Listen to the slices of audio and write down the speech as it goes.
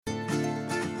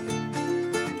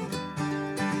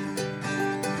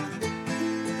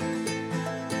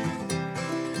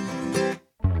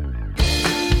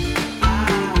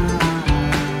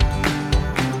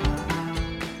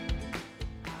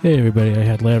Hey everybody, I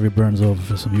had Larry Burns over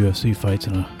for some UFC fights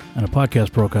and a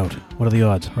podcast broke out. What are the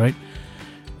odds, right?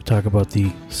 We talk about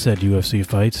the said UFC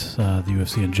fights, the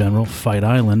UFC in general, Fight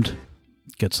Island,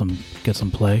 get some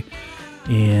play,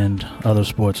 and other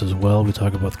sports as well. We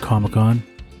talk about the Comic-Con.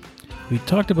 We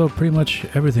talked about pretty much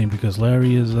everything because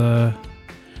Larry's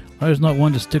not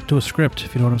one to stick to a script,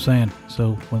 if you know what I'm saying.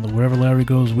 So wherever Larry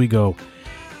goes, we go.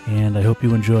 And I hope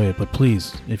you enjoy it. But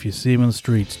please, if you see him in the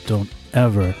streets, don't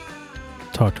ever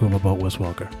talk to him about Wes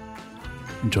Welker.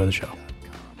 Enjoy the show.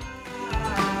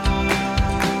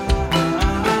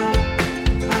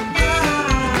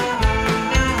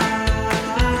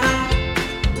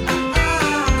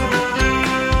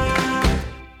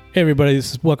 Hey everybody,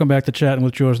 welcome back to Chatting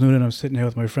with George Noonan. I'm sitting here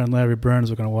with my friend Larry Burns.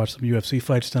 We're going to watch some UFC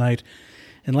fights tonight.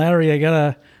 And Larry, I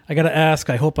gotta ask,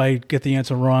 I hope I get the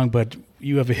answer wrong, but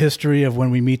you have a history of when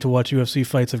we meet to watch UFC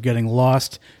fights of getting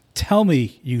lost. Tell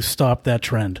me you stopped that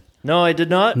trend. No, I did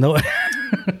not. No.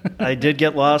 I did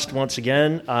get lost once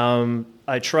again.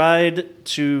 I tried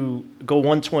to go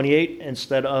 128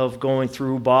 instead of going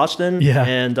through Boston. Yeah.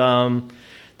 And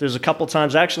there's a couple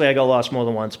times, actually I got lost more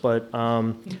than once, but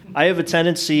I have a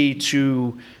tendency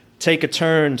to take a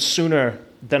turn sooner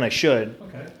than I should.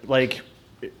 Okay. Like,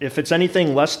 if it's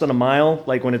anything less than a mile,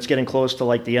 like when it's getting close to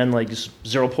like the end, like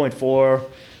 0.4,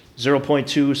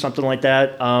 0.2, something like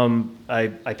that,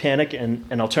 I panic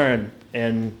and I'll turn.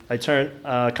 And I turned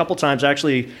a couple times,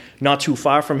 actually not too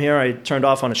far from here. I turned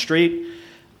off on a street,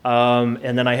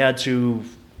 and then I had to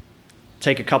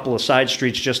take a couple of side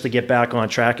streets just to get back on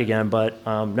track again. But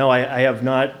no, I have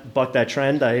not bucked that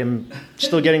trend. I am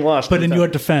still getting lost. But in your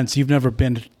defense, you've never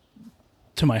been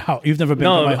to my house. You've never been to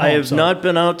my home. No, I have not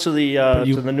been out to the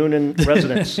Noonan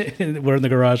residence. We're in the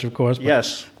garage, of course. But,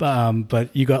 yes.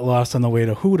 But you got lost on the way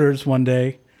to Hooters one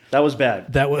day. That was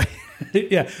bad. That was,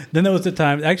 yeah. Then there was the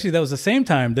time. Actually, that was the same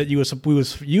time that you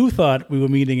thought we were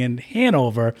meeting in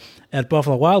Hanover at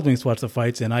Buffalo Wild Wings to watch the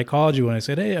fights, and I called you and I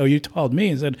said, "Hey, oh, you called me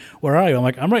and said, where are you?" I'm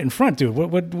like, "I'm right in front, dude.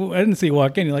 What I didn't see you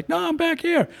walk in." You're like, "No, I'm back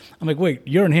here." I'm like, "Wait,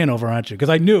 you're in Hanover, aren't you?" Because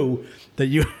I knew that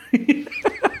you.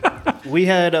 We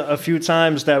had a few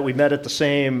times that we met at the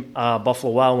same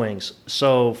Buffalo Wild Wings.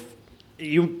 So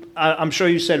I'm sure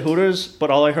you said Hooters, but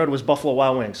all I heard was Buffalo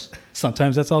Wild Wings.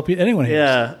 Sometimes that's all anyone hears.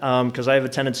 Yeah, because I have a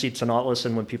tendency to not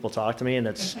listen when people talk to me, and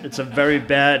it's a very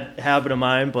bad habit of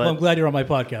mine. But well, I'm glad you're on my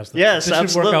podcast. Yes, this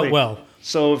absolutely. should work out well.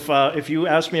 So if you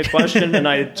ask me a question and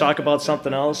I talk about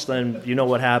something else, then you know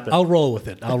what happened. I'll roll with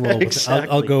it. Exactly.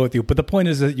 I'll go with you. But the point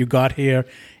is that you got here,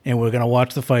 and we're going to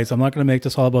watch the fights. I'm not going to make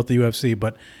this all about the UFC,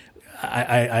 but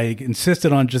I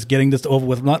insisted on just getting this over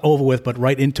with, not over with, but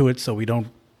right into it, so we don't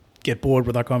get bored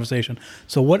with our conversation.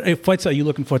 So what fights are you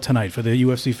looking for tonight for the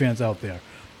UFC fans out there?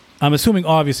 I'm assuming,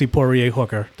 obviously, Poirier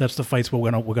Hooker. That's the fights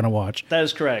we're gonna watch. That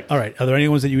is correct. All right. Are there any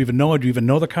ones that you even know? Or do you even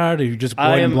know the card? Or you just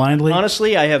going blindly?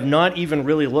 Honestly, I have not even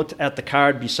really looked at the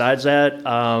card besides that.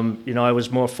 I was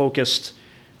more focused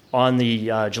on the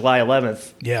July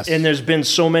 11th. Yes. And there's been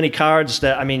so many cards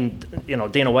that,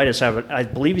 Dana White I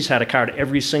believe he's had a card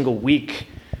every single week.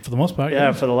 For the most part,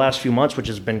 yeah, for the last few months, which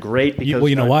has been great. Because,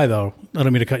 you know why, though? I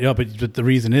don't mean to cut you off, but the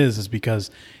reason is because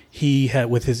he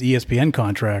had, with his ESPN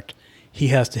contract, he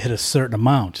has to hit a certain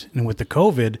amount. And with the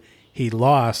COVID, he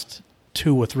lost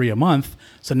 2 or 3 a month.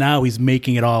 So now he's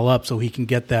making it all up so he can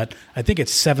get that, I think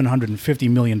it's $750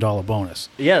 million bonus.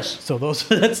 Yes. So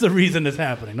that's the reason it's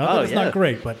happening. It's not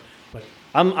great, but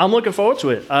I'm looking forward to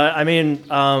it.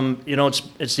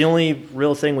 It's the only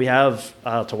real thing we have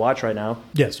to watch right now.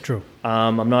 Yes, true.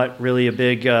 I'm not really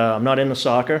I'm not into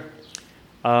soccer.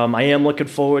 I am looking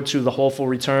forward to the hopeful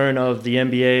return of the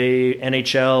NBA,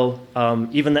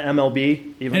 NHL, even the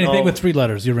MLB. Anything with 3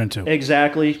 letters you're into.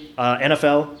 Exactly.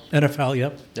 NFL. NFL,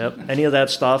 yep. Yep, any of that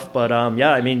stuff. But,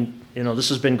 this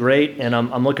has been great, and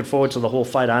I'm looking forward to the whole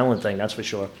Fight Island thing, that's for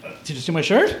sure. Did you see my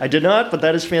shirt? I did not, but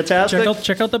that is fantastic.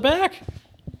 Check out the back.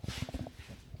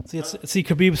 See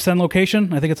Khabib's send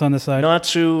location? I think it's on this side. Not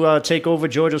to take over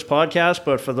George's podcast,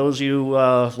 but for those of you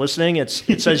listening, it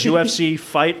says UFC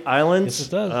Fight Island. Yes,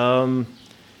 it does.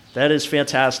 That is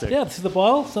fantastic. Yeah, see the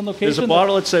bottle? Send location? There's a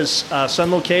bottle that says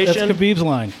send location. That's Khabib's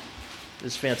line.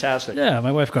 It's fantastic. Yeah,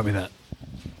 my wife got me that.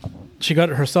 She got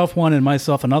herself one and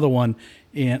myself another one.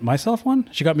 And myself one?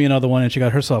 She got me another one and she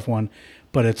got herself one.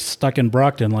 But it's stuck in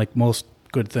Brockton, like most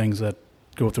good things that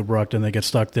go through Brockton, they get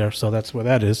stuck there. So that's where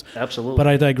that is. Absolutely. But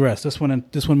I digress. This one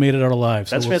made it out alive.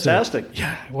 So that's fantastic.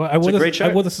 Yeah. Well, it's a great shirt.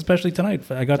 I wore this especially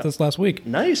tonight. I got this last week.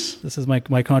 Nice. This is my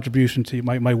contribution to you,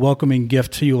 my welcoming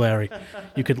gift to you, Larry.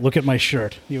 You could look at my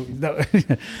shirt.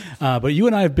 But you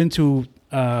and I have been to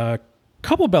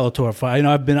couple Bellator fights. You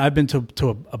know, I've been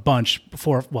to a bunch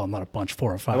before. Well, not a bunch,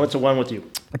 4 or 5. I went to one with you.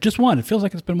 Just one. It feels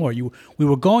like it's been more. We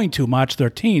were going to March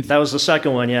 13th. That was the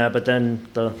second one, yeah. But then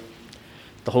the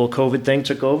whole COVID thing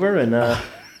took over, and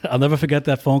I'll never forget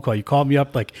that phone call. You called me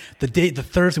up like the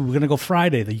Thursday. We were going to go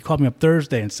Friday. You called me up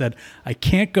Thursday and said, I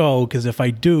can't go because if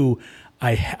I do,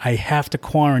 I have to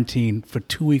quarantine for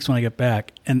 2 weeks when I get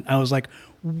back. And I was like,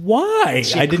 why?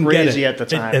 I didn't get it at the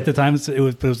time. At the time,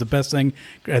 it was the best thing.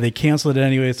 They canceled it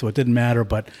anyway, so it didn't matter.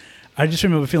 But I just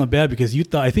remember feeling bad because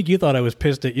I think you thought I was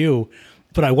pissed at you,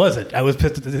 but I wasn't. I was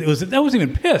pissed. I wasn't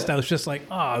even pissed. I was just like,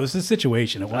 it was this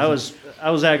situation. I was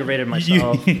aggravated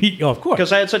myself. Of course,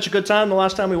 because I had such a good time the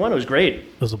last time we went. It was great.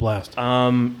 It was a blast.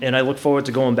 And I look forward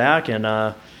to going back, and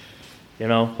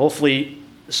hopefully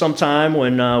sometime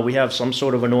when we have some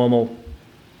sort of a normal,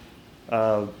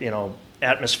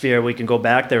 atmosphere, we can go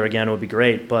back there again. It would be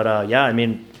great. But I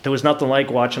mean, there was nothing like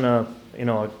watching a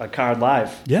card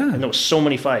live. Yeah, and there was so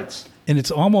many fights. And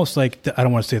it's almost like, I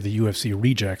don't want to say the UFC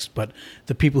rejects, but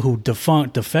the people who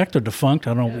defect or defunct,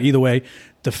 I don't know, either way,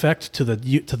 defect to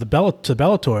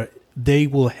Bellator, they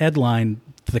will headline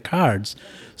the cards.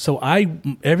 So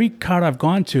every card I've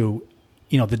gone to,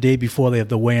 the day before they have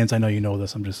the weigh-ins, I know you know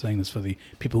this, I'm just saying this for the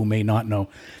people who may not know,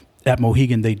 at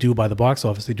Mohegan they do by the box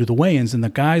office, they do the weigh-ins, and the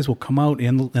guys will come out,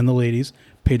 and the ladies,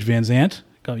 Paige Van Zandt,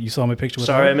 you saw my picture with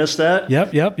her. Sorry, I missed that.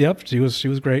 Yep, she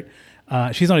was great.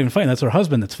 She's not even fighting. That's her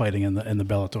husband that's fighting in the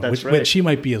Bellator. That's right. Which she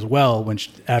might be as well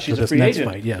after this next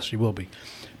fight. Yes, she will be.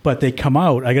 But they come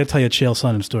out. I got to tell you a Chael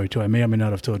Sonnen story too. I may or may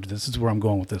not have told you this. This is where I'm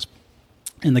going with this.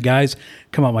 And the guys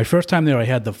come out. My first time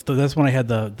there, that's when I had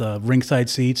the ringside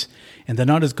seats, and they're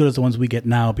not as good as the ones we get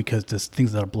now because there's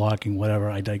things that are blocking. Whatever.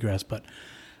 I digress. But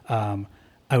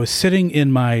I was sitting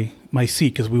in my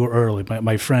seat because we were early.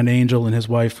 My friend Angel and his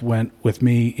wife went with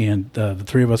me, and the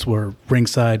three of us were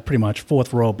ringside, pretty much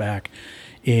 4th row back.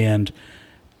 And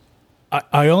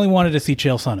I only wanted to see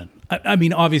Chael Sonnen. I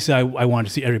mean, obviously, I wanted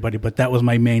to see everybody, but that was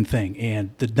my main thing.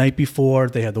 And the night before,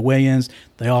 they had the weigh-ins.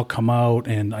 They all come out,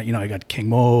 and I got King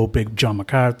Mo, Big John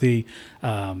McCarthy,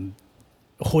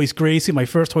 Hoist Gracie, my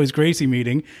first Hoist Gracie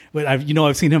meeting. But I've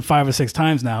seen him 5 or 6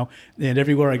 times now, and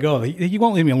everywhere I go, he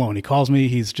won't leave me alone. He calls me.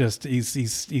 He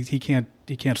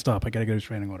can't stop. I got to get his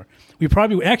training order. We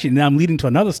probably actually now I'm leading to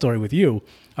another story with you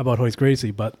about Hoist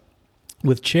Gracie, but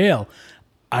with Chael,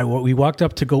 we walked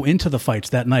up to go into the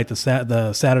fights that night,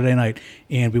 the Saturday night,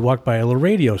 and we walked by a little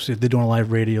radio. So they're doing a live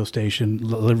radio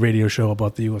show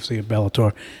about the UFC at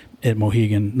Bellator at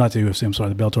Mohegan. Not the UFC, I'm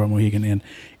sorry, the Bellator at Mohegan.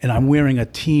 And I'm wearing a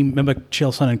team. Remember,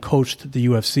 Chael Sonnen coached the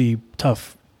UFC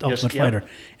Tough Ultimate Fighter,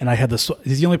 and I had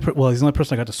he's the only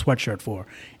person I got the sweatshirt for,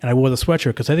 and I wore the sweatshirt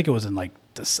because I think it was in like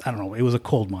this. I don't know. It was a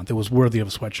cold month. It was worthy of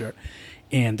a sweatshirt.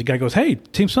 And the guy goes, "Hey,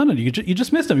 Team Sonnen, you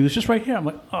just missed him. He was just right here." I'm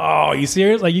like, "Oh, are you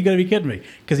serious? Like, you got to be kidding me?"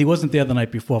 Because he wasn't there the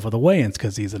night before for the weigh-ins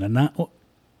because he's he was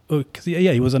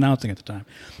announcing at the time.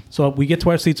 So we get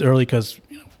to our seats early because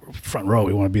front row.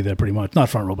 We want to be there pretty much, not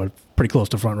front row, but pretty close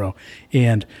to front row.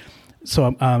 And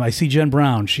so I see Jen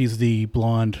Brown. She's the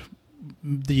blonde,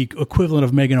 the equivalent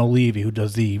of Megan O'Leary, who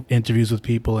does the interviews with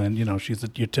people, and she's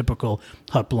your typical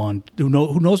hot blonde who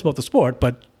knows about the sport,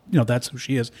 but. That's who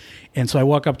she is. And so I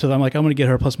walk up to them, I'm like, I'm going to get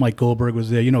her. Plus Mike Goldberg was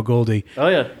there. Goldie. Oh,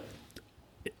 yeah.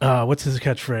 What's his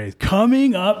catchphrase?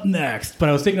 Coming up next. But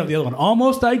I was thinking of the other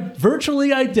one.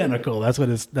 Virtually identical. That's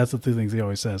the 2 things he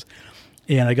always says.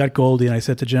 And I got Goldie, and I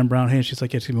said to Jen Brown, hey, she's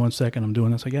like, yeah, give me 1 second. I'm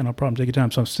doing this. Like, yeah, no problem. Take your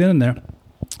time. So I'm standing there.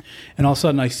 And all of a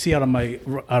sudden, I see out of my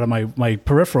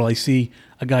peripheral, I see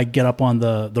a guy get up on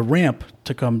the ramp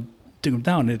to come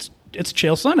down. It's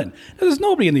Chael Sonnen. There's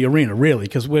nobody in the arena really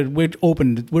because we're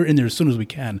open. We're in there as soon as we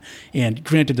can. And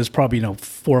granted, there's probably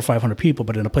 400 or 500 people,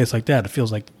 but in a place like that, it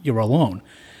feels like you're alone.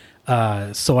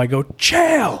 So I go,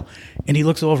 Chael! And he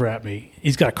looks over at me.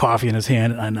 He's got a coffee in his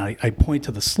hand, and I point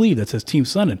to the sleeve that says Team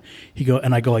Sonnen.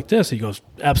 And I go like this. He goes,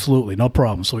 absolutely, no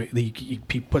problem. So he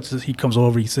comes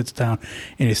over, he sits down,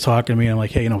 and he's talking to me. And I'm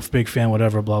like, hey, big fan,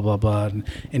 whatever, blah blah blah.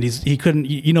 And he couldn't,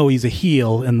 he's a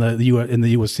heel in the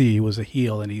UFC. He was a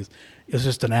heel, and it's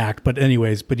just an act. But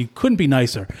anyways, he couldn't be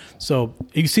nicer. So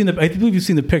I believe you've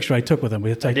seen the picture I took with him.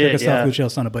 I took a selfie with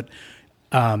Chael Sonnen, but.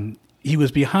 He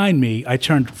was behind me. I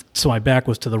turned so my back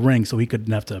was to the ring, so he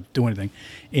couldn't have to do anything.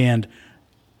 And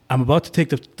I'm about to take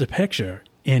the picture,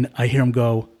 and I hear him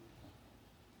go,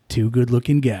 2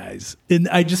 good-looking guys. And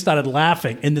I just started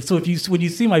laughing. And so when you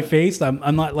see my face,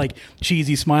 I'm not like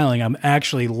cheesy smiling. I'm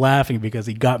actually laughing because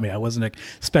he got me. I wasn't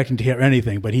expecting to hear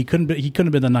anything, but he couldn't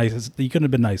have been the nicest. He couldn't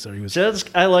have been nicer.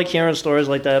 I like hearing stories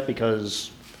like that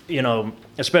because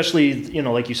especially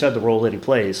like you said, the role that he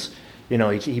plays.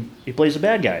 he plays a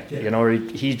bad guy. Yeah. Or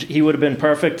he would have been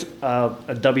perfect a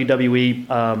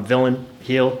WWE villain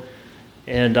heel,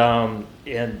 and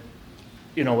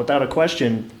without a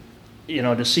question,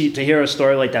 to hear a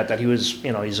story like that he was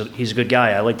he's a good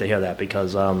guy. I like to hear that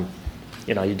because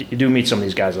you do meet some of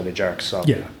these guys that are jerks. So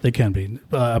yeah, they can be.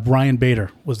 Brian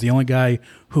Bader was the only guy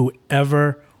who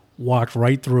ever walked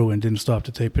right through and didn't stop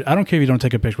to take. I don't care if you don't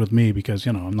take a picture with me because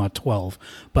I'm not 12,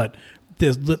 but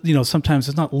there's sometimes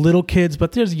it's not little kids,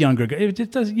 but there's younger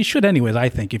guys. You should anyways. I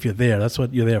think if you're there, that's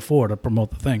what you're there for, to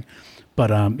promote the thing.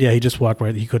 But he just walked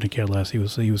right. He couldn't care less. He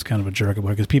was kind of a jerk about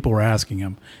it because people were asking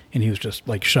him, and he was just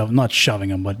like not shoving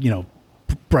them, but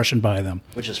brushing by them.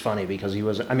 Which is funny because he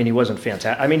wasn't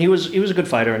fantastic. I mean, he was a good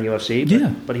fighter in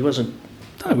UFC, but he wasn't.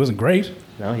 No, he wasn't great.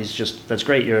 No, that's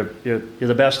great. You're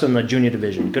the best in the junior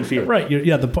division. Good for you. Right. The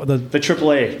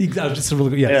AAA.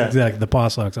 Exactly. The Paw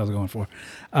Sox I was going for.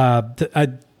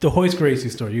 The Hoist Gracie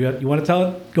story. You want to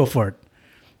tell it? Go for it.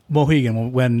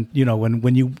 Mohegan, when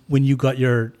you got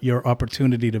your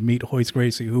opportunity to meet Hoist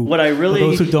Gracie, who, for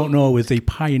those who don't know, is a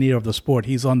pioneer of the sport.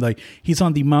 He's on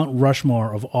the Mount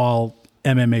Rushmore of all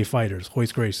MMA fighters.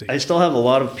 Hoist Gracie. I still have a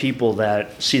lot of people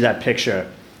that see that picture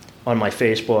on my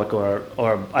Facebook,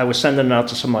 or I was sending it out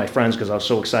to some of my friends because I was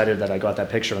so excited that I got that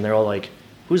picture, and they're all like,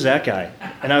 "Who's that guy?"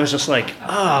 And I was just like,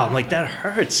 I'm like, that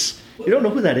hurts. You don't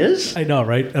know who that is? I know,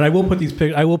 right? And I will put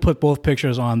I will put both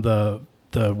pictures on the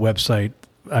website.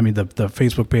 I mean, the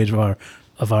Facebook page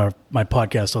of my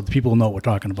podcast, so the people know what we're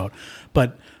talking about.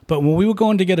 But when we were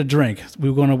going to get a drink,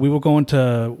 we were going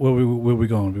to where were we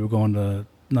going? We were going to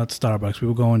not Starbucks. We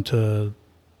were going to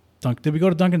did we go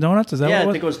to Dunkin' Donuts? Is that what it was?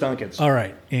 I think it was Dunkin's. All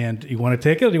right. And you want to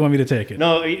take it, or do you want me to take it?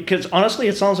 No, because honestly,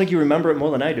 it sounds like you remember it more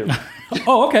than I do.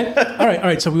 Oh, okay. All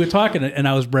right. So we were talking, and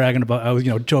I was bragging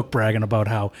about, joke bragging about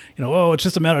how, it's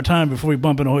just a matter of time before we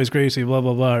bump into Hoist Gracie, blah,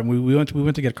 blah, blah. And we went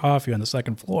to get coffee on the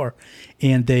second floor,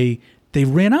 and they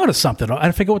ran out of something.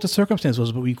 I forget what the circumstance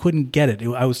was, but we couldn't get it.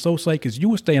 I was so psyched because you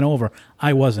were staying over.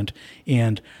 I wasn't.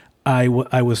 And I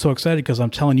was so excited because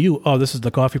I'm telling you, this is the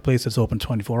coffee place that's open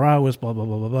 24 hours, blah, blah,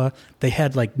 blah, blah, blah. They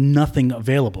had like nothing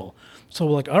available. So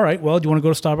we're like, all right, well, do you want to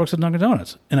go to Starbucks or Dunkin'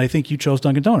 Donuts? And I think you chose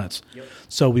Dunkin' Donuts. Yep.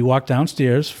 So we walked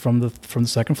downstairs from the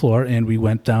second floor, and we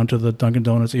went down to the Dunkin'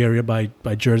 Donuts area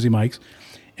by Jersey Mike's,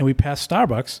 and we passed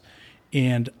Starbucks.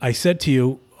 And I said to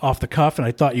you off the cuff, and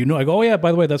I thought you knew. I go, oh yeah,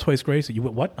 by the way, that's Hoist Gracie. You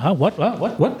went, what? Huh? What?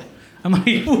 I'm like,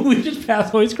 we just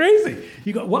passed Hoist Gracie.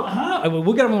 You go, what? Huh?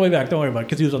 We'll get him on the way back. Don't worry about it,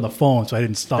 because he was on the phone, so I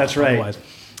didn't stop. That's right. Otherwise.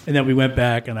 And then we went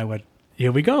back, and I went,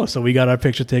 here we go. So we got our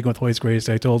picture taken with Hoist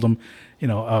Gracie. I told him,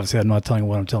 obviously I'm not telling him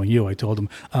what I'm telling you. I told him,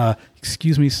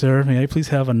 excuse me, sir, may I please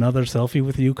have another selfie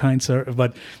with you, kind sir?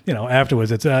 But,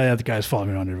 afterwards, it's the guy's following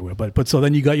me around everywhere. But so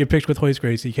then you got your picture with Hoist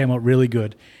Gracie. He came out really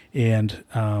good. And,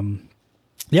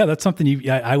 yeah, that's something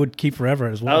I would keep forever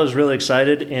as well. I was really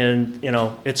excited, and,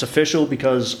 it's official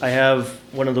because I have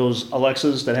one of those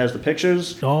Alexas that has the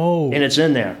pictures. Oh. And it's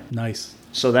in there. Nice.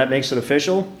 So that makes it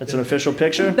official. It's an official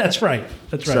picture. That's right.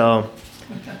 So,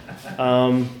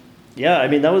 yeah, I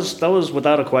mean, that was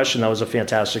without a question, that was a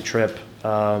fantastic trip.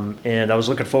 And I was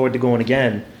looking forward to going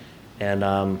again. And,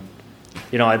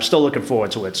 I'm still looking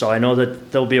forward to it. So I know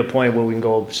that there'll be a point where we can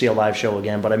go see a live show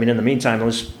again. But, I mean, in the meantime, at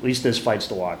least there's fights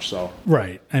to watch. So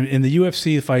right. And the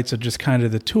UFC fights are just kind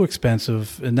of too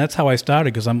expensive. And that's how I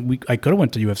started, because I could have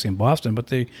went to UFC in Boston, but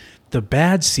the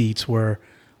bad seats were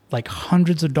like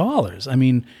hundreds of dollars. I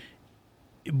mean,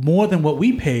 more than what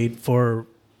we paid for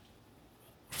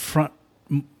front.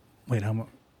 Wait, how much?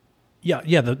 Yeah.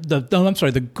 I'm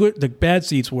sorry. The bad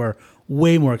seats were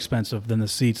way more expensive than the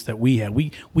seats that we had.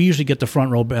 We usually get the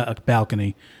front row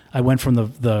balcony. I went from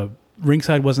the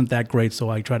ringside wasn't that great, so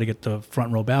I try to get the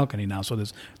front row balcony now. So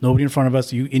there's nobody in front of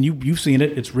us. You've seen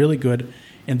it. It's really good.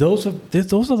 And those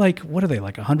are like, what are they,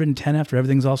 like 110 after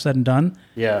everything's all said and done?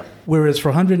 Yeah. Whereas for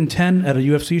 110 at a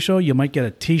UFC show, you might get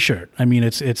a T-shirt. I mean,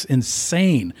 it's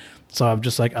insane. So I'm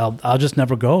just like, I'll just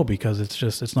never go because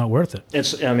it's not worth it.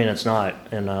 It's not.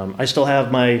 And I still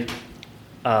have my,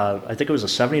 I think it was a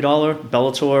 $70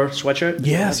 Bellator sweatshirt.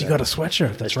 Yes, you got a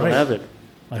sweatshirt. That's right. I still have it.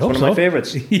 I hope one so. of my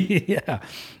favorites. Yeah,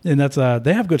 and that's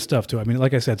they have good stuff too. I mean,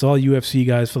 like I said, it's all UFC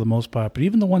guys for the most part, but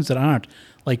even the ones that aren't,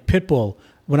 like Pitbull.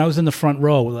 When I was in the front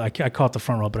row, I caught the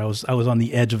front row, but I was on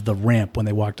the edge of the ramp when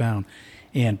they walked down,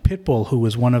 and Pitbull, who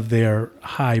was one of their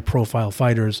high-profile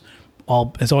fighters,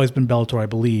 has always been Bellator, I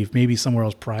believe, maybe somewhere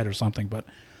else, Pride or something, but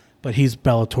he's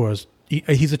Bellator's.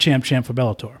 He's a champ for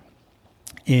Bellator,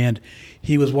 and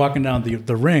he was walking down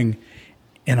the ring,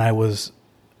 and he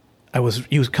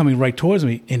was coming right towards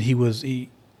me, and he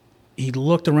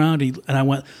looked around, and I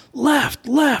went left,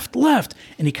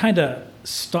 and he kind of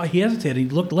stopped. He hesitated. He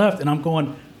looked left, and I'm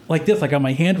going like this, like on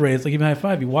my hand raised, like give me a high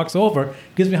five. He walks over,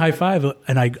 gives me a high five,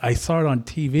 and I saw it on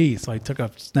TV, so I took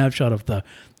a snapshot of the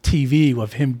TV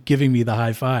of him giving me the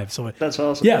high five. So That's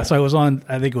awesome. Yeah, so I was on,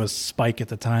 I think it was Spike at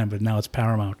the time, but now it's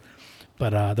Paramount.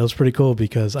 But that was pretty cool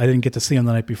because I didn't get to see him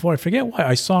the night before. I forget why.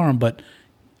 I saw him, but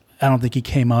I don't think he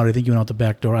came out. I think he went out the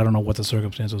back door. I don't know what the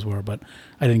circumstances were, but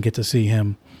I didn't get to see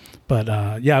him. But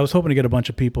yeah, I was hoping to get a bunch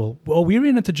of people. Well, we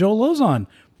ran into Joe Lozon,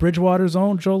 Bridgewater's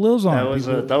own Joe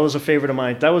Lozon. That was a favorite of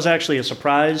mine. That was actually a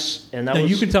surprise, and that now,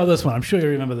 was. You can tell this one. I'm sure you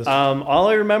remember this. All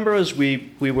I remember is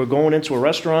we were going into a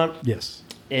restaurant. Yes.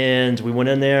 And we went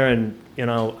in there, and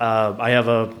I have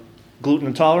a gluten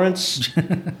intolerance,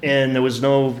 and there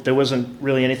wasn't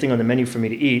really anything on the menu for me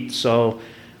to eat. So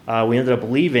we ended up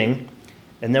leaving.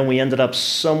 And then we ended up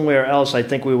somewhere else. I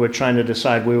think we were trying to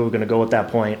decide where we were going to go at that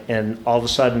point. And all of a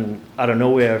sudden, out of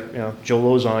nowhere, Joe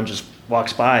Lozon just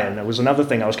walks by. And it was another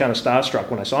thing. I was kind of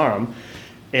starstruck when I saw him.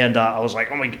 And I was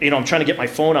like, oh my, I'm trying to get my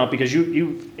phone out because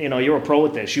you're a pro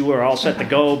with this. You were all set to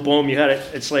go. Boom, you had it.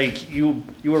 It's like you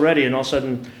were ready. And all of a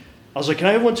sudden, I was like, can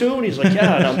I have one too? And he's like,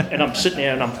 yeah. And I'm sitting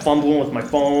there and I'm fumbling with my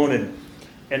phone.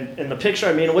 And the picture,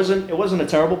 I mean, it wasn't a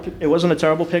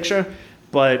terrible picture.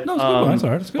 But no, it's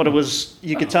good. It's good. But it was,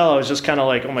 you could tell I was just kind of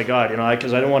like, oh my God,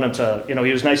 because I didn't want him to, he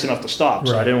was nice enough to stop,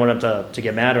 so I didn't want him to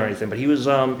get mad or anything. But he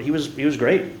was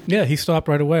great. Yeah, he stopped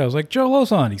right away. I was like, Joe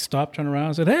Lozon. He stopped, turned around,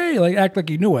 and said, hey, like act like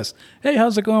he knew us. Hey,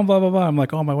 how's it going? Blah blah blah. I'm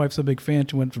like, oh, my wife's a big fan.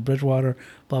 She went for Bridgewater.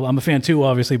 Blah blah. I'm a fan too,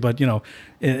 obviously, but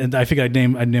and I figured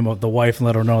I'd name the wife and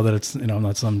let her know that it's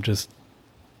not some just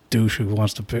douche who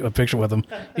wants to pick a picture with him,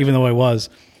 even though I was.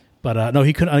 But no,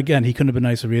 he couldn't. Again, he couldn't have been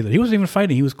nicer either. He wasn't even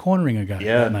fighting; he was cornering a guy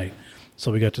that night.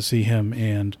 So we got to see him.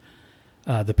 And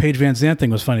the Paige Van Zandt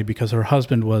thing was funny because her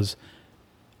husband was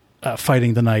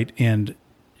fighting the night, and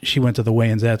she went to the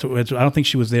weigh-ins. I don't think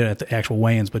she was there at the actual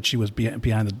weigh-ins, but she was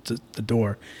behind the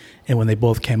door. And when they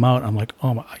both came out, I'm like,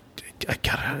 oh my,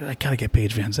 I gotta get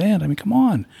Paige Van Zandt. I mean, come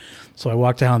on. So I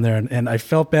walked down there, and I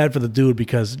felt bad for the dude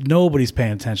because nobody's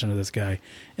paying attention to this guy.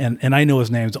 And I know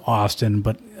his name's Austin,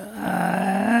 but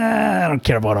I don't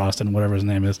care about Austin, whatever his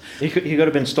name is. He could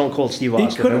have been Stone Cold Steve Austin.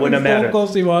 He could have been Stone Cold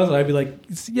Steve Austin. I'd be like,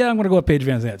 yeah, I'm going to go with Paige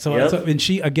Van Zandt. So and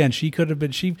she could have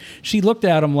been, she looked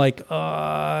at him like,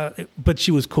 but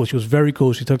she was cool. She was very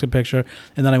cool. She took the picture.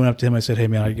 And then I went up to him. I said, hey,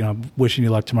 man, I'm wishing you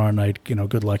luck tomorrow night.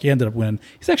 Good luck. He ended up winning.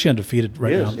 He's actually undefeated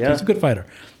right now. Yeah. He's a good fighter.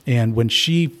 And when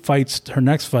she fights her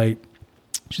next fight,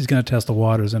 she's going to test the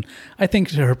waters. And I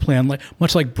think her plan,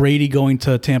 much like Brady going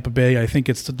to Tampa Bay, I think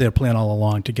it's their plan all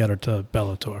along to get her to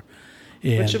Bellator.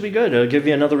 It should be good. It'll give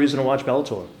you another reason to watch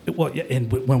Bellator. Well, yeah,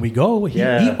 and when we go, he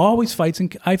always fights.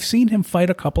 And I've seen him fight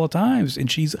a couple of times,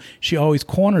 and she always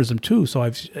corners him too.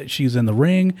 So she's in the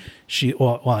ring.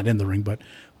 Not in the ring, but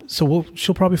so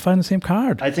she'll probably fight in the same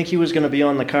card. I think he was going to be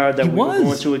on the card that we were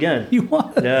going to again. He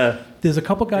was. Yeah. There's a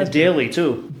couple guys. And Daly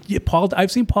too. Yeah,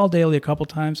 I've seen Paul Daly a couple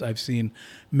times. I've seen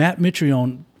Matt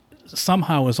Mitrione.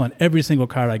 Somehow is on every single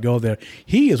card I go there.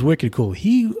 He is wicked cool.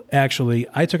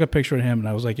 I took a picture of him and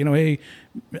I was like, hey,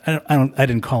 I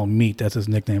didn't call him Meat. That's his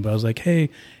nickname. But I was like, hey,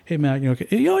 Matt,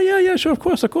 oh yeah, sure, of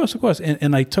course.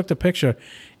 And I took the picture,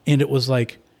 and it was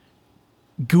like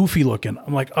goofy looking.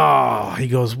 I'm like, oh. He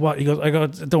goes, what? He goes, I go,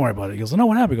 don't worry about it. He goes, no,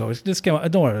 what happened? He goes, just came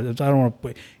out. Don't worry. I don't want to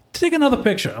wait. Take another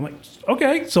picture. I'm like,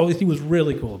 okay. So he was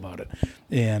really cool about it,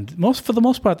 and for the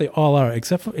most part, they all are,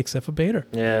 except for Bader.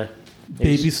 Yeah.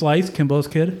 Baby Slice, Kimbo's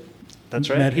kid. That's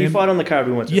right. He fought on the card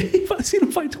we went to. Yeah, I've seen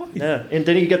him fight twice. Yeah, and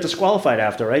then he got disqualified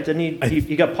after, right? Didn't he?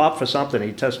 He got popped for something.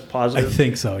 He tested positive. I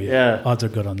think so. Yeah. Odds are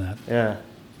good on that. Yeah,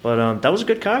 but that was a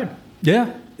good card.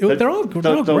 Yeah, they're all great.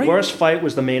 The worst fight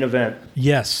was the main event.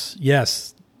 Yes,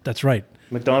 that's right.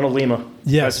 McDonald Lima.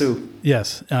 Yes.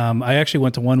 Yes. I actually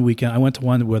went to one weekend. I went to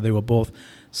one where they were both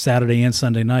Saturday and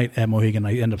Sunday night at Mohegan.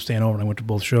 I ended up staying over and I went to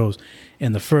both shows.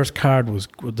 And the first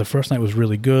night was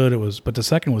really good. But the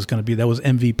second was going to be, that was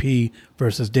MVP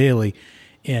versus Daly.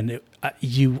 And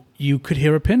you could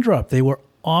hear a pin drop. They were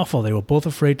awful. They were both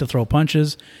afraid to throw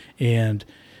punches. And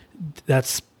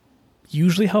that's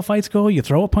usually how fights go. You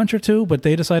throw a punch or two, but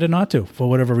they decided not to for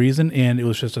whatever reason. And it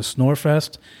was just a snore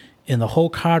fest. And the whole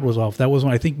card was off. That was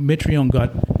when I think Mitrione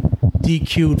got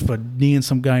DQ'd for kneeing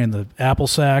some guy in the apple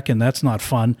sack, and that's not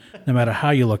fun, no matter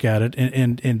how you look at it.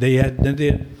 And they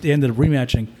ended up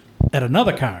rematching at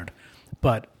another card.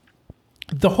 But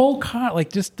the whole card, like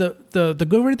just the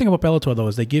good thing about Bellator though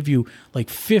is they give you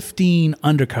like 15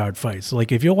 undercard fights. So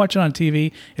like if you're watching on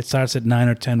TV, it starts at 9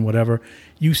 or 10, whatever.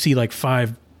 You see like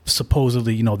 5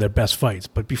 supposedly, their best fights.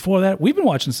 But before that, we've been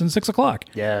watching since 6 o'clock.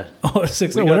 Yeah. Or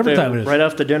 6 or whatever time it is. Right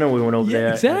after dinner, we went over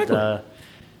there. Exactly. And,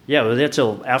 we were there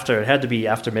till after. It had to be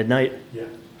after midnight. Yeah.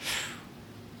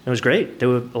 It was great. There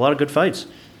were a lot of good fights.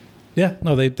 Yeah,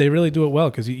 no, they really do it well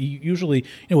because you usually,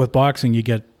 with boxing, you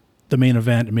get the main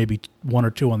event and maybe one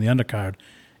or two on the undercard,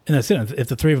 and that's it. If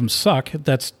the three of them suck,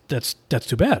 that's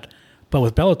too bad. But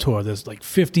with Bellator, there's like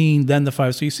 15, then the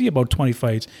 5, so you see about 20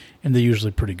 fights, and they're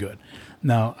usually pretty good.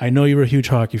 Now, I know you're a huge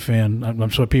hockey fan. I'm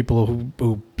sure people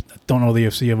who don't know the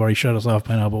UFC have already shut us off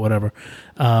by now, but whatever.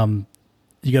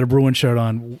 You got a Bruins shirt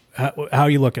on. How are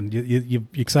you looking? You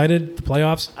excited? The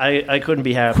playoffs? I couldn't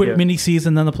be happier. Quick mini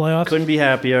season, then the playoffs. Couldn't be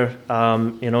happier.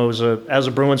 It was as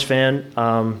a Bruins fan,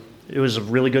 it was a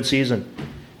really good season,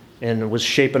 and it was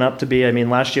shaping up to be. I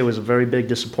mean, last year was a very big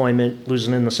disappointment,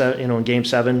 losing in in Game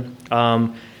 7,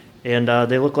 and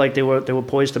they looked like they were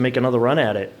poised to make another run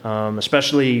at it.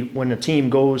 Especially when a team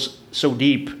goes so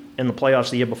deep in the playoffs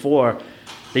the year before,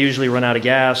 they usually run out of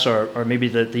gas, or maybe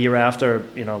the year after,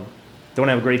 don't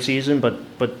have a great season,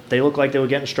 but they looked like they were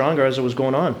getting stronger as it was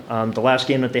going on. The last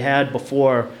game that they had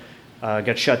before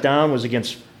got shut down was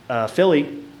against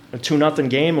Philly, a 2-0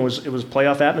 game. It was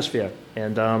playoff atmosphere,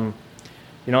 and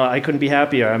I couldn't be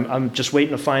happier. I'm just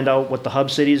waiting to find out what the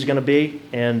hub city is going to be,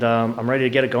 and I'm ready to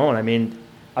get it going. I mean,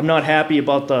 I'm not happy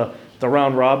about the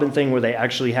round robin thing where they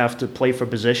actually have to play for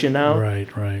position now.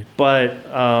 Right. But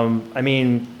I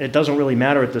mean, it doesn't really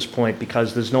matter at this point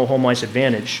because there's no home ice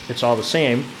advantage. It's all the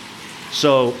same.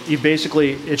 So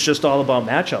it's just all about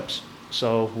matchups.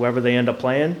 So whoever they end up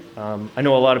playing, I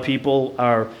know a lot of people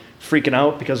are freaking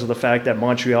out because of the fact that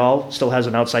Montreal still has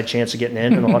an outside chance of getting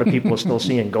in, and a lot of people are still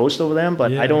seeing ghost over them.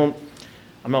 But yeah.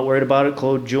 I'm not worried about it.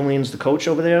 Claude Julien's the coach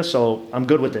over there, so I'm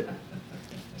good with it.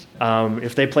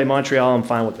 If they play Montreal, I'm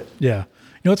fine with it. Yeah.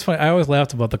 What's funny? I always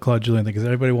laughed about the Claude Julien thing because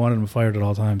everybody wanted him fired at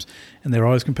all times, and they were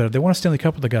always competitive. They want a Stanley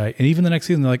Cup with the guy, and even the next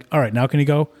season, they're like, all right, now can he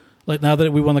go? Like, now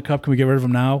that we won the Cup, can we get rid of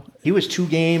him now? He was 2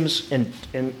 games, and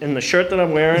in the shirt that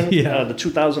I'm wearing, the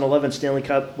 2011 Stanley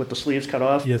Cup with the sleeves cut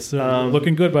off. Yes, sir.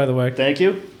 Looking good, by the way. Thank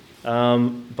you.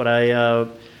 But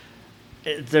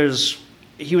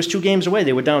he was 2 games away.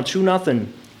 They were down 2-0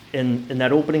 in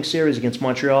that opening series against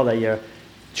Montreal that year.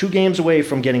 2 games away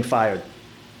from getting fired.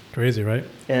 Crazy, right?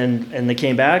 And they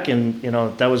came back, and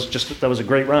that was a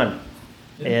great run.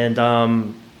 Yeah.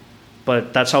 And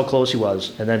but that's how close he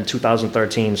was. And then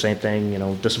 2013, same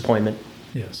thing, disappointment.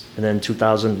 Yes. And then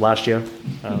 2000 last year,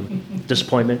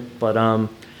 disappointment. But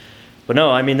no,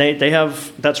 I mean they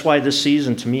have. That's why this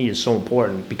season to me is so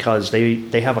important because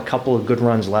they have a couple of good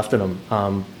runs left in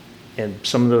them. And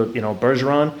some of the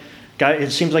Bergeron guy,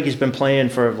 it seems like he's been playing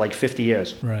for like 50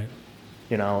 years. Right.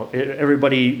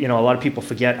 Everybody, a lot of people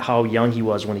forget how young he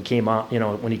was when he came up.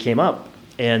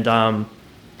 And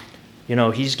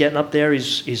he's getting up there.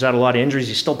 He's had a lot of injuries.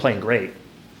 He's still playing great.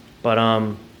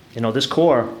 But this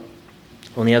core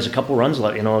only has a couple runs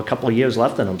left. A couple of years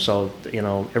left in him. So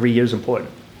every year is important.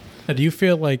 Now, do you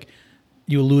feel like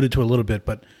you alluded to it a little bit,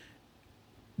 but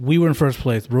we were in first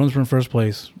place. The Bruins were in first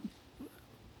place,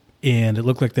 and it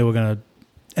looked like they were going to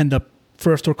end up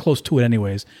first or close to it,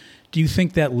 anyways. Do you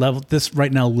think that this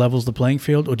right now levels the playing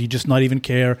field, or do you just not even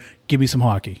care? Give me some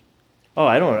hockey. Oh,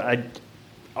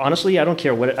 honestly, I don't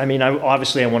care what. I mean, I want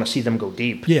to see them go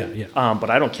deep. Yeah. But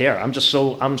I don't care. I'm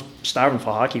starving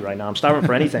for hockey right now. I'm starving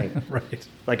for anything. Right.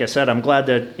 Like I said, I'm glad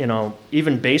that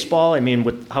even baseball. I mean,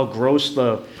 with how gross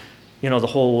the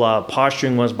whole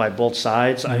posturing was by both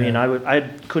sides. I mean, I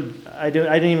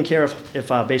didn't even care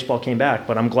if baseball came back,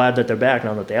 but I'm glad that they're back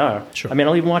now that they are. Sure. I mean,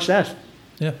 I'll even watch that.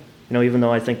 Yeah. Even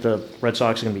though I think the Red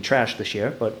Sox are going to be trashed this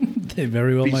year, but they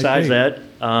very well besides might be.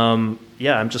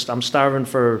 that, I'm starving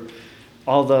for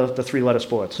all the 3-letter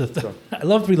sports. So. I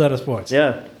love 3-letter sports.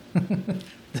 Yeah.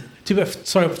 Too bad.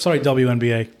 Sorry,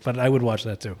 WNBA, but I would watch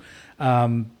that too. I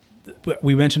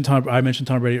mentioned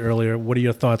Tom Brady earlier. What are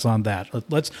your thoughts on that?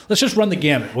 Let's just run the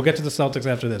gamut. We'll get to the Celtics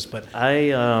after this, but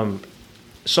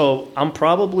so I'm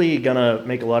probably gonna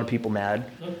make a lot of people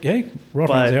mad. Okay,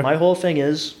 but my whole thing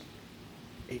is.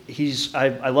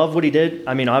 I love what he did.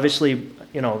 I mean, obviously,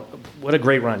 what a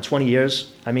great run, 20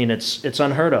 years. I mean, it's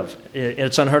unheard of.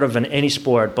 It's unheard of in any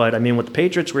sport. But I mean, what the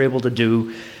Patriots were able to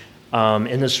do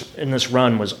in this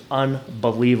run was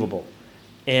unbelievable.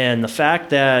 And the fact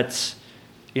that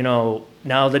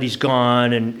now that he's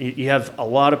gone, and you have a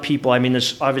lot of people. I mean,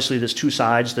 there's 2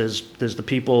 sides. There's the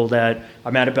people that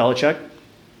are mad at Belichick,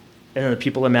 and then the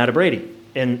people that are mad at Brady.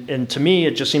 And to me,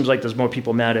 it just seems like there's more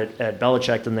people mad at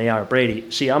Belichick than they are at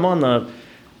Brady. See,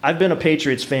 I've been a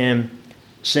Patriots fan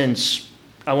since,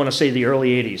 I want to say, the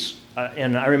early 80s.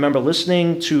 And I remember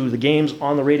listening to the games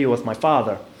on the radio with my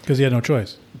father. Because he had no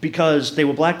choice. Because they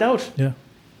were blacked out. Yeah.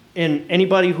 And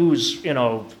anybody who's,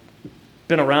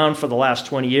 been around for the last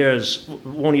 20 years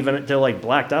they're like,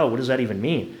 blacked out. What does that even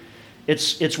mean?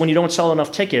 It's when you don't sell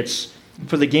enough tickets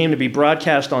for the game to be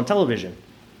broadcast on television.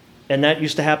 And that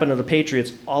used to happen to the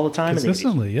Patriots all the time.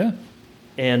 Consistently, yeah.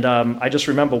 And I just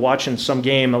remember watching some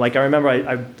game. Like, I remember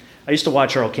I used to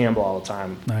watch Earl Campbell all the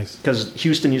time. Nice. Because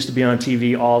Houston used to be on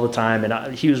TV all the time,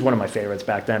 and he was one of my favorites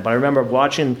back then. But I remember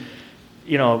watching,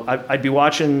 I'd be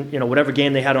watching, whatever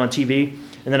game they had on TV,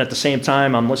 and then at the same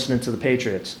time, I'm listening to the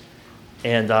Patriots.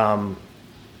 And,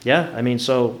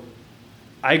 so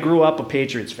I grew up a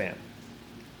Patriots fan.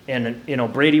 And,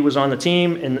 Brady was on the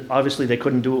team, and obviously they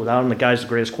couldn't do it without him. The guy's the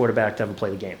greatest quarterback to ever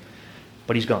play the game.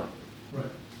 But he's gone. Right.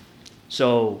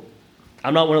 So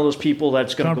I'm not one of those people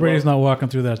that's going to go. Tom Brady's not walking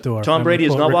through that door. Tom Brady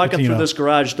is not walking through this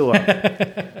garage door.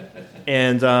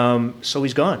 And so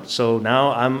he's gone. So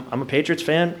now I'm a Patriots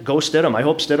fan. Go Stidham. I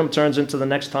hope Stidham turns into the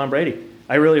next Tom Brady.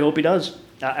 I really hope he does.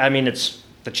 I mean,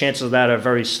 the chances of that are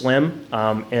very slim.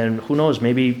 And who knows,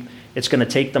 maybe it's going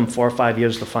to take them 4 or 5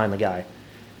 years to find the guy.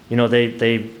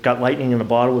 They got lightning in the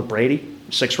bottle with Brady,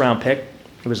 6th-round pick.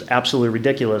 It was absolutely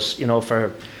ridiculous,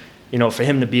 for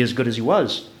him to be as good as he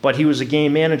was. But he was a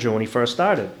game manager when he first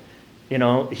started.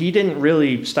 He didn't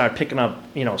really start picking up,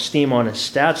 steam on his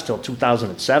stats till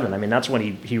 2007. I mean, that's when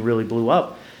he really blew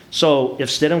up. So if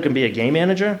Stidham can be a game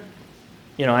manager,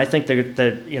 I think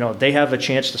that they have a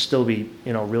chance to still be,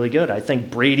 really good. I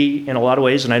think Brady, in a lot of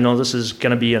ways, and I know this is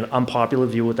going to be an unpopular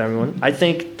view with everyone, I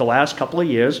think the last couple of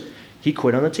years, he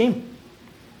quit on the team.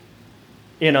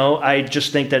 I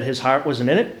just think that his heart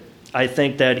wasn't in it. I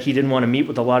think that he didn't want to meet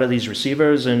with a lot of these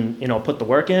receivers and, put the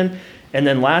work in. And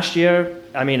then last year,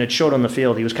 I mean, it showed on the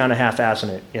field. He was kind of half-assing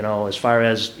it, as far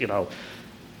as,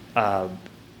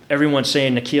 everyone's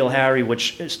saying N'Keal Harry,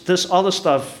 which all this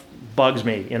stuff bugs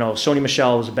me. Sony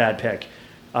Michel was a bad pick.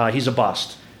 He's a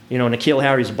bust. N'Keal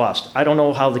Harry's a bust. I don't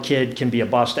know how the kid can be a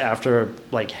bust after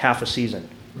like half a season.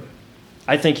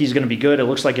 I think he's going to be good. It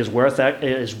looks like his work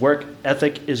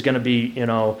ethic is going to be,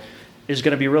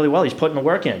 really well. He's putting the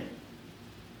work in.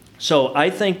 So I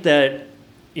think that,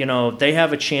 they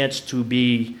have a chance to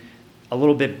be a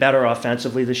little bit better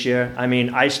offensively this year. I mean,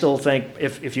 I still think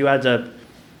if you had to,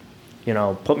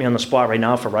 put me on the spot right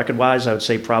now for record-wise, I would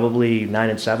say probably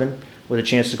 9-7 with a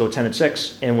chance to go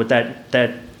 10-6. And with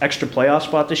that extra playoff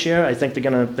spot this year, I think they're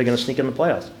gonna sneak in the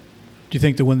playoffs. Do you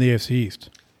think they win the AFC East?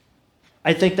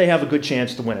 I think they have a good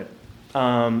chance to win it.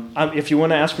 If you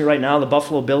want to ask me right now, the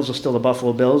Buffalo Bills are still the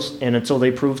Buffalo Bills, and until they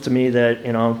prove to me that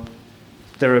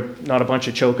they're not a bunch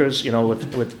of chokers,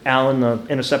 with Allen, the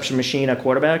interception machine at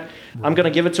quarterback, I'm going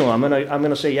to give it to them. I'm going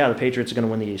to say, yeah, the Patriots are going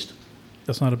to win the East.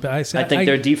 That's not a bad. I think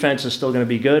their defense is still going to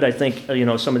be good. I think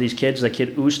some of these kids, the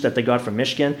kid Oost that they got from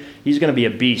Michigan, he's going to be a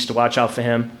beast. Watch out for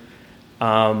him.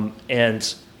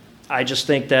 And I just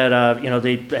think that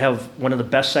they have one of the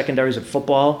best secondaries in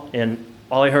football, and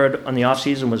all I heard on the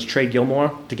offseason was trade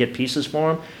Gilmore to get pieces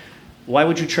for him. Why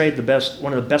would you trade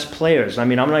one of the best players? I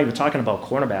mean, I'm not even talking about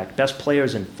cornerback, best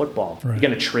players in football. Right. You're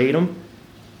going to trade him?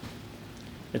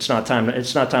 It's not time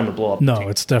to blow up. No,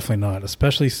 it's definitely not,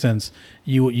 especially since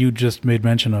you just made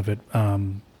mention of it.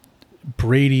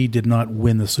 Brady did not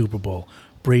win the Super Bowl.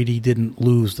 Brady didn't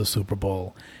lose the Super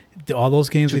Bowl. All those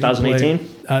games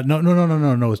 2018?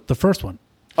 No. It's the first one.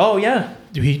 Oh, yeah.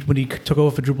 When he took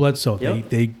over for Drew Bledsoe, yep.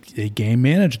 they game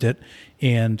managed it,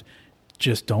 and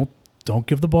just don't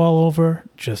give the ball over.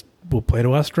 Just we'll play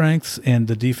to our strengths, and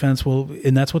the defense will.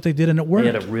 And that's what they did, and it worked.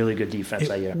 They had a really good defense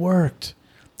that year. It worked.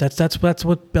 That's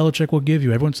what Belichick will give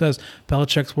you. Everyone says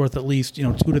Belichick's worth at least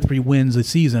 2 to 3 wins a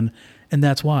season, and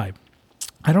that's why.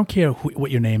 I don't care what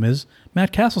your name is.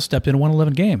 Matt Castle stepped in and won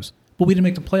 11 games. But we didn't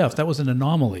make the playoffs. That was an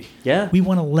anomaly. Yeah. We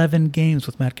won 11 games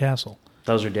with Matt Castle.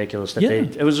 That was ridiculous.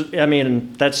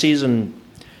 That season,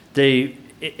 there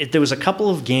was a couple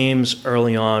of games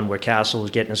early on where Castle was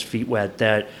getting his feet wet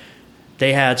that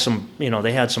they had some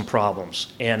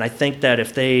problems. And I think that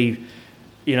if they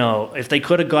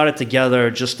could have got it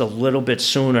together just a little bit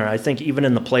sooner, I think even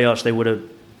in the playoffs they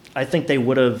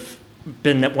would have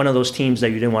been one of those teams that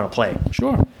you didn't want to play.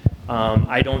 Sure.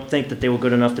 I don't think that they were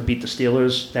good enough to beat the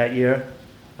Steelers that year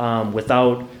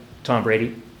without Tom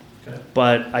Brady. Okay.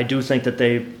 But I do think that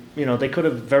they could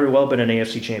have very well been an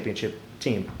AFC Championship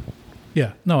team.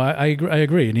 Yeah, no, I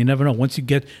agree, and you never know. Once you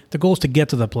get the goal is to get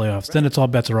to the playoffs, right. Then it's all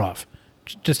bets are off.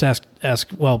 Just ask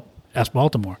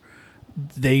Baltimore.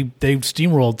 They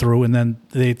steamrolled through, and then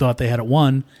they thought they had it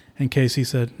won, and KC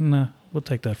said, "Nah, we'll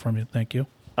take that from you, thank you."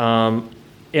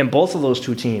 And both of those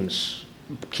two teams,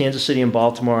 Kansas City and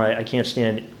Baltimore, I can't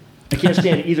stand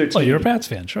either team. Well, you're a Pats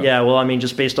fan, sure. Yeah, well, I mean,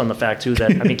 just based on the fact too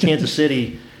that Kansas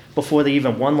City, before they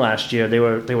even won last year, they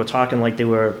were talking like they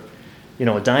were,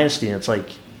 a dynasty, and it's like,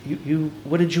 you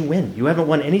what did you win? You haven't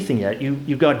won anything yet.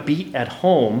 You got beat at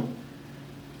home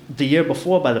the year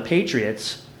before by the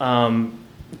Patriots.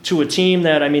 to a team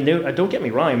that, I mean, don't get me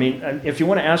wrong. I mean, if you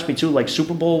want to ask me too, like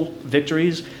Super Bowl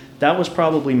victories, that was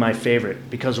probably my favorite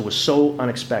because it was so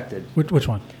unexpected. Which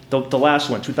one? The last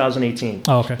one, 2018.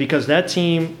 Oh, okay. Because that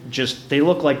team they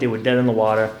looked like they were dead in the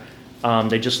water.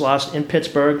 They just lost in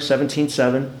Pittsburgh,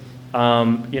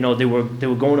 17-7. You know, they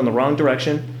were going in the wrong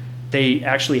direction. They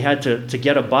actually had to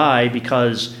get a bye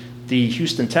because the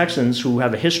Houston Texans, who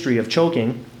have a history of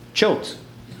choking, choked.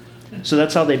 So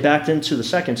that's how they backed into the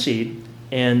second seed.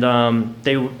 And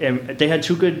they had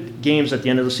two good games at the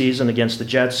end of the season against the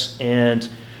Jets, and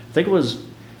I think it was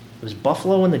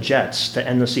Buffalo and the Jets to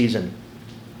end the season.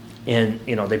 And,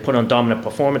 you know, they put on dominant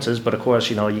performances, but of course,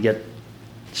 you know, you get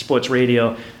sports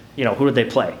radio, you know, who did they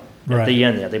play? At the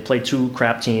end there, they played two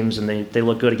crap teams, and they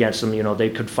look good against them. You know, they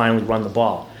could finally run the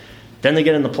ball. Then they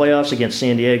get in the playoffs against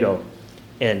San Diego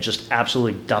and just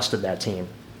absolutely dusted that team.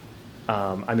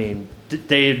 I mean,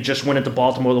 they just went into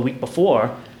Baltimore the week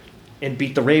before and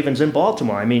beat the Ravens in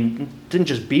Baltimore. I mean, didn't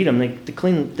just beat them, they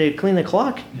cleaned their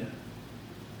clock. Yeah.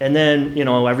 And then, you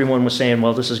know, everyone was saying,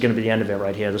 well, this is going to be the end of it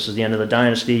right here. This is the end of the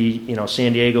dynasty. You know,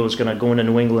 San Diego is going to go into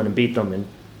New England and beat them. And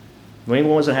New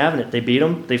England wasn't having it. They beat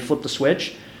them. They flipped the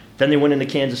switch. Then they went into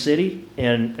Kansas City,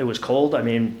 and it was cold. I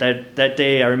mean, that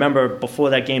day, I remember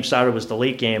before that game started was the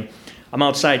late game. I'm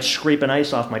outside scraping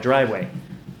ice off my driveway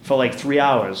for like 3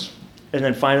 hours. And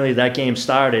then finally that game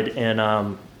started,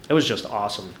 and it was just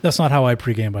awesome. That's not how I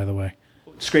pregame, by the way.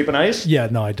 Scraping ice? Yeah,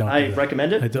 no, I don't. I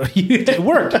recommend it. It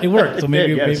worked. It worked. So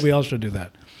maybe yes. maybe we all should do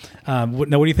that. Now, what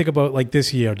do you think about like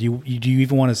this year? Do you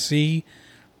even want to see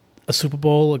a Super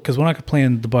Bowl? Because we're not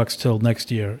playing the Bucs till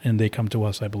next year, and they come to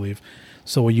us, I believe.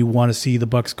 So, you want to see the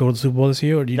Bucs go to the Super Bowl this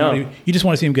year, or do you just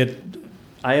want to see them get?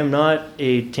 I am not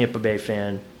a Tampa Bay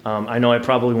fan. I know I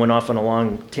probably went off on a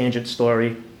long tangent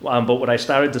story, but what I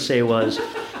started to say was,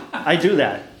 I do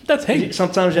that. That's hey.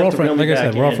 Sometimes you have to reel me back in. Like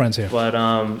I said, we're all friends here.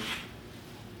 But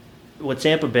with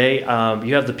Tampa Bay,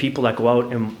 you have the people that go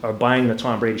out and are buying the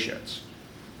Tom Brady shirts,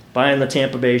 buying the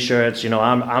Tampa Bay shirts. You know,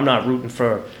 I'm not rooting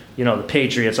for, you know, the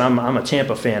Patriots. I'm a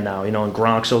Tampa fan now. You know, and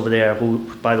Gronk's over there, who,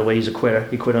 by the way, he's a quitter.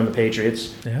 He quit on the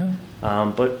Patriots. Yeah.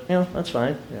 But you know, that's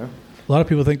fine. Yeah. A lot of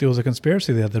people think there was a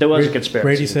conspiracy there. There was a conspiracy.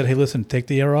 Brady said, "Hey, listen, take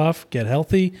the year off, get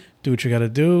healthy, do what you got to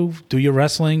do your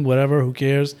wrestling, whatever. Who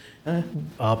cares?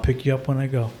 I'll pick you up when I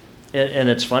go." And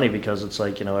it's funny because it's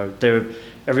like, you know,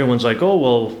 everyone's like, oh,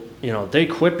 well, you know, they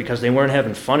quit because they weren't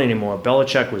having fun anymore.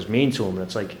 Belichick was mean to them. And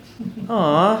it's like,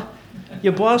 aw,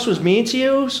 your boss was mean to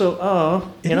you? So,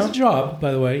 you know. It's a job,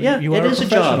 by the way. Yeah, you it is a a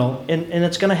job. And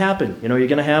it's going to happen. You know, you're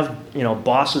going to have, you know,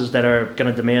 bosses that are going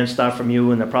to demand stuff from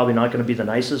you, and they're probably not going to be the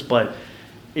nicest. But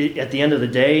at the end of the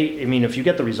day, I mean, if you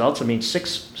get the results, I mean,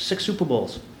 six Super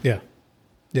Bowls. Yeah.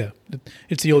 Yeah.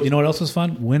 It's the old, you know what else is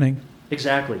fun? Winning.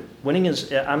 Exactly. Winning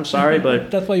is, I'm sorry,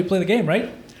 but... That's why you play the game,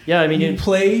 right? Yeah, I mean... You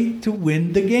play to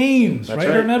win the games, right,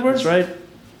 Herm Edwards? That's right.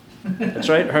 That's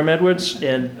right, Herm Edwards.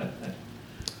 And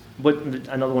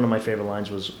another one of my favorite lines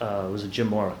was a Jim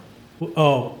Mora.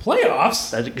 Oh,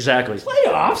 playoffs? Exactly.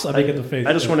 Playoffs? I get the face.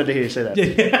 I just wanted to hear you say that.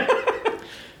 Yeah.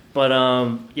 But,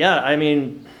 yeah, I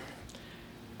mean,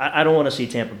 I don't want to see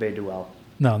Tampa Bay do well.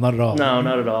 No, not at all. No,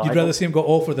 not at all. You'd rather see them go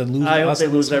 0 for than lose. I hope they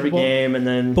lose every game, and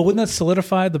then. But wouldn't that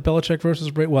solidify the Belichick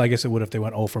versus Brady? Well, I guess it would if they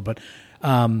went 0 for, but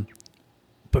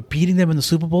beating them in the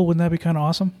Super Bowl, wouldn't that be kind of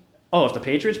awesome? Oh, if the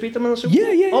Patriots beat them in the Super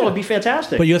Bowl? Yeah. Oh, it'd be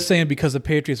fantastic. But you're saying because the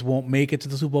Patriots won't make it to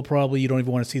the Super Bowl, probably you don't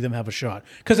even want to see them have a shot.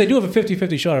 Because they do have a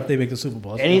 50-50 shot if they make the Super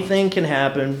Bowl. Anything can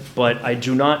happen, but I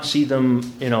do not see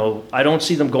them, you know, I don't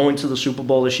see them going to the Super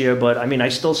Bowl this year, but I mean, I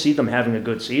still see them having a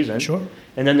good season. Sure.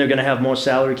 And then they're going to have more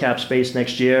salary cap space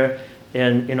next year.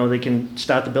 And, you know, they can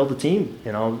start to build a team,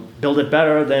 you know, build it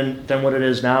better than what it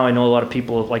is now. I know a lot of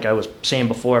people, like I was saying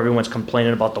before, everyone's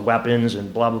complaining about the weapons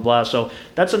and blah, blah, blah. So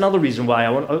that's another reason why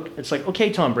it's like,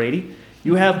 okay, Tom Brady,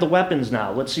 you have the weapons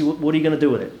now. Let's see, what are you going to do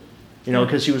with it? You know,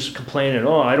 because he was complaining,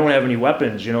 oh, I don't have any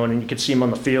weapons, you know, and you could see him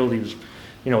on the field. He was,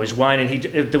 you know, he's whining.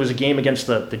 There was a game against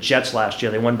the Jets last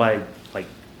year. They won by like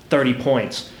 30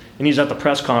 points. And he's at the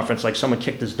press conference like someone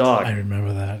kicked his dog. I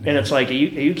remember that. And it's like, are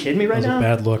you kidding me right now? That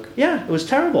was a bad look. Yeah, it was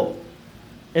terrible.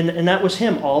 And that was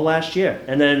him all last year.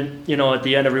 And then, you know, at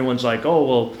the end, everyone's like, oh,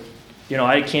 well, you know,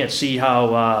 I can't see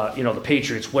how, you know, the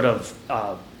Patriots would have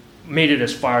made it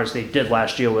as far as they did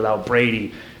last year without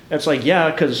Brady. It's like, yeah,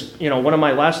 because, you know, one of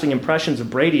my lasting impressions of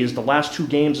Brady is the last two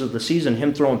games of the season,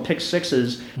 him throwing pick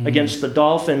sixes against the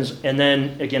Dolphins and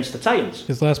then against the Titans.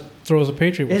 His last throw as a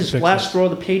Patriot was His last throw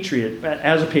as a Patriot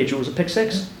was a pick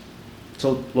six.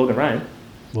 So Logan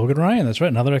Ryan, that's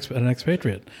right, an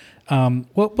ex-Patriot.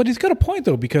 Well, but he's got a point,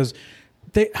 though, because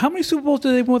how many Super Bowls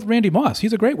did they win with Randy Moss?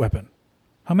 He's a great weapon.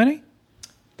 How many?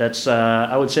 That's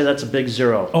I would say that's a big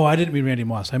 0. Oh, I didn't mean Randy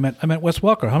Moss. I meant Wes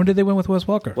Welker. How many did they win with Wes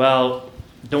Welker? Well,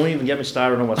 don't even get me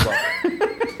started on Wes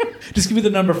Welker. Just give me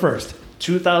the number first.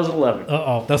 2011.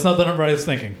 Uh-oh. That's not the number I was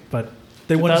thinking. But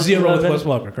they won 0 with Wes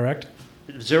Welker, correct?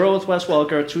 0 with Wes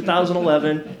Welker,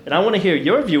 2011. And I want to hear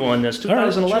your view on this.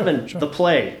 2011, right, sure. the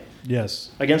play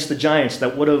Yes. against the Giants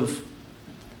that would have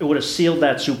sealed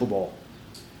that Super Bowl.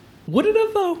 Would it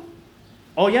have, though?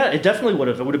 Oh, yeah, it definitely would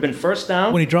have. It would have been first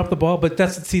down. When he dropped the ball? But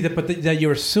that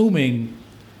you're assuming...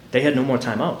 They had no more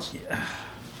timeouts. Yeah.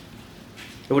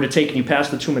 It would have taken you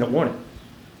past the 2-minute warning.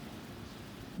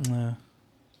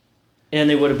 And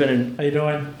they would have been How you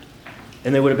doing?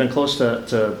 And they would have been close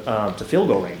to field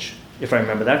goal range, if I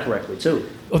remember that correctly, too.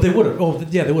 Oh, they would have. Oh,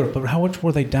 yeah, they would have. But how much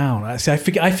were they down? I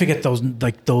forget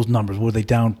those numbers. Were they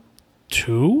down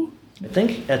 2? I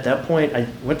think at that point,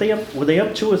 were they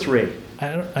up 2 or 3?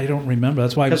 I don't remember.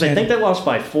 That's why. Because I think they lost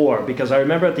by 4. Because I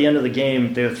remember at the end of the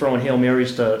game, they were throwing Hail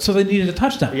Marys to. So they needed a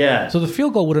touchdown. Yeah. So the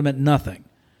field goal would have meant nothing.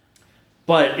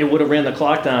 But it would have ran the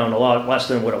clock down a lot less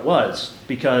than what it was.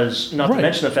 Because, not to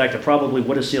mention the fact it probably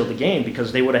would have sealed the game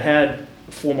because they would have had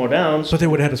 4 more downs. But they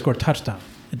would have had to score a touchdown.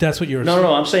 That's what you're.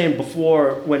 No. I'm saying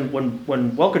before when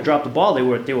Welker dropped the ball, they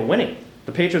were winning.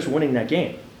 The Patriots were winning that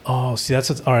game. Oh, see, all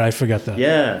right. I forgot that.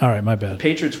 Yeah. All right, my bad. The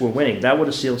Patriots were winning. That would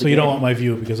have sealed the game. So you don't want my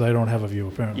view because I don't have a view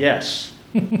apparently. Yes.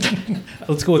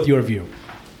 Let's go with your view.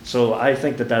 So I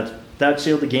think that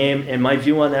sealed the game, and my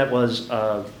view on that was,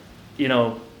 now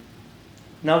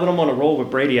that I'm on a roll with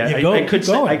Brady, I could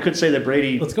say that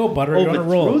Brady Let's go, Butter. You're on a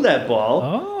roll. overthrew that ball.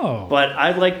 Oh. But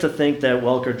I'd like to think that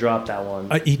Welker dropped that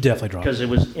one. He definitely dropped it. Because it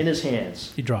was in his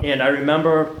hands. He dropped it. And I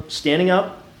remember standing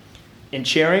up and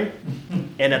cheering,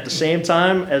 and at the same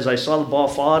time, as I saw the ball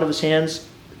fall out of his hands,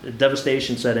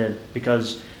 devastation set in.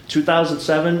 Because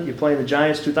 2007, you're playing the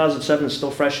Giants, 2007 is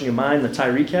still fresh in your mind, the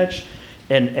Tyree catch,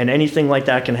 and anything like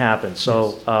that can happen.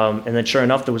 So, and then sure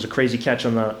enough, there was a crazy catch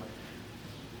on the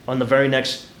very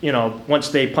next, once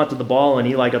they punted the ball and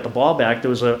Eli got the ball back, there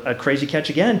was a crazy catch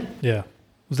again. Yeah.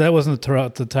 That wasn't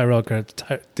the Tyrell,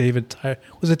 David.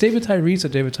 Was it David Tyrese or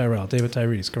David Tyrell? David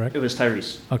Tyrese, correct? It was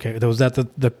Tyrese. Okay, was that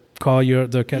the call?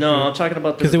 The catch? No, I'm talking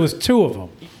about because there was 2 of them.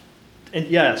 And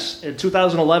yes, in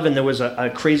 2011 there was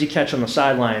a crazy catch on the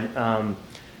sideline,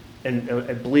 and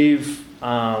I believe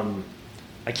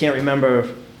I can't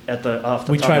remember off the top of my head.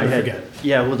 We try to forget.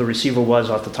 Yeah, who the receiver was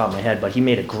off the top of my head, but he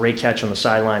made a great catch on the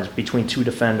sidelines between 2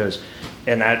 defenders,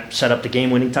 and that set up the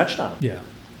game-winning touchdown. Yeah.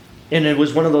 And it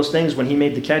was one of those things when he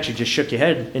made the catch, you just shook your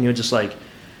head, and you're just like,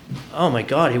 oh my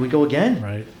God, here we go again.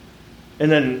 Right.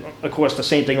 And then, of course, the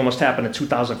same thing almost happened in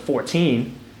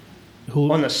 2014.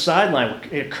 On the sideline,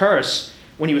 Curse,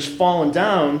 when he was falling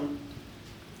down,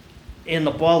 and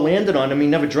the ball landed on him, he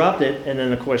never dropped it. And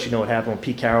then, of course, you know what happened with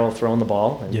Pete Carroll throwing the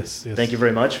ball. Yes. Thank you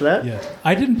very much for that. Yeah.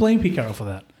 I didn't blame Pete Carroll for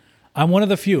that. I'm one of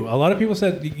the few. A lot of people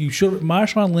said you should.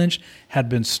 Marshawn Lynch had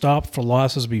been stopped for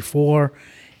losses before,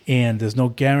 and there's no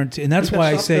guarantee. And that's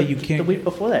why I say you can't. The week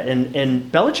before that,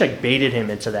 and Belichick baited him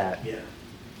into that. Yeah.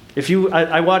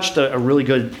 I watched a really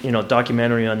good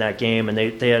documentary on that game, and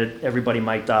they had everybody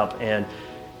mic'd up, and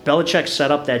Belichick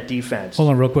set up that defense. Hold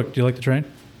on, real quick. Do you like the train?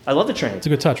 I love the train. It's a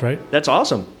good touch, right? That's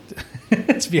awesome.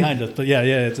 It's behind us, but yeah.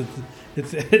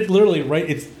 It's literally right.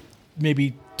 It's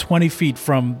maybe 20 feet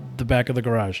from the back of the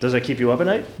garage. Does that keep you up at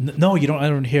night? No, you don't. I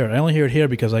don't hear it. I only hear it here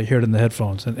because I hear it in the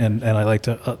headphones, and I like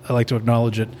to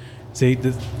acknowledge it. See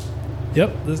this.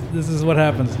 Yep, this is what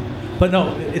happens. But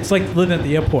no, it's like living at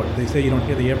the airport. They say you don't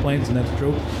hear the airplanes, and that's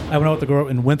true. I went out with the girl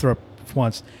in Winthrop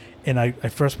once, and I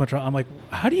first went to her. I'm like,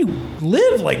 how do you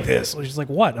live like this? She's like,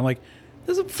 what? I'm like,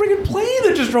 there's a friggin' plane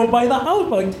that just drove by the house,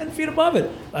 like 10 feet above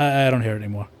it. I don't hear it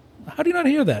anymore. How do you not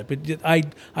hear that? But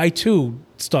I too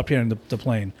stopped hearing the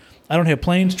plane. I don't hear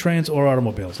planes, trains, or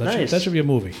automobiles. That should be a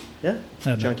movie. Yeah,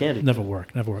 John Candy. Never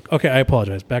work. Okay, I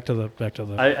apologize. Back to the.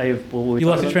 You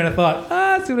lost your train of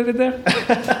thought. See what I did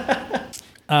there?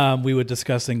 We were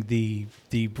discussing the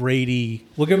Brady.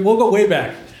 We'll go way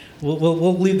back.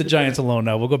 We'll leave the Giants alone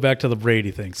now. We'll go back to the Brady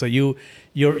thing. So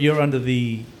you're under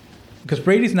the. Because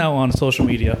Brady's now on social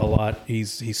media a lot.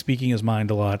 He's speaking his mind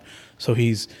a lot. So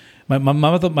my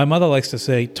mother likes to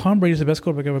say Tom Brady's the best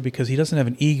quarterback ever because he doesn't have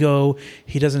an ego.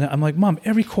 I'm like, Mom,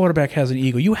 every quarterback has an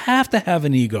ego. You have to have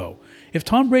an ego. If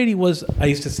Tom Brady was, I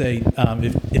used to say,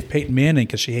 if Peyton Manning,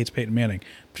 because she hates Peyton Manning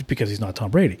because he's not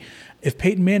Tom Brady. If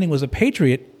Peyton Manning was a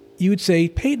Patriot, you would say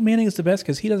Peyton Manning is the best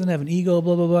because he doesn't have an ego.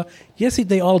 Blah blah blah. Yes,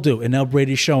 they all do, and now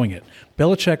Brady's showing it.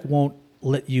 Belichick won't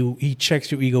let you. He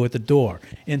checks your ego at the door.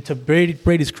 And to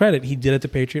Brady's credit, he did it the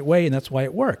Patriot way, and that's why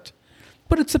it worked.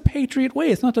 But it's the Patriot way.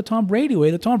 It's not the Tom Brady way.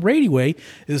 The Tom Brady way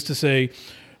is to say,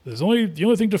 the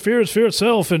only thing to fear is fear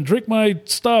itself, and drink my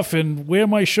stuff and wear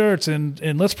my shirts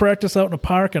and let's practice out in the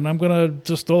park, and I'm gonna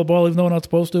just throw the ball even though I'm not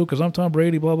supposed to because I'm Tom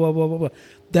Brady. Blah blah blah blah blah.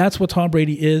 That's what Tom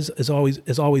Brady has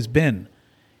always been.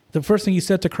 The first thing he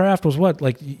said to Kraft was what?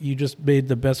 Like, you just made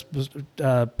the best pick of your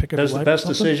life. That's the best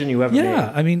decision you ever made.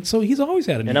 Yeah, I mean, so he's always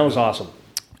had an ego. And that was awesome.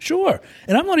 Sure.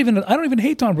 And I don't even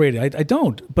hate Tom Brady. I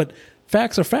don't. But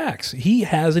facts are facts. He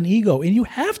has an ego, and you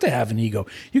have to have an ego.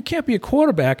 You can't be a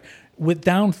quarterback with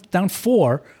down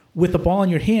 4 with the ball in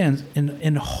your hands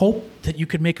and hope that you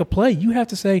could make a play. You have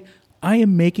to say, I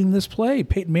am making this play.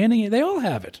 Peyton Manning, they all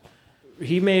have it.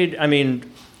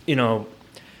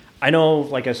 I know,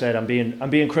 like I said, I'm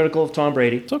being critical of Tom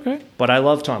Brady. It's okay. But I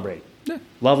love Tom Brady. Yeah.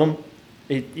 Love him.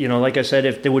 Like I said,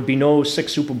 if there would be no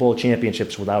 6 Super Bowl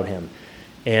championships without him.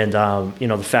 And,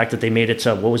 the fact that they made it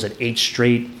to, 8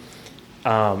 straight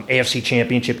AFC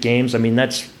championship games. I mean,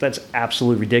 that's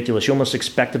absolutely ridiculous. You almost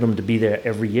expected him to be there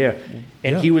every year.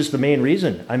 And he was the main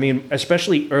reason. I mean,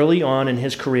 especially early on in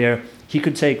his career, he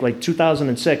could take,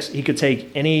 2006, he could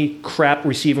take any crap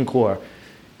receiving core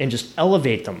and just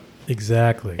elevate them.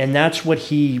 Exactly. And that's what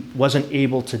he wasn't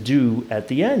able to do at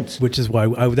the end. Which is why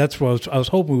I was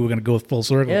hoping we were going to go full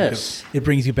circle. Yes. It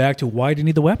brings you back to why do you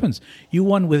need the weapons? You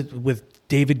won with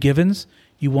David Givens.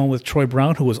 You won with Troy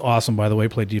Brown, who was awesome, by the way,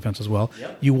 played defense as well.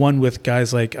 Yep. You won with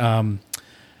guys like I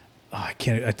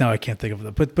can't think of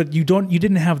them. But you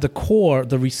didn't have the core,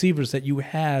 the receivers that you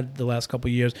had the last couple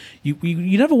of years. You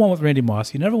never won with Randy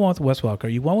Moss. You never won with Wes Welker.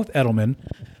 You won with Edelman,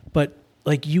 but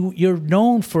you're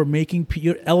known for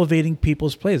you're elevating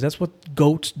people's plays. That's what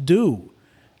GOATs do.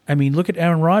 I mean, look at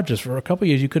Aaron Rodgers. For a couple of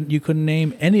years, you couldn't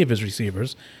name any of his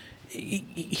receivers.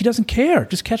 He doesn't care.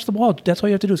 Just catch the ball. That's all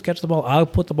you have to do is catch the ball. I'll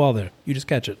put the ball there. You just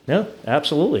catch it. Yeah,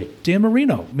 absolutely. Dan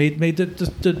Marino made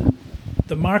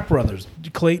the Mark brothers,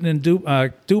 Clayton and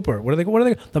Duper. What are they?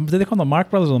 Do they call them the Mark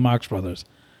brothers or the Marx brothers?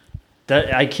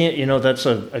 I can't. That's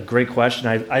a great question.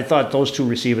 I thought those 2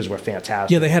 receivers were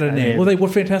fantastic. Yeah, they had a name. Well, they were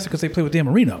fantastic because they played with Dan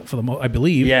Marino for I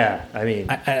believe. Yeah, I mean,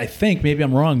 I think maybe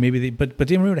I'm wrong. But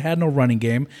Dan Marino had no running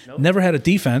game. Nope. Never had a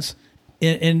defense,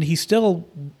 and he still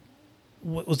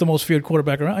was the most feared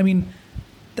quarterback around. I mean,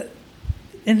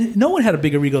 and no one had a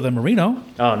bigger ego than Marino.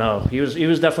 Oh no, he was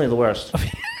definitely the worst.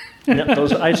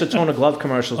 Those Isotona glove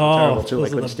commercials were terrible too. I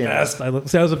couldn't stand them.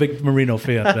 I was a big Marino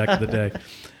fan back in the day.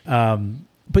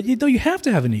 But you have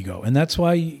to have an ego, and that's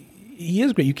why he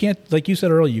is great. You can't, like you said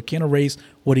earlier, you can't erase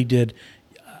what he did.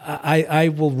 I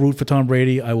will root for Tom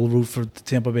Brady. I will root for the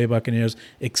Tampa Bay Buccaneers,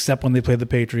 except when they play the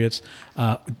Patriots.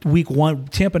 Week 1,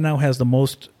 Tampa now has the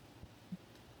most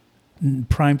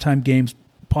primetime games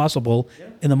possible,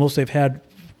 and the most they've had.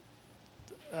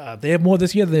 They have more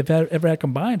this year than they've ever had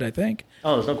combined, I think.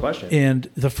 Oh, there's no question. And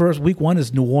the first week 1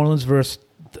 is New Orleans versus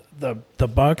the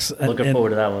Bucks. Looking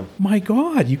forward to that one. My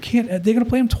God, you can't. They're going to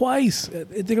play them twice. They're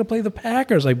going to play the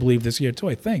Packers, I believe, this year too.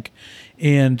 I think,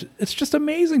 and it's just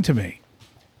amazing to me.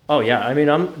 Oh yeah, I mean,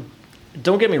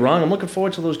 don't get me wrong. I'm looking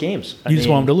forward to those games. You just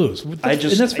want them to lose.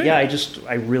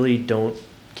 I really don't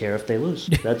care if they lose.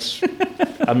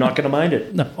 I'm not going to mind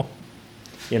it. No.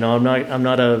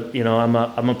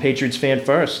 I'm a Patriots fan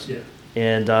first. Yeah.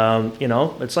 And,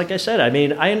 it's like I said, I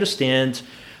mean, I understand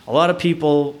a lot of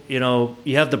people,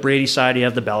 you have the Brady side, you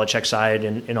have the Belichick side,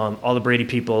 and all the Brady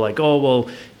people like, oh,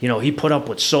 well, he put up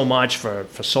with so much for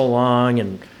so long,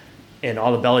 and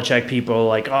all the Belichick people are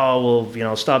like, oh,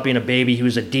 well, stop being a baby. He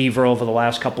was a diva over the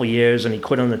last couple of years, and he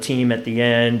quit on the team at the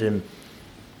end. And,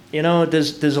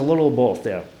 there's a little of both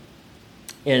there.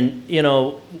 And,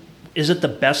 is it the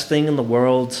best thing in the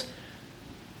world,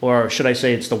 or should I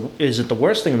say is it the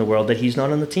worst thing in the world that he's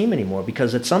not on the team anymore?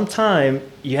 Because at some time,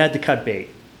 you had to cut bait.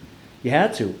 You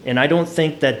had to. And I don't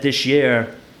think that this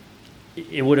year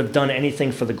it would have done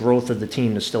anything for the growth of the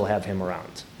team to still have him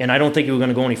around. And I don't think we were going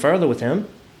to go any further with him.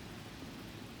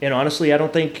 And honestly, I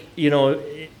don't think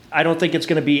it's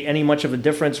going to be any much of a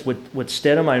difference with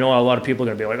Stidham. I know a lot of people are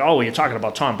going to be like, oh, you're talking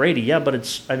about Tom Brady. Yeah,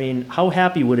 but how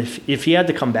happy would if he had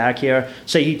to come back here,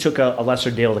 say he took a lesser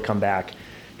deal to come back,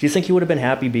 do you think he would have been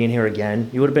happy being here again?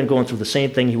 He would have been going through the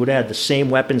same thing. He would have had the same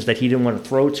weapons that he didn't want to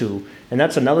throw to. And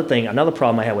that's another thing, another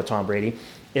problem I had with Tom Brady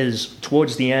is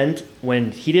towards the end,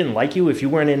 when he didn't like you, if you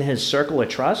weren't in his circle of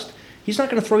trust, he's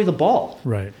not going to throw you the ball.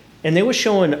 Right. And they were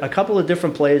showing a couple of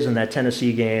different plays in that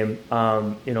Tennessee game,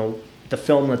 the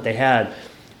film that they had.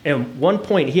 And one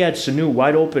point, he had Sanu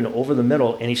wide open over the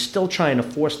middle, and he's still trying to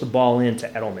force the ball into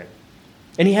Edelman.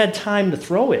 And he had time to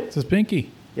throw it. It's his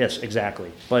pinky. Yes,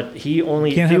 exactly. But he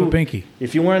only... Can't have a pinky.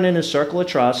 If you weren't in his circle of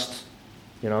trust,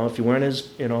 if you weren't his,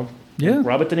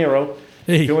 Robert De Niro,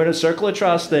 if you weren't in his circle of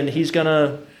trust, then he's going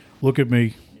to... Look at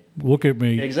me. Look at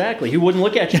me. Exactly. He wouldn't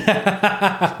look at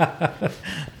you.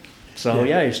 So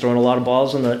he's throwing a lot of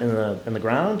balls in the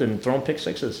ground and throwing pick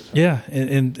sixes. Yeah,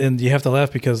 and you have to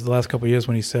laugh because the last couple of years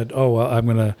when he said, "Oh, well,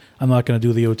 I'm not gonna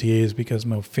do the OTAs because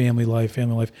my family life."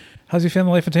 How's your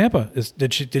family life in Tampa?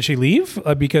 Did she leave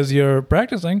because you're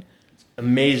practicing?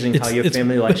 Amazing how your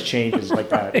family life changes like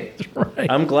that.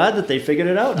 Right. I'm glad that they figured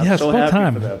it out. I'm so happy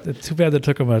time. for them. It's too bad it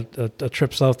took them a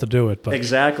trip south to do it. But.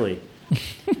 Exactly.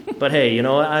 But hey,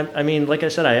 I mean, like I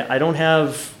said, I don't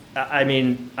have. I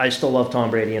mean, I still love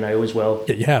Tom Brady, and I always will.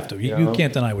 Yeah, you have to. You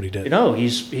can't deny what he did.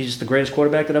 He's the greatest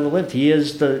quarterback that ever lived. He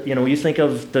is you think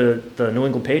of the New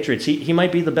England Patriots, he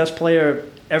might be the best player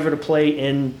ever to play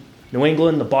in New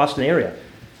England, the Boston area.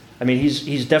 I mean,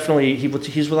 he's definitely,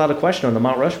 he's without a question on the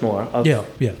Mount Rushmore of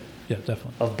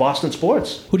definitely. of Boston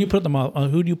sports. Who do you put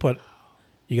Who do you put?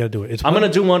 You got to do it. I'm going to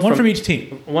do one from each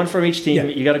team. One from each team. Yeah.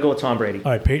 You got to go with Tom Brady.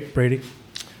 All right, Brady.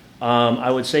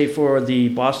 I would say for the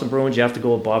Boston Bruins, you have to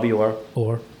go with Bobby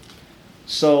Orr.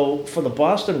 So for the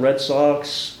Boston Red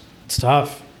Sox, it's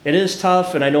tough. It is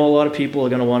tough, and I know a lot of people are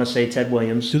going to want to say Ted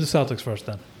Williams. Do the Celtics first,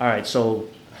 then. All right, so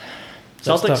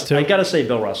That's tough, too. I got to say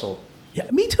Bill Russell. Yeah,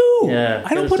 me too. Yeah,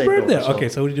 I don't put Bird there. Russell. Okay,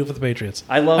 so what do you do for the Patriots?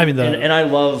 I love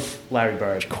Larry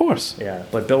Bird. Of course. Yeah,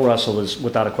 but Bill Russell is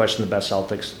without a question the best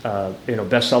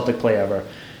best Celtic player ever.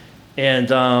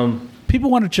 And people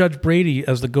want to judge Brady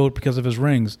as the GOAT because of his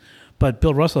rings, but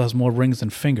Bill Russell has more rings than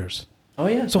fingers. Oh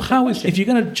yeah. So if you're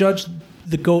going to judge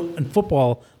the GOAT in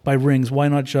football by rings, why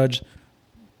not judge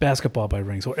basketball by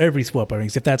rings or every sport by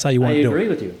rings? If that's how you want to do it, I agree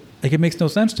with you. Like, it makes no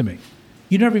sense to me.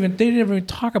 They never even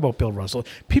talk about Bill Russell.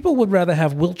 People would rather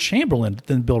have Wilt Chamberlain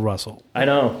than Bill Russell. I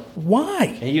know. Why?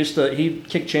 He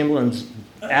kicked Chamberlain's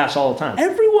ass all the time.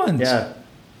 Everyone's. Yeah.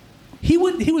 He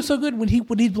was so good when he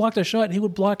blocked a shot, he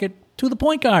would block it to the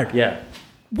point guard. Yeah.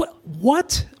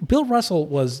 What? Bill Russell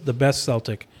was the best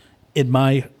Celtic, in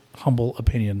my humble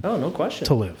opinion. Oh, no question.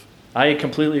 To live. I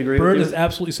completely agree Bird with you. Bird is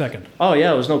absolutely second. Oh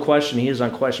yeah, there's no question. He is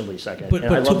unquestionably second.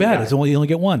 But too bad. You only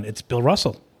get one. It's Bill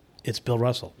Russell. It's Bill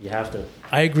Russell. You have to.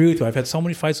 I agree with you. I've had so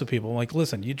many fights with people. I'm like,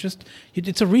 listen,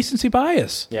 it's a recency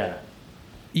bias. Yeah.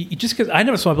 Just because I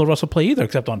never saw Bill Russell play either,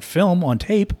 except on film, on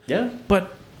tape. Yeah.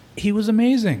 But he was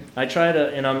amazing. I try to,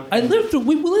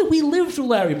 we lived through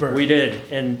Larry Bird. We did,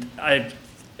 and I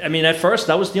mean, at first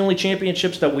that was the only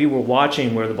championships that we were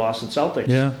watching were the Boston Celtics.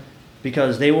 Yeah.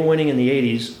 Because they were winning in the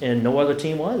 '80s, and no other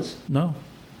team was. No.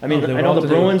 I mean, I know the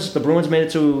Bruins. The Bruins made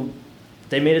it to.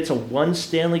 They made it to one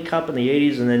Stanley Cup in the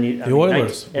 '80s, and then the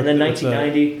Oilers, and then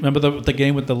 1990. Remember the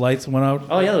game with the lights went out?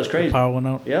 Oh yeah, that was crazy. The power went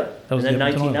out. Yep. That was and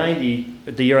then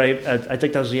 1990, the year I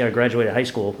think that was the year I graduated high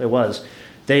school. It was.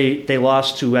 They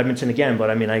lost to Edmonton again,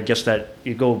 but I mean, I guess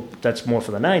that's more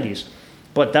for the '90s.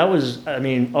 But that was, I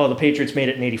mean, the Patriots made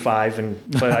it in '85,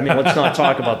 but I mean, let's not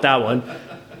talk about that one.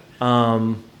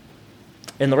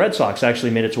 And the Red Sox actually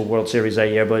made it to a World Series that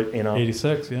year, but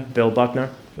 '86, yeah. Billy Buck.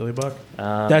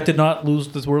 That did not lose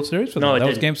this World Series for them. No, that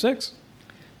was Game 6.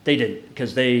 They did,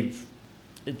 because they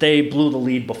blew the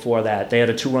lead before that. They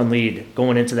had a 2-run lead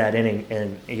going into that inning,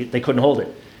 and they couldn't hold it.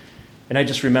 And I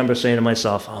just remember saying to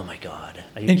myself, "Oh my God!"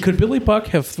 And could Billy Buck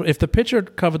have, if the pitcher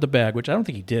covered the bag, which I don't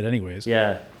think he did, anyways?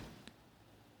 Yeah.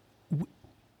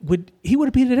 He would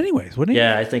have beat it anyways, wouldn't he?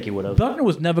 Yeah, I think he would have. Buckner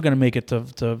was never going to make it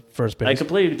to first base.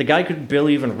 The guy could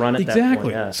barely even run at that point.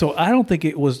 Exactly. Yeah. So I don't think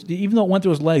it was, even though it went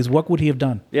through his legs, what would he have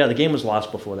done? Yeah, the game was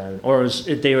lost before then. Or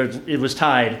it was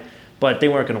tied, but they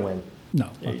weren't going to win.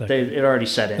 No. It already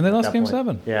set in. And they lost Game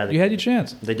 7. Yeah. You had your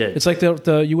chance. They did. It's like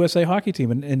the USA hockey team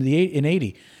in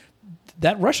 '80.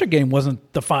 That Russia game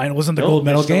wasn't the gold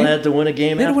medal game. They had to win a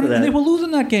game after that. And they were losing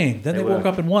that game. Then they woke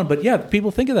up and won. But yeah, people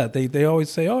think of that. They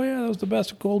always say, "Oh yeah, that was the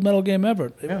best gold medal game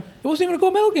ever." Yeah. It wasn't even a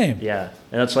gold medal game. Yeah,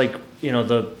 and it's like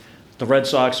the Red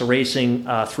Sox are racing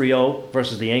 3-0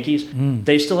 versus the Yankees.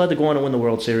 They still had to go on and win the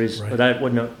World Series. Right. That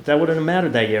wouldn't have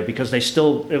mattered that year because they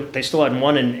still hadn't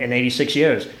won in 86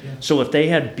 years. Yeah. So if they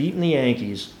had beaten the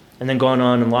Yankees and then gone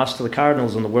on and lost to the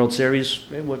Cardinals in the World Series,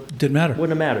 didn't matter. Wouldn't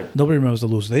have mattered. Nobody remembers the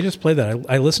losers. They just played that.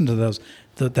 I listened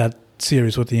to that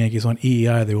series with the Yankees on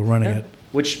EEI. They were running it.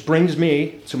 Which brings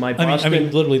me to my Boston. I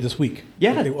mean, literally this week.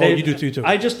 Yeah. You do too.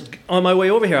 I just, on my way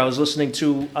over here, I was listening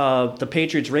to the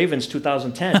Patriots-Ravens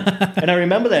 2010. And I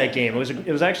remember that game.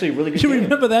 It was actually a really good game. You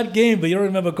remember that game, but you don't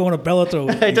remember going to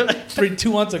Bellator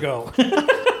 2 months ago.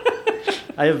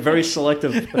 I have very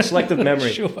selective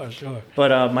memory. Sure.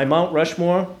 But my Mount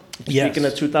Rushmore, speaking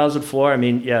of 2004, I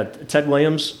mean, yeah, Ted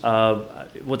Williams,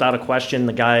 without a question,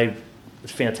 the guy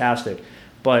is fantastic.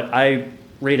 But I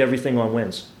rate everything on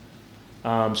wins.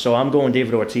 So I'm going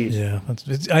David Ortiz. Yeah,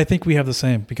 I think we have the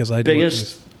same because I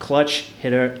biggest clutch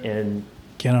hitter in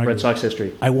Can't argue. Red Sox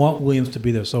history. I want Williams to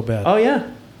be there so bad. Oh yeah,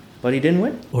 but he didn't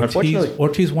win. Unfortunately,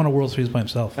 Ortiz won a World Series by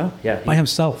himself. Oh yeah, by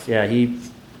himself. Yeah,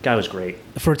 guy was great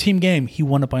for a team game. He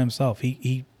won it by himself.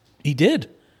 He did.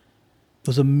 It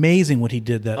was amazing what he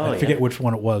did. That I forget which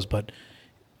one it was, but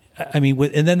I mean,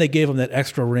 and then they gave him that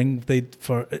extra ring.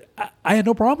 I had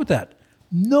no problem with that.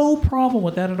 No problem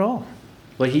with that at all.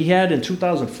 But he had in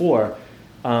 2004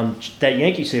 that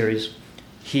Yankee series.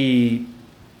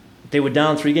 They were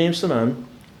down 3-0.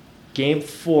 Game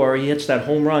 4, he hits that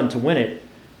home run to win it,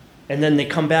 and then they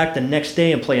come back the next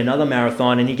day and play another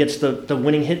marathon, and he gets the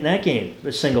winning hit in that game,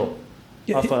 the single.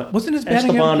 Wasn't his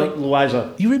batting Esteban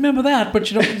Loaiza? You remember that, but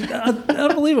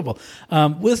unbelievable.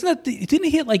 Wasn't that? Didn't he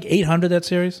hit like 800 that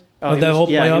series? Oh,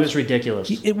 he was ridiculous.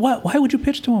 Why would you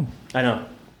pitch to him? I know.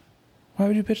 Why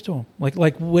would you pitch to him?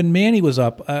 Like when Manny was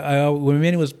up, when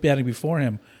Manny was batting before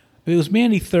him, it was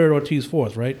Manny third, Ortiz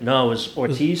fourth, right? No, it was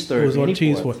Ortiz third. It was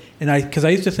Ortiz fourth. And because I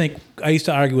used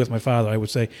to argue with my father. I would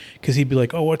say, because he'd be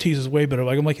like, "Oh, Ortiz is way better."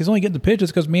 I'm like, he's only getting the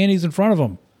pitches because Manny's in front of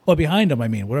him. Or behind him, I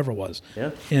mean, whatever it was. Yeah.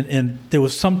 And there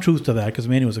was some truth to that because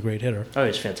Manny was a great hitter. Oh,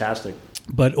 he's fantastic.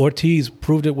 But Ortiz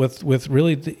proved it with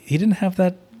really, he didn't have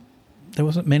that, there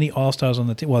wasn't many All-Stars on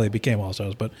the team. Well, they became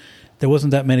All-Stars, but there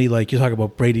wasn't that many, like you talk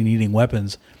about Brady needing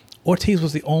weapons. Ortiz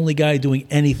was the only guy doing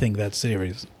anything that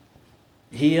series.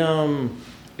 You're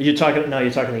talking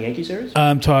the Yankee series?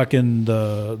 I'm talking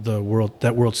the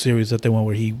World Series that they won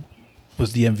where he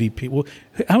was the MVP. Well,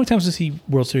 how many times is he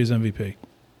World Series MVP?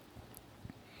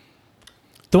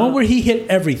 The one where he hit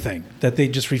everything that they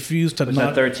just refused to. Was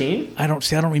that 13? I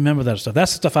don't remember that stuff.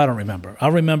 That's the stuff I don't remember.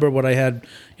 I'll remember what I had,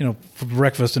 for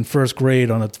breakfast in first grade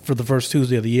for the first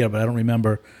Tuesday of the year, but I don't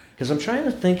remember. Because I'm trying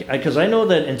to think. Because I know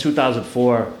that in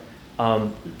 2004,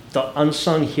 the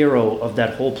unsung hero of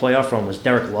that whole playoff run was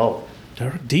Derek Lowe.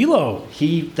 D-Lo.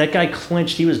 That guy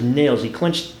clinched. He was nails.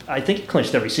 I think he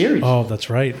clinched every series. Oh, that's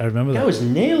right. I remember that. That was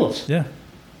nails. Yeah.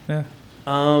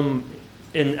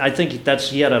 And I think that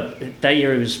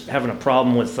year he was having a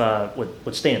problem with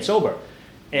staying sober,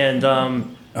 and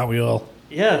are we all?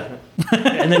 Yeah.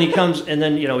 And then he comes, and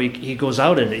then he goes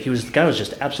out, and the guy was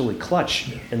just absolutely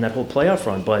clutch in that whole playoff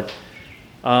run. But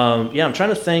I'm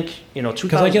trying to think.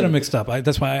 Because I get them mixed up.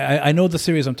 That's why I know the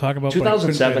series I'm talking about.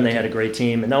 2007, they had a great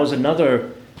team, and that was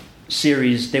another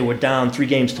series. They were down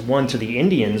 3-1 to the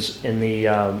Indians in the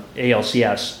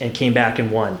ALCS, and came back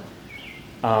and won.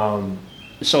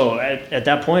 So at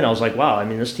that point, I was like, wow, I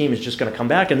mean, this team is just going to come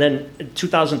back. And then in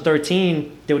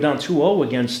 2013, they were down 2-0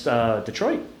 against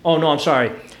Detroit. Oh, no, I'm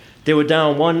sorry. They were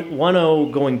down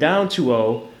 1-0 going down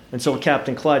 2-0. And so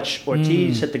Captain Clutch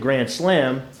Ortiz hit the grand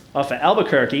slam off of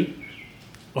Albuquerque.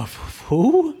 Of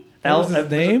who? What was his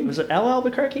name? Was it Al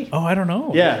Albuquerque? Oh, I don't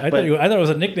know. Yeah. I thought it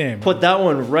was a nickname. Put that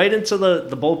one right into the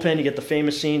bullpen. You get the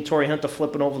famous scene, Torrey Hunter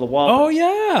flipping over the wall. Oh,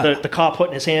 yeah. The cop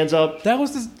putting his hands up.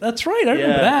 That's right. I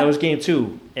remember that. That was game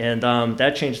 2. And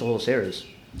that changed the whole series.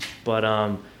 But,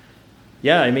 I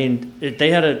mean,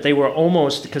 they were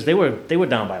almost, because they were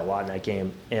down by a lot in that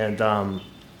game. And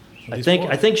I think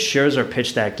Scherzer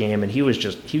pitched that game, and he was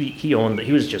just he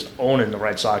was just owning the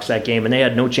Red Sox that game, and they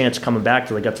had no chance coming back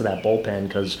till they got to that bullpen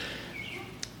because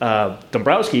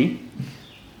Dombrowski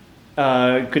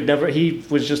could never. He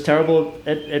was just terrible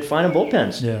at finding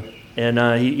bullpens. Yeah, and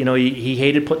he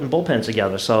hated putting bullpens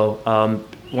together. So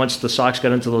once the Sox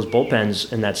got into those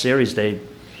bullpens in that series, they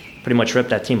pretty much ripped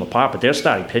that team apart. But their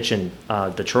starting pitching,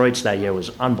 Detroit's that year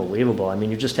was unbelievable. I mean,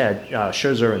 you just had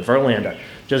Scherzer and Verlander,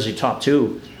 just your top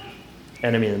two.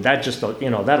 And I mean, that just,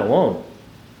 that alone.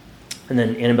 And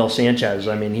then Anibal Sanchez,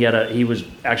 I mean, he was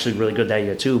actually really good that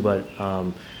year too. But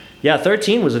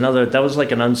 13 was that was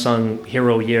like an unsung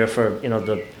hero year for,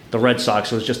 the Red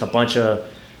Sox. It was just a bunch of,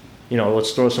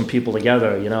 let's throw some people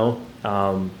together,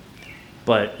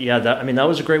 But that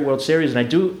was a great World Series. And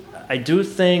I do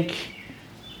think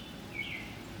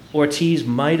Ortiz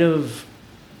might have,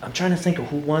 I'm trying to think of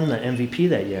who won the MVP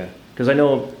that year. Because I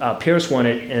know Pierce won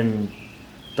it in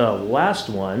the last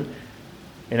one,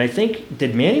 and I think,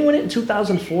 did Manny win it in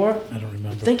 2004? I don't remember.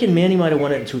 I'm thinking Manny might have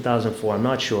won it in 2004. I'm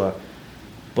not sure,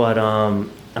 but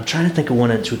I'm trying to think of one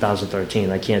in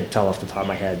 2013. I can't tell off the top of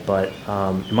my head, but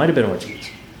it might have been Ortiz.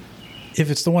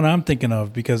 If it's the one I'm thinking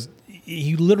of, because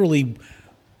he literally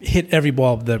hit every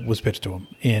ball that was pitched to him,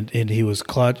 and he was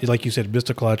clutch, like you said,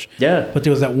 Mr. Clutch. Yeah. But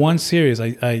there was that one series,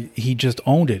 he just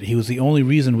owned it. He was the only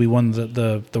reason we won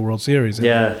the World Series. And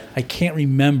yeah. I can't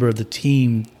remember the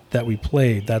team that we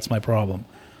played. That's my problem.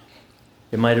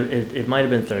 It might have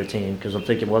been 13 because I'm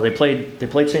thinking, well, they played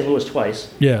St. Louis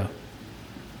twice. Yeah.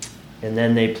 And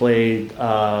then they played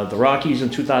the Rockies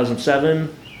in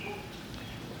 2007.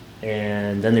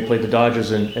 and then they played the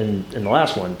Dodgers in the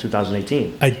last one,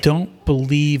 2018. I don't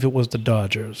believe it was the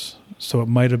Dodgers, so it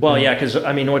might have Well, been. yeah, because,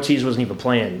 I mean, Ortiz wasn't even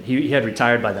playing. He had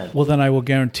retired by then. Well, then I will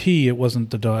guarantee it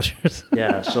wasn't the Dodgers.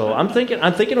 Yeah, so I'm thinking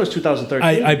it was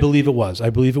 2013. I believe it was. I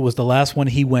believe it was the last one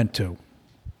he went to.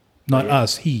 Not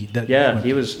us, he. Yeah, went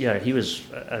he to. was. Yeah, he was.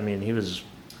 I mean, he was.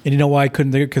 And you know why I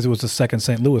couldn't think of it? Because it was the second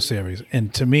St. Louis series.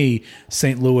 And to me,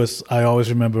 St. Louis, I always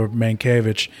remember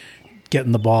Mankiewicz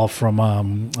getting the ball from,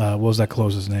 what was that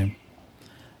closer's name?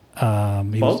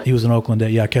 He was in Oakland.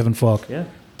 Yeah, Kevin Falk. Yeah.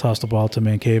 Tossed the ball to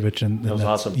Mankiewicz. And That was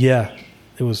awesome. Yeah,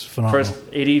 it was phenomenal. First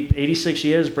 86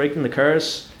 years, breaking the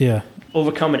curse, Yeah.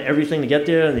 overcoming everything to get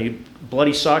there, and the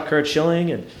bloody sock Kurt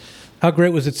Schilling. And How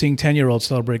great was it seeing 10-year-olds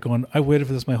celebrate going, I waited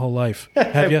for this my whole life.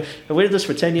 Have you? I waited this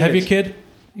for 10 years. Have you, kid?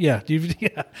 Yeah.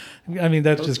 Yeah. I mean,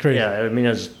 that's just crazy. Yeah, I mean,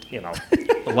 as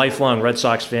a lifelong Red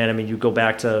Sox fan, I mean, you go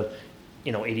back to,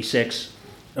 86,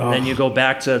 and then you go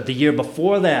back to the year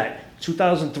before that,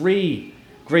 2003,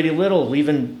 Grady Little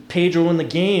leaving Pedro in the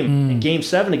game in Game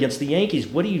 7 against the Yankees.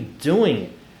 What are you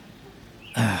doing?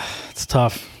 It's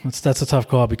tough. That's a tough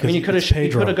call because I mean, you could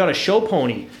have got a show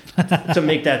pony to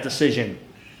make that decision.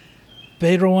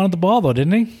 Pedro wanted the ball, though,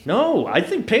 didn't he? No, I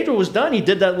think Pedro was done. He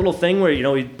did that little thing where,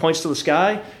 he points to the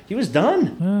sky. He was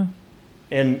done.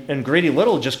 And Grady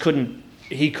Little just couldn't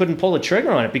pull the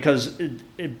trigger on it because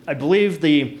I believe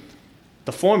the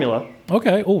formula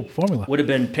Okay. Oh, formula. would have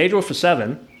been Pedro for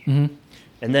 7. Mm-hmm.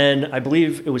 And then I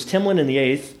believe it was Timlin in the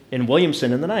 8th and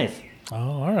Williamson in the 9th.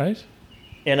 Oh, all right.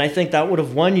 And I think that would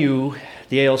have won you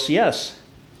the ALCS.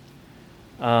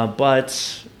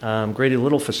 But Grady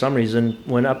Little, for some reason,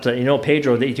 went up to,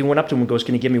 Pedro, he went up to him and goes,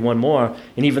 can you give me one more?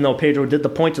 And even though Pedro did the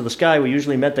point to the sky, which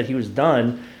usually meant that he was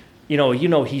done, he's not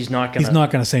going to. He's not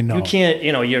going to say no. You can't,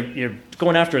 you're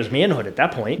going after his manhood at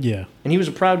that point. Yeah. And he was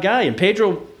a proud guy. And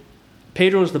Pedro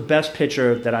is the best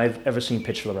pitcher that I've ever seen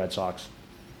pitch for the Red Sox.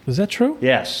 Is that true?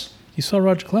 Yes. You saw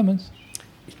Roger Clemens.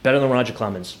 He's better than Roger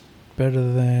Clemens. Better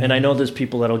than. And I know there's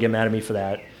people that'll get mad at me for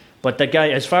that. But that guy,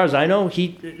 as far as I know, he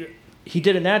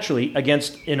did it naturally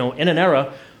against, in an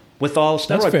era with all steroid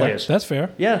That's fair. players. That's fair.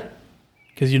 Yeah.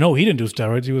 Because he didn't do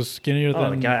steroids. He was skinnier Oh,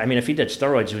 than. the guy, I mean, if he did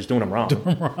steroids, he was doing them wrong.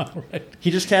 Right. He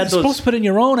just had You're supposed to put it in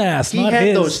your own ass, He not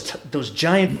had his. those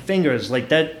giant fingers, like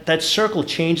that circle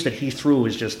change that he threw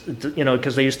was just,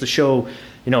 because they used to show,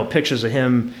 pictures of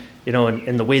him,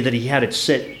 and the way that he had it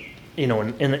sit,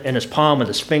 in his palm with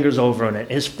his fingers over, and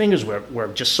his fingers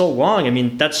were just so long. I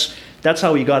mean, that's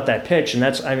how he got that pitch, and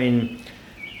that's, I mean,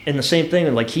 and the same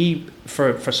thing, like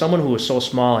for someone who was so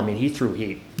small, I mean, he threw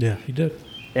heat. Yeah, he did.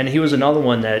 And he was another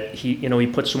one that he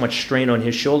put so much strain on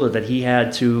his shoulder that he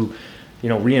had to,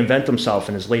 reinvent himself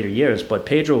in his later years. But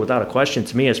Pedro, without a question,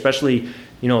 to me, especially,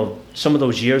 some of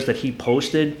those years that he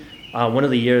posted, one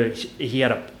of the years he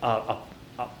had a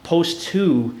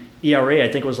post-2 ERA,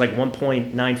 I think it was like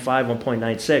 1.95,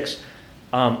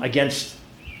 1.96, against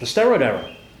the steroid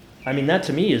era. I mean, that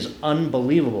to me is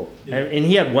unbelievable. Yeah. And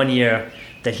he had one year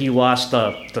that he lost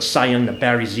the Cy Young to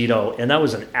Barry Zito, and that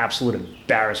was an absolute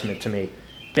embarrassment to me.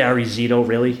 Barry Zito,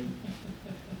 really?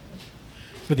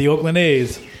 For the Oakland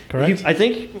A's, correct? I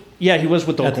think, yeah, he was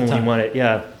with At the Oakland when time. he won it,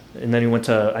 yeah. And then he went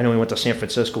to San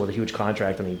Francisco with a huge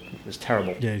contract, and he was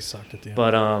terrible. Yeah, he sucked at the end.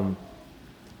 But,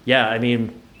 yeah, I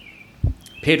mean,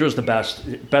 Pedro's the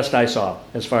best I saw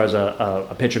as far as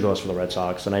a pitcher goes for the Red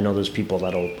Sox. And I know there's people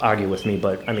that'll argue with me,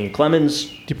 but, I mean, Clemens...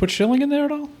 Do you put Schilling in there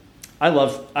at all? I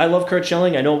love Kurt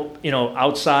Schilling. I know,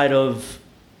 outside of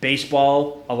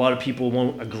baseball, a lot of people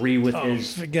won't agree with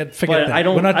his. Forget but that. I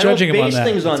don't. We're not judging I don't him on base that.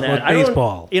 things on It's that. about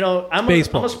baseball. I'm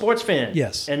Baseball. a sports fan.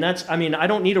 Yes. and that's. I mean, I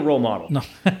don't need a role model. No.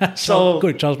 So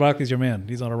good. Charles Barkley's your man.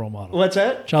 He's not a role model. what's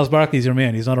that? Charles Barkley's your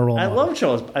man. He's not a role I model. love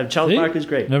Charles. Charles See? Barkley's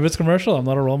great. Remember his commercial? I'm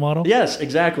not a role model. Yes,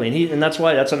 exactly, and that's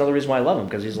another reason why I love him,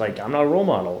 because he's like, I'm not a role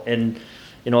model, and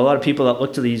a lot of people that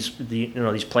look to these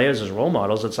players as role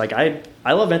models, it's like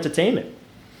I love entertainment,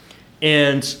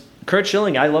 and Kurt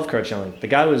Schilling, I love Kurt Schilling. The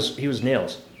guy was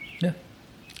nails. Yeah.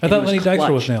 I thought was Lenny Dykstra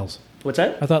clutch. was nails. What's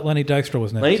that? I thought Lenny Dykstra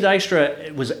was nails. Lenny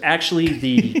Dykstra was actually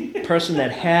the person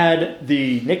that had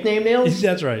the nickname Nails.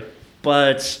 That's right.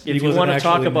 But if you wasn't want to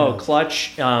talk actually about Nails.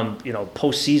 clutch,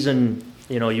 postseason,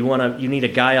 you need a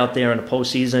guy out there in the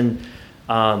postseason.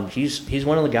 He's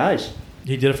one of the guys.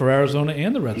 He did it for Arizona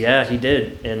and the Red Sox. Yeah, he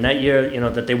did. And that year,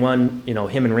 that they won,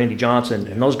 him and Randy Johnson,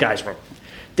 and those guys were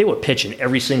pitching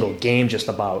every single game just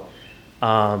about.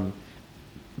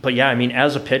 But yeah, I mean,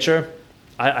 as a pitcher,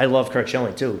 I love Kurt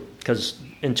Schilling too, because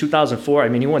in 2004, I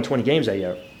mean, he won 20 games that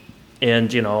year.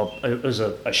 And, it was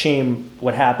a shame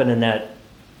what happened in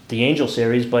the Angel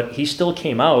series, but he still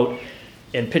came out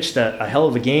and pitched a hell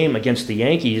of a game against the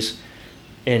Yankees.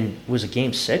 and was it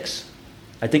Game 6?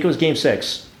 I think it was Game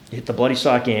 6. He hit the bloody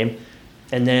sock game,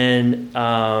 and then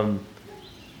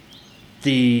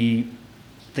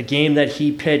the game that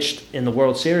he pitched in the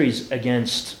World Series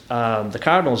against the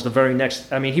Cardinals, the very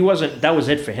next, I mean, that was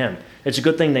it for him. It's a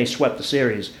good thing they swept the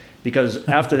series, because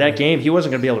after that game, he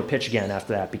wasn't going to be able to pitch again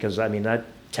after that, because, I mean, that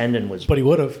tendon was... But he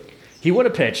would have. He would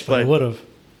have pitched, but... He would have.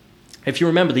 If you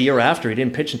remember the year after, he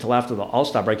didn't pitch until after the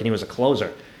All-Star break, and he was a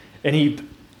closer.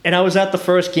 And I was at the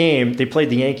first game, they played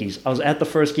the Yankees. I was at the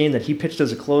first game that he pitched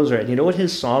as a closer, and you know what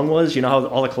his song was? You know how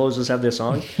all the closers have their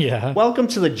song? Yeah. Welcome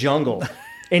to the Jungle.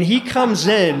 And he comes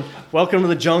in, welcome to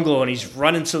the jungle, and he's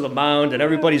running to the mound, and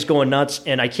everybody's going nuts.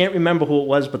 And I can't remember who it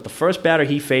was, but the first batter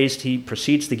he faced, he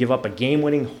proceeds to give up a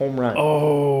game-winning home run.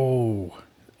 Oh,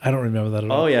 I don't remember that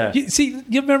at all. Oh, yeah. See,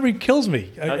 your memory kills me.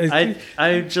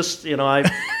 I just,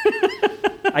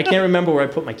 I can't remember where I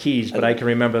put my keys, but I can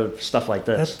remember stuff like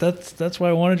this. That's why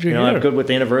I wanted you You know, here. I'm good with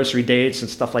anniversary dates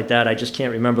and stuff like that. I just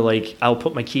can't remember, like, I'll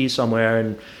put my keys somewhere,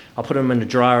 and I'll put them in the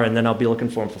drawer, and then I'll be looking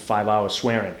for them for 5 hours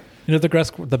swearing. You know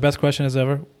the best question is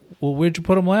ever? Well, where'd you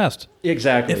put them last?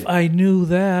 Exactly. If I knew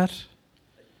that.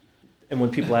 And when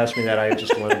people ask me that, I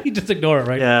just want to... You just ignore it,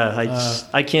 right? Yeah,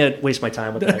 I can't waste my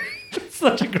time with that. That's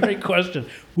such a great question.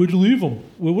 Where'd you leave them?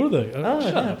 Where were they?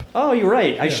 Shut up. Oh, you're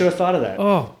right. I should have thought of that.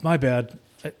 Oh, my bad.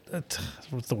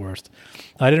 What's the worst?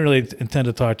 I didn't really intend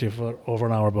to talk to you for over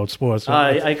an hour about sports. So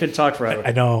I could talk forever.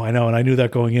 I know, and I knew that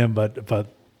going in, but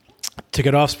to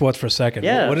get off sports for a second,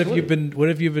 yeah, what have you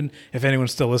been? If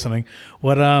anyone's still listening,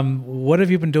 what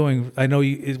have you been doing? I know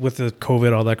you, with the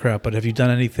COVID, all that crap, but have you done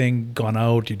anything? Gone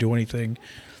out? Do you do anything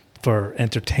for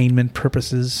entertainment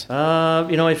purposes?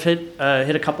 I've hit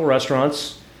a couple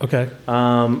restaurants. Okay.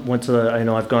 Went to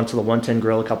I've gone to the 110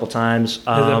 Grill a couple times. Is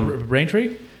that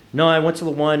Braintree? No, I went to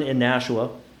the one in Nashua.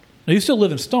 Now, you still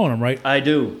live in Stoneham, right? I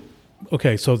do.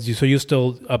 Okay, so you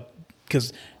still up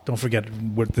because. Don't forget,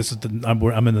 this is I'm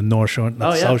in the North Shore,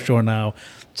 South Shore now.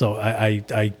 So I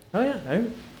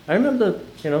remember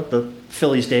the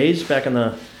Phillies days back in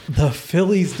the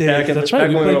Phillies days. That's right.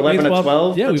 Back when we were 11 and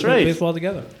 12. Yeah, that's we played baseball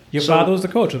together. Your father was the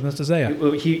coach of Mr. Zaya.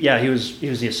 He was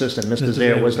the assistant. Mr.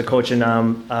 Zaya was the coach,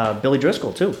 and Billy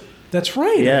Driscoll too. That's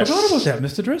right. Yes. I forgot about that,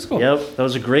 Mr. Driscoll. Yep, that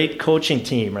was a great coaching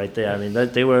team right there. I mean,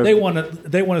 they won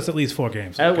us at least 4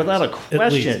 games. Without a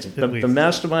question. The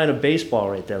mastermind of baseball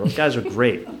right there. Those guys are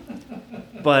great.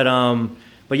 But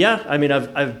yeah, I mean,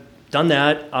 I've done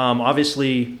that.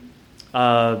 Obviously,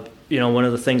 one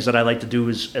of the things that I like to do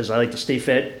is I like to stay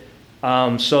fit.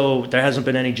 So there hasn't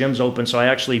been any gyms open. So I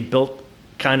actually built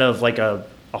kind of like a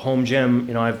home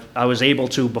gym. I was able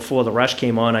to, before the rush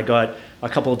came on, I got a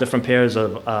couple of different pairs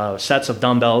of sets of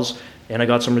dumbbells, and I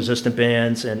got some resistant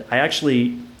bands. And I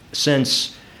actually,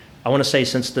 since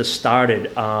this started,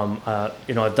 I've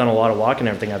done a lot of walking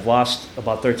and everything. I've lost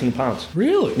about 13 pounds.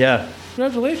 Really? Yeah.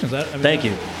 Congratulations. Thank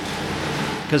you.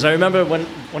 Because I remember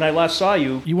when I last saw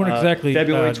you. You weren't exactly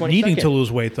February 22nd. Needing to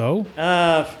lose weight, though.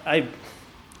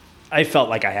 I felt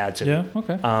like I had to. Yeah,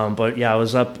 okay. But yeah, I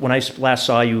was up when I last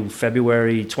saw you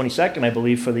February 22nd, I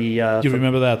believe, for the... you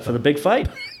remember that? For the big fight.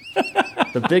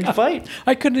 The big fight.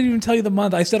 I couldn't even tell you the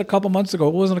month. I said a couple months ago.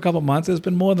 It wasn't a couple months. It's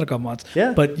been more than a couple months.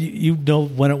 Yeah. But you know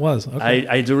when it was. Okay.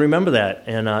 I do remember that.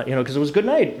 And, because it was a good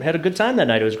night. I had a good time that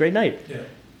night. It was a great night. Yeah.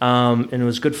 And it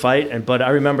was a good fight. But I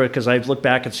remember because I look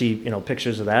back and see,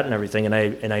 pictures of that and everything. And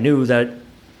I knew that,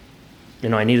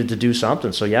 I needed to do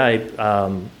something. So yeah, I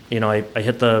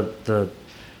hit the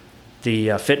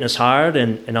fitness hard,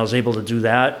 and I was able to do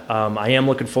that. I am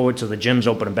looking forward to the gyms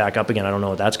opening back up again. I don't know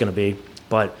what that's going to be.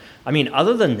 But, I mean,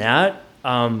 other than that,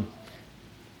 I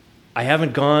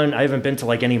haven't been to,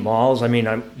 like, any malls. I mean,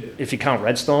 if you count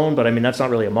Redstone, but, I mean, that's not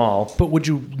really a mall. But would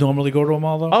you normally go to a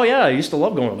mall, though? Oh, yeah, I used to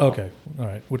love going to a mall. Okay, all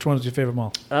right. Which one is your favorite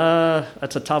mall?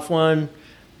 That's a tough one.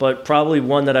 But probably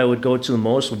one that I would go to the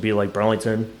most would be, like,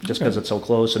 Burlington, just because it's so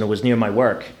close, and it was near my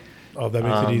work. Oh, that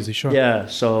makes it easy, sure. Yeah,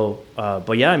 so,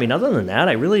 but yeah, I mean, other than that,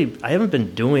 I haven't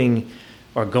been doing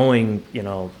or going,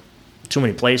 too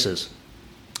many places.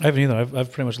 I haven't either.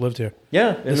 I've pretty much lived here.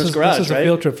 Yeah, in this garage, This is right? a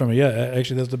field trip for me. Yeah,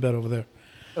 actually, there's the bed over there.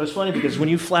 It was funny because when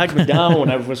you flagged me down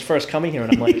when I was first coming here,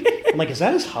 and I'm like, is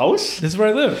that his house? This is where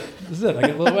I live. This is it. I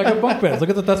got bunk beds. Look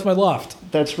at that. That's my loft.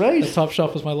 That's right. The top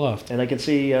shelf is my loft. And I can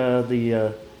see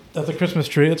That's a Christmas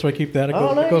tree. That's where I keep that. It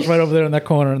nice. goes right over there in that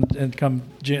corner and come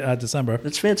December.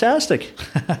 It's fantastic.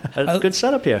 A good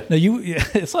setup here. No,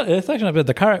 it's actually not bad.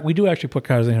 The car, we do actually put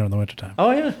cars in here in the wintertime.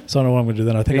 Oh, yeah. So I don't know what I'm going to do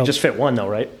then. I think You just fit one, though,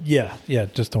 right? Yeah,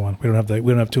 just the one. We don't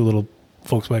have 2 little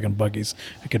Volkswagen buggies.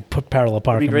 I could put parallel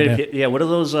park. It'd be great if what are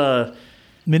those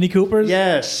Mini Coopers?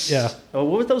 Yes. Yeah. Oh,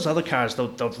 what were those other cars? The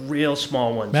real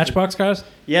small ones. Matchbox cars?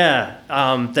 Yeah.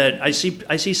 That I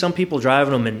see some people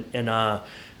driving them,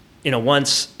 and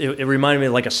once it reminded me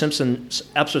of like a Simpsons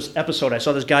episode. I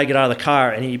saw this guy get out of the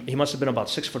car, and he must have been about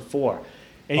 6'4",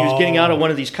 and he was getting out of one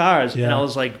of these cars, and I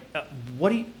was like,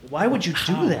 why would you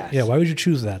do that? Yeah, why would you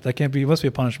choose that? That can't be. It must be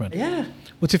a punishment. Yeah.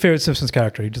 What's your favorite Simpsons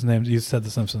character? You said The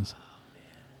Simpsons.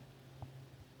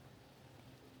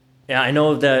 Yeah, I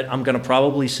know that I'm going to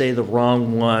probably say the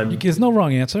wrong one. There's no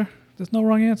wrong answer. There's no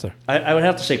wrong answer. I would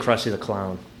have to say Krusty the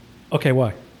Clown. Okay,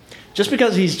 why? Just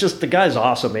because the guy's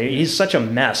awesome. He's such a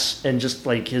mess, and just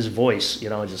like his voice,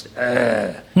 just.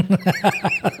 That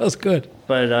was good.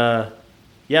 But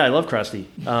yeah, I love Krusty.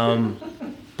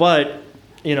 But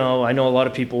I know a lot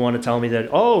of people want to tell me that.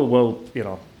 Oh, well,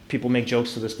 people make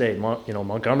jokes to this day.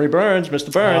 Montgomery Burns, Mr.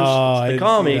 Burns. Oh, they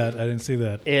call me. I didn't see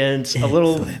that. And a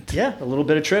little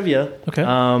bit of trivia. Okay.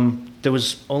 There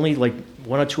was only like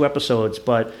 1 or 2 episodes,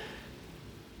 but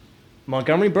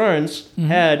Montgomery Burns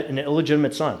had an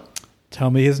illegitimate son. Tell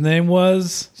me his name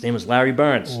was? His name was Larry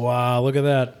Burns. Wow, look at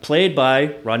that. Played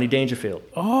by Rodney Dangerfield.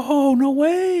 Oh, no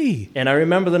way. And I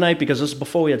remember the night because this is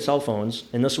before we had cell phones,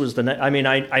 and this was the night. I mean,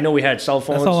 I know we had cell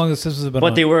phones. That's how long the Simpsons have been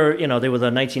but on. they were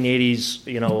the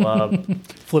 1980s.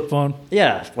 Flip phone.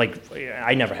 Yeah, like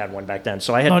I never had one back then,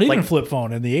 so I had Not even like flip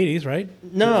phone in the 80s, right?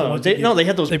 no, they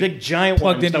had those big giant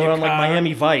ones that were on like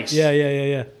Miami Vice.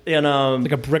 Yeah. And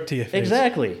Like a brick to your face.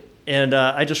 exactly. And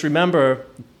I just remember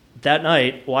that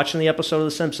night watching the episode of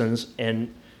The Simpsons,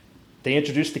 and they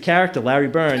introduced the character Larry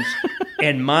Burns,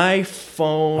 and my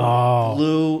phone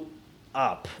blew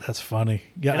up. That's funny.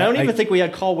 Yeah, And I don't even think we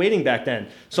had call waiting back then.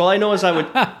 So all I know is I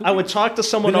would talk to we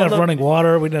someone didn't on have running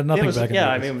water. We did nothing back in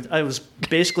yeah, the I 80s. mean, I was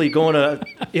basically going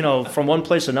to, from one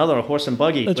place to another, a horse and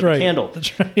buggy That's with right. a candle.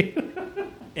 That's right.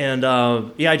 And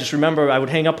I just remember I would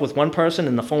hang up with one person,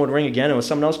 and the phone would ring again, and it was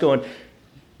someone else going,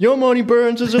 "Yo, Monty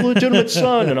Burns is a legitimate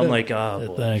son," and I'm like, "Oh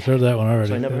boy." Thanks. Heard that one already.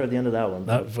 So I never heard the end of that one.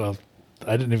 Well,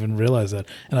 I didn't even realize that.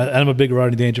 And I'm a big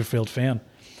Rodney Dangerfield fan.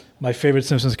 My favorite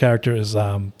Simpsons character is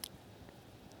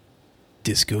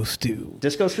Disco Stew.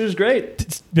 Disco Stew's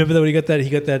great. Remember that when he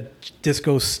got that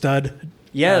disco stud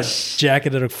Yes.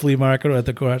 jacket at a flea market or at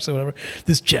the course or whatever.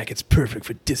 This jacket's perfect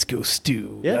for Disco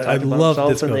Stew. Yeah, I talk about love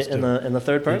himself Disco in Stew. the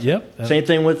third person. Yep. Same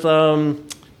thing with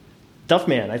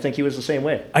Duffman. I think he was the same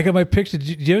way. I got my picture.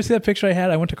 Did you ever see that picture I had?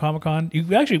 I went to Comic-Con.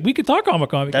 We could talk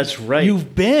Comic-Con. That's right.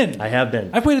 You've been. I have been.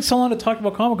 I've waited so long to talk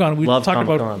about Comic-Con. We Loved talked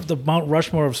Comic-Con. about the Mount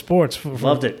Rushmore of sports.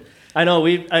 Loved it. I know.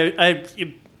 You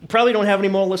probably don't have any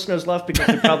more listeners left because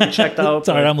they probably checked out.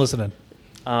 Sorry, I'm listening.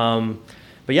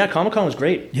 But yeah, Comic-Con was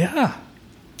great. Yeah.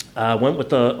 Went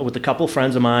with a couple of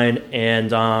friends of mine, and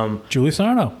Julie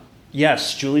Sarno.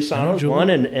 yes, Julie Sarno was Julie. one,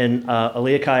 and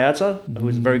Aaliyah Kayatza,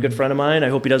 who's a very good friend of mine. I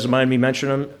hope he doesn't mind me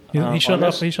mentioning him. He shut it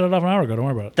off an hour ago. Don't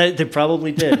worry about it. They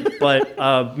probably did,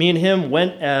 but me and him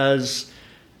went as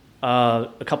a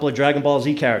couple of Dragon Ball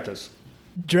Z characters.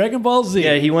 Dragon Ball Z.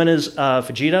 Yeah, he went as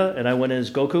Vegeta, and I went as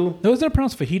Goku. No, is that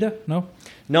pronounced fajita? No?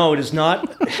 No, it is not.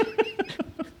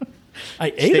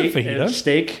 I ate a fajita.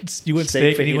 Steak. You went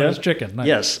steak and he fajita. went as chicken. Nice.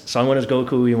 Yes. So I went as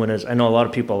Goku. He went as. I know a lot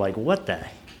of people are like, what the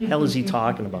hell is he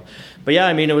talking about? But yeah,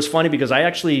 I mean, it was funny because I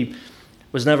actually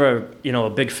was never, a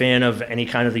big fan of any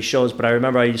kind of these shows. But I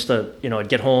remember I used to, I'd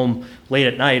get home late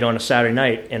at night on a Saturday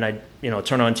night, and I'd,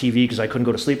 turn on TV because I couldn't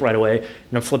go to sleep right away,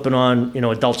 and I'm flipping on,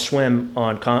 Adult Swim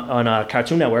on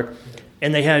Cartoon Network.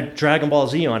 And they had Dragon Ball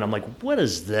Z on. I'm like, what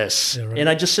is this? Yeah, right. And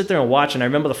I just sit there and watch. And I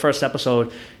remember the first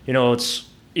episode, it's,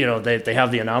 they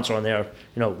have the announcer on there,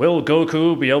 will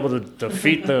Goku be able to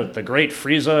defeat the great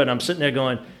Frieza? And I'm sitting there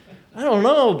going, I don't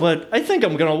know, but I think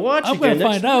I'm going to watch I'm again going to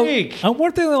next find week. out.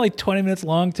 Weren't they like 20 minutes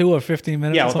long, too, or 15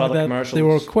 minutes? Yeah, or with something all the like that? commercials. They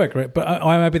were quick, right? But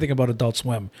I might be thinking about Adult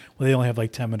Swim, where they only have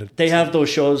like 10 minutes. They have those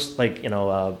shows like,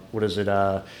 what is it?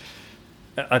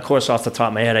 Of course, off the top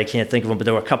of my head, I can't think of them, but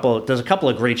there's a couple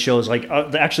of great shows, like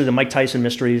actually the Mike Tyson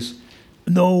Mysteries.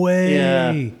 No way.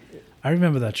 Yeah. I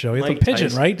remember that show. He had a Mike pigeon,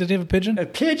 Tyson. right? Did he have a pigeon? A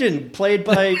pigeon played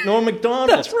by Norm Macdonald.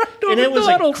 That's right, Norm And it was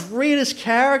Macdonald. the greatest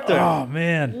character. Oh,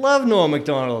 man. Love Norm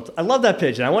Macdonald. I love that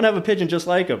pigeon. I want to have a pigeon just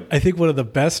like him. I think one of the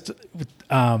best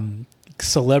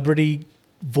celebrity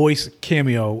voice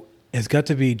cameo has got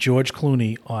to be George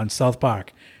Clooney on South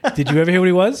Park. Did you ever hear what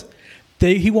he was?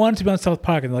 He wanted to be on South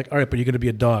Park, and they're like, all right, but you're going to be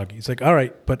a dog. He's like, all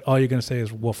right, but all you're going to say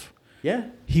is woof. Yeah.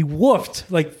 He woofed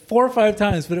like 4 or 5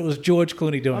 times, but it was George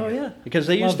Clooney doing it. Oh, yeah. Because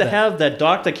they Love used to that. have that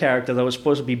doctor character that was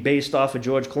supposed to be based off of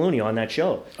George Clooney on that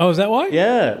show. Oh, is that why?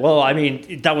 Yeah. Well, I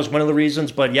mean, that was one of the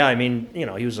reasons, but yeah, I mean, he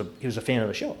was a fan of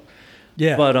the show.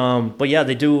 Yeah. But yeah,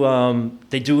 they do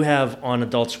have on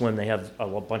Adult Swim, they have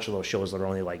a bunch of those shows that are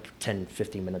only like 10,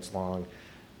 15 minutes long.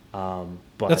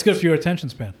 But That's good for your attention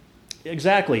span.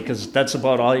 Exactly, because that's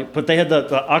about all. But they had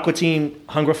the Aquatine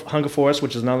Hunger Force,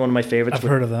 which is another one of my favorites. I've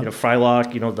heard of them.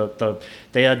 Frylock.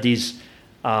 They had these.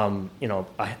 A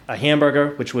hamburger,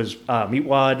 which was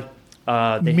Meatwad.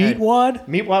 Meatwad?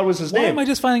 Meatwad was his Why name. am I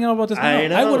just finding out about this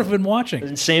now? I would have been watching.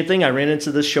 And same thing. I ran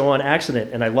into this show on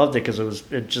accident, and I loved it because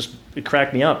it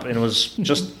cracked me up, and it was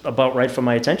just about right for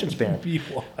my attention span.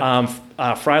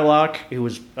 Frylock,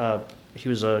 he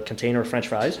was a container of French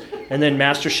fries, and then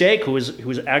Master Shake, who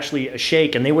was actually a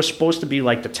shake, and they were supposed to be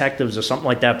like detectives or something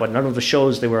like that, but none of the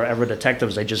shows they were ever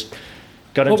detectives. They just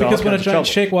got into because when a giant giant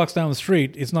Shake walks down the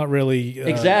street, it's not really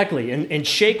exactly. And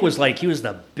Shake was like he was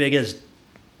the biggest.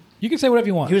 You can say whatever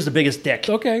you want. He was the biggest dick.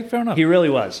 Okay, fair enough. He really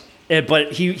was.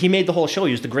 But he made the whole show.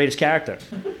 He was the greatest character.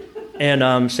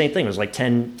 And same thing. It was like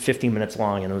 10, 15 minutes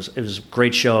long, and it was a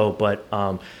great show. But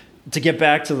to get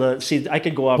back to I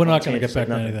could go off. We're not going to get back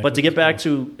to anything. But to get back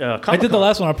to Comic-Con. I did the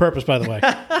last one on purpose, by the way.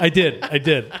 I did.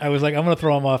 I was like, I'm going to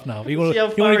throw him off now. You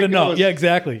won't even know. Yeah,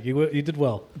 exactly. You did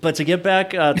well. But to get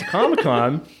back to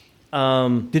Comic-Con.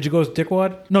 Did you go as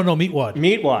Dickwad? No, Meatwad.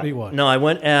 Meatwad. No, I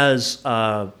went as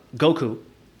Goku,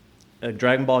 a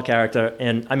Dragon Ball character.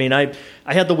 And I mean, I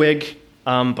had the wig,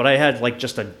 but I had like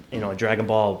just a Dragon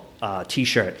Ball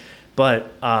T-shirt.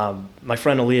 But my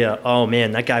friend Aaliyah, oh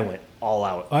man, that guy went all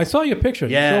out. I saw your picture.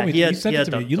 Yeah, you sent it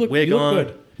to me. You look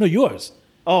good. No, yours.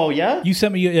 Oh yeah. You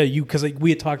sent me because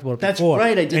we had talked about it before. That's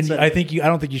right. I did. And I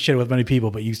don't think you shared it with many people,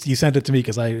 but you sent it to me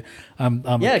because I'm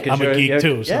a geek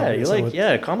too. So,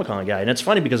 you're Comic-Con guy, and it's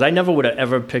funny because I never would have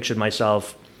ever pictured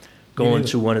myself going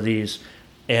to one of these,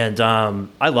 and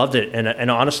I loved it,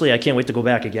 and honestly, I can't wait to go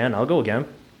back again. I'll go again.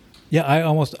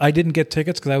 Yeah, I didn't get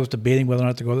tickets because I was debating whether or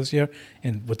not to go this year,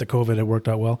 and with the COVID, it worked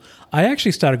out well. I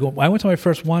actually started going. I went to my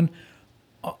first one.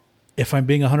 If I'm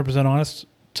being 100% honest,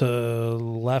 to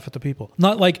laugh at the people,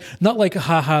 not like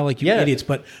haha like you idiots,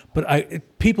 but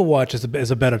people watch is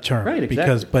a better term, right? Exactly.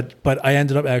 Because but I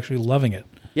ended up actually loving it.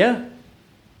 Yeah,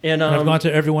 and I've gone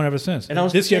to every one ever since. And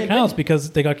this year counts because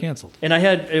they got canceled. And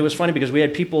it was funny because we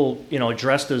had people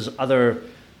dressed as other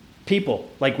people,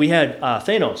 like we had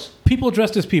Thanos. People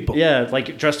dressed as people. Yeah,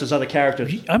 like dressed as other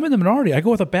characters. I'm in the minority. I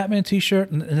go with a Batman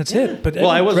T-shirt and that's it. But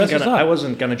I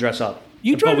wasn't gonna dress up.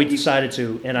 But we decided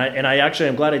to, and I actually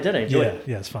am glad I did. I enjoyed it.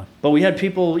 Yeah, it's fun. But we had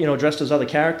people, dressed as other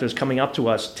characters coming up to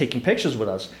us, taking pictures with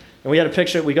us, and we got a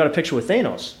picture with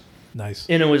Thanos. Nice.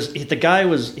 And he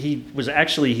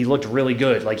looked really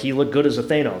good. Like he looked good as a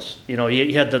Thanos.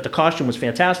 He had the costume was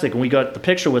fantastic, and we got the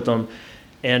picture with him,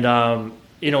 and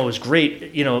it was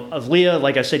great. Of Leah,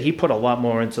 like I said, he put a lot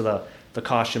more into the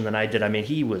costume than I did. I mean,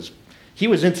 he was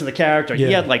into the character. Yeah.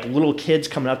 He had like little kids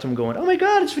coming up to him going, "Oh my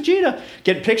God, it's Vegeta!"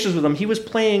 Getting pictures with him. He was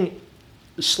playing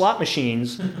slot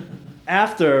machines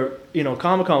after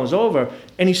Comic-Con was over,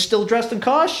 and he's still dressed in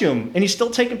costume, and he's still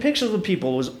taking pictures with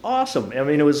people. It was awesome. I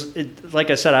mean,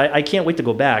 like I said, I can't wait to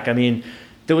go back. I mean,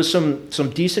 there was some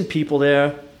decent people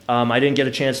there. I didn't get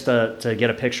a chance to get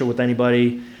a picture with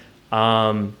anybody. You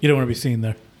don't want to be seen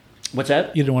there. What's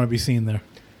that? You didn't want to be seen there.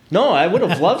 No, I would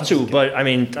have loved to, but I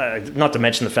mean, not to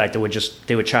mention the fact that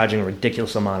they were charging a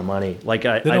ridiculous amount of money. Like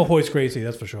they're no Hoist Gracie,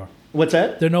 that's for sure. What's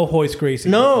that? They're no Hoist Gracie.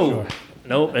 No,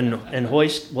 and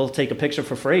Hoist will take a picture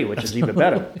for free, which is even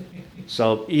better.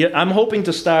 So I'm hoping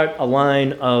to start a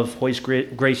line of Hoist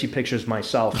Gracie pictures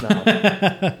myself now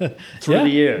through the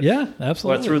year. Yeah,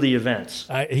 absolutely. Or through the events.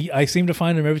 I seem to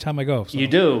find him every time I go. So. You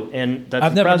do, and that's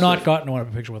I've impressive. never not gotten to want to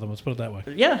have a picture with him. Let's put it that way.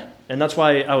 Yeah, and that's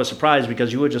why I was surprised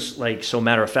because you were just like so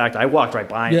matter of fact. I walked right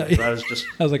by him. Yeah. I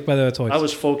was like, by the way, it's Hoist. I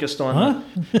was focused on.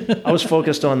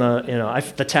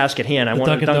 The task at hand. I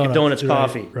wanted Dunkin' Donuts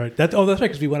coffee. Right. That's right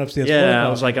because we went upstairs. Yeah, I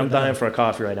was like, I'm dying for a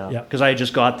coffee right now because I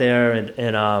just got there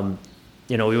and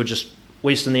we were just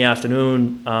wasting the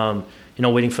afternoon,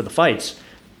 waiting for the fights.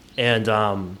 And,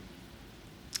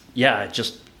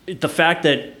 just the fact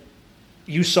that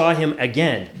you saw him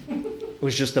again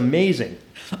was just amazing.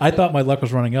 I thought my luck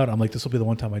was running out. I'm like, this will be the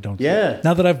one time I don't see it.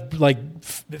 Now that I've,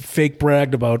 fake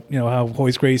bragged about, how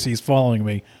Hoist Gracie is following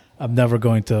me, I'm never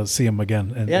going to see him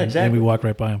again. And, exactly. And we walk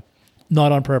right by him.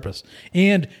 Not on purpose.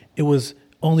 And it was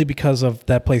only because of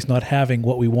that place not having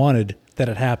what we wanted that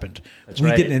it happened. That's we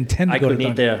right. didn't intend to go to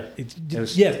Dunkin'. There.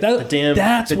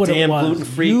 That's what it was.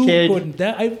 gluten-free kid.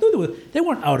 I knew they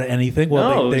weren't out of anything.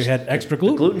 Well, they had extra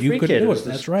gluten. The gluten-free kid. Do it.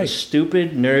 That's right. The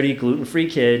stupid, nerdy, gluten-free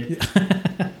kid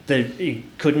that he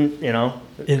couldn't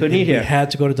eat here. We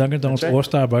had to go to Dunkin' Donuts or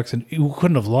Starbucks, and we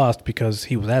couldn't have lost because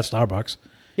he was at Starbucks.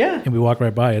 Yeah. And we walked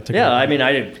right by it. I mean,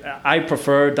 I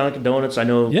prefer Dunkin' Donuts. I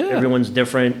know everyone's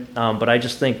different, but I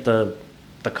just think the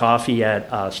coffee at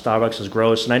Starbucks is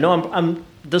gross. And I know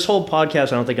this whole podcast,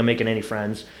 I don't think I'm making any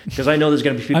friends because I know there's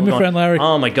going to be people. I'm your friend, Larry.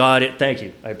 Oh my God! Thank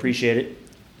you. I appreciate it.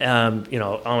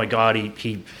 Oh my God,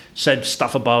 he said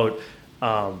stuff about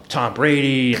Tom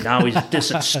Brady, and now he's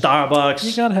dissing Starbucks.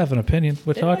 You gotta have an opinion.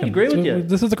 We're talking. I agree with you.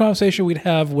 This is the conversation we'd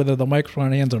have whether the mic's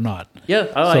on hands or not. Yeah,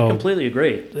 I completely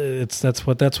agree. That's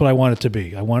what I want it to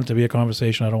be. I want it to be a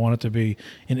conversation. I don't want it to be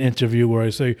an interview where I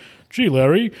say, "Gee,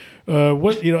 Larry,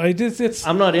 what you know?"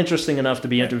 I'm not interesting enough to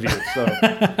be interviewed. So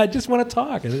I just want to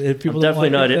talk. If people I'm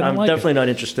definitely don't not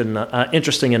interested in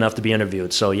interesting enough to be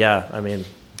interviewed. So yeah, I mean,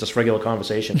 just regular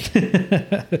conversation.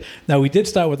 Now we did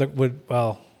start with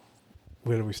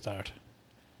where did we start?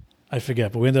 I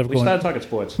forget, but we ended up going. We started talking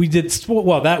sports. We did we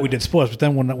did sports, but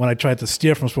then when I tried to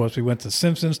steer from sports, we went to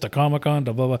Simpsons, to Comic Con,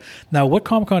 to blah blah. Now, what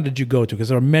Comic Con did you go to? Because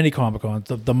there are many Comic Cons.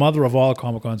 The mother of all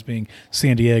Comic Cons being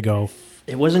San Diego.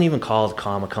 It wasn't even called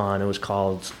Comic Con. It was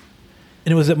called.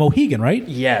 And it was at Mohegan, right?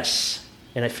 Yes,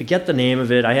 and I forget the name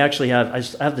of it. I actually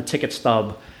have the ticket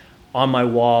stub on my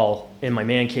wall in my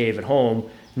man cave at home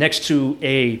next to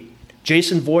a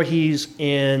Jason Voorhees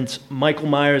and Michael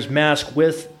Myers mask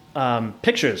with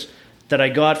pictures that I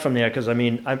got from there. Because I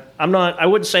mean, I'm not. I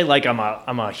wouldn't say like I'm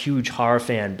a huge horror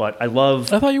fan, but I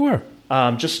love. I thought you were.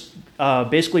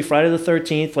 Basically Friday the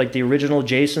 13th, like the original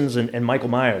Jasons and Michael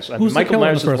Myers. Michael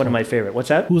Myers is one of my favorite. What's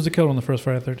that? Who was the killer on the first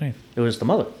Friday the 13th? It was the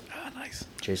mother. Ah, nice.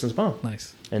 Jason's mom.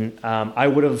 Nice. And I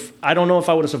don't know if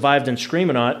I would have survived in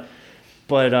Scream or not,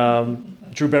 but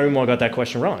Drew Barrymore got that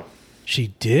question wrong. She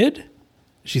did?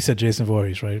 She said Jason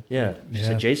Voorhees, right? Yeah, she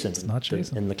said Jason. It's not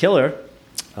Jason. And the killer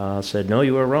said, no,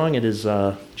 you were wrong. It is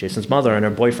Jason's mother, and her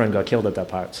boyfriend got killed at that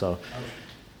part. So,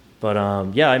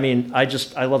 but yeah, I mean, I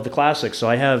love the classics. So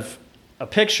I have a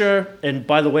picture, and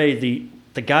by the way,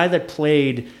 the guy that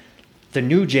played the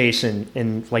new Jason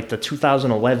in like the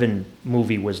 2011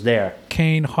 movie was there.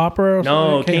 Kane Hopper?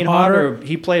 No, Kane Hodder.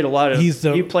 He played a lot of.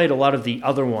 He played a lot of the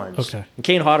other ones. Okay. And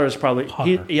Kane Hodder is probably.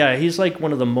 Hodder. He's like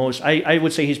one of the most. I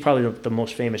would say he's probably the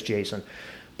most famous Jason,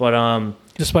 but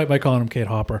despite my calling him Kate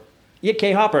Hopper. Yeah,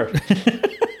 K Hopper.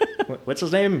 What's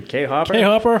his name? K Hopper. K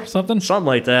Hopper, something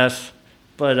like that.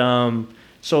 But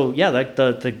so yeah, like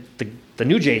the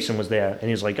new Jason was there, and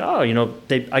he's like, oh, you know,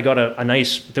 I got a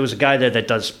nice. There was a guy there that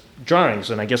does drawings,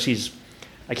 and I guess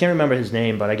I can't remember his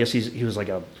name, but I guess he was like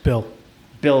a Bill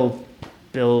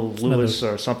Lewis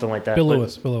or something like that. Bill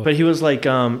Lewis. But he was like,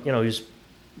 he's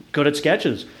good at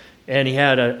sketches, and he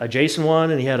had a Jason one,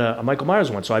 and he had a Michael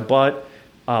Myers one. So I bought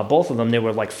both of them. They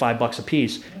were like $5 a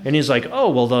piece, and he's like,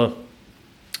 oh, well,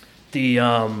 the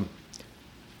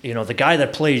guy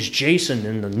that plays Jason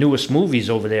in the newest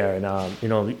movies over there,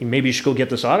 and maybe you should go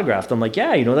get this autographed. I'm like,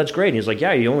 yeah, that's great. And he's like,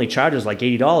 yeah, he only charges like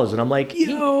 $80, and I'm like,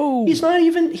 he's not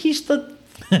even. He's not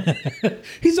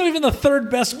even the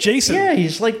third best Jason. Yeah,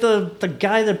 he's like the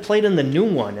guy that played in the new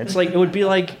one. It's like it would be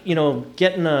like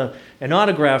getting an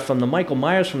autograph from the Michael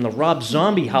Myers from the Rob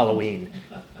Zombie Halloween.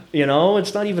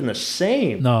 It's not even the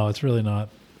same. No, it's really not.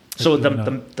 So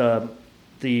the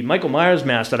Michael Myers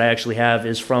mask that I actually have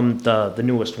is from the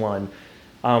newest one,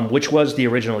 which was the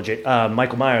original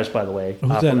Michael Myers, by the way, from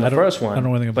the first one. I don't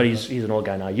know anything about but he's an old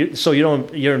guy now.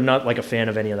 You're not like a fan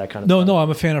of any of that kind of stuff? No, I'm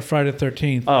a fan of Friday the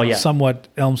 13th. Oh, yeah. Somewhat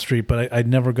Elm Street, but I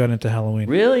never got into Halloween.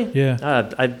 Really? Yeah.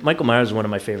 Michael Myers is one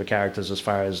of my favorite characters as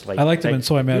far as like. I liked him in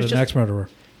So I Married an Axe Murderer.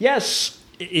 Yes,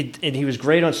 and he was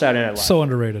great on Saturday Night Live. So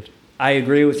underrated. I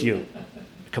agree with you.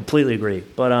 Completely agree.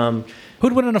 But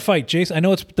who'd win in a fight? Jason. I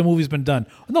know the movie's been done.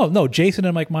 No, Jason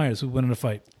and Mike Myers. Who'd win in a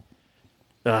fight?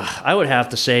 I would have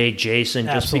to say Jason,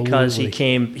 just because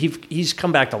he's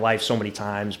come back to life so many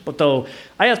times. But though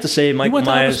I have to say Michael Myers, he went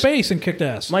Myers, to outer space and kicked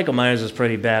ass. Michael Myers is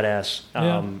pretty badass.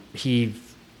 I'm not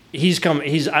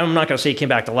going to say he came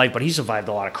back to life, but he survived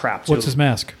a lot of crap too. What's his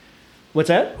mask? What's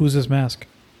that? Who's his mask?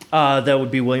 That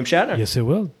would be William Shatner. Yes, it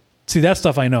will. See, that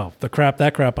stuff I know. That crap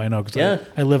I know because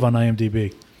I live on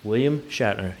IMDb. William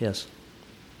Shatner, yes.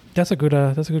 That's a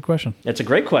good question. It's a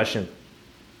great question.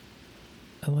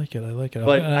 I like it.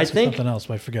 But I think something else,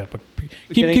 but I forget. But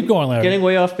keep going, Larry. Getting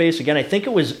way off base again. I think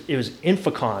it was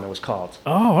Infocon. It was called.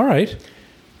 Oh, all right.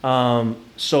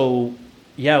 So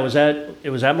yeah, it was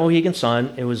at Mohegan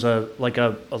Sun. It was a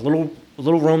little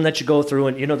room that you go through,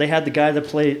 and they had the guy that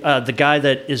played the guy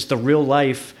that is the real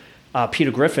life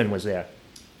Peter Griffin was there.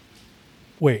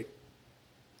 Wait,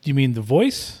 do you mean the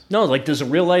voice? No, like there's a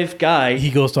real life guy.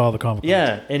 He goes to all the Comic Cons.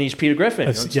 Yeah, and he's Peter Griffin.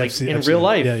 In real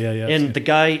life. Yeah. And the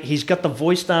guy, he's got the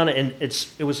voice down, and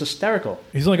it was hysterical.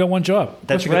 He's only got one job.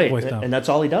 That's right, and that's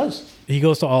all he does. He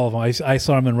goes to all of them. I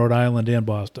saw him in Rhode Island and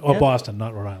Boston. Oh, yeah. Boston,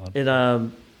 not Rhode Island.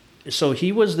 And so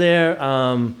he was there.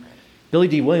 Billy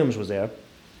D. Williams was there.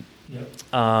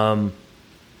 Yep.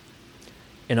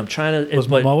 and I'm trying to. Was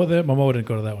Momoa there? Momoa didn't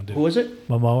go to that one, did he? Who was it?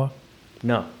 Momoa?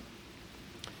 No.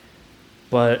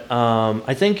 But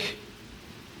I think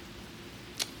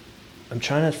I'm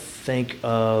trying to think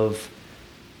of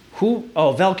who.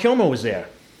 Oh, Val Kilmer was there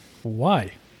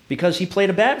Why? because he played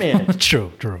a Batman.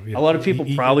 True. Yeah. A lot of people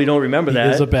probably don't remember that.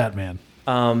 He is a Batman.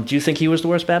 Do you think he was the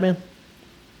worst Batman?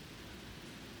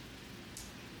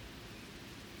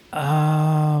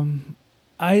 I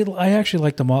actually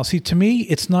like them all. See, to me,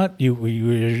 it's not you're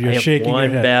I have shaking one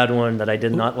your head. bad one that I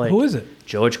did not like. Who is it?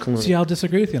 George Clooney. See, I'll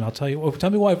disagree with you, and I'll tell you. Tell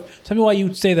me why. Tell me why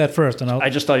you say that first, and I'll. I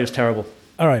just thought he was terrible.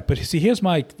 All right, but see, here's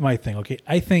my thing. Okay,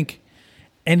 I think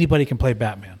anybody can play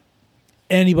Batman.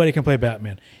 Anybody can play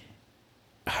Batman.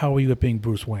 How are you at being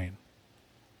Bruce Wayne?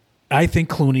 I think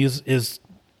Clooney is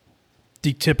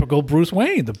the typical Bruce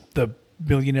Wayne, the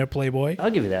billionaire playboy.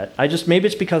 I'll give you that. Maybe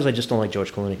it's because I just don't like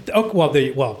George Clooney.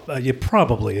 Oh, you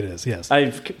probably it is. Yes,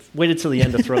 I've waited till the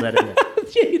end to throw that in there.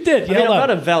 yeah, you did. I mean, I'm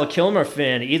not a Val Kilmer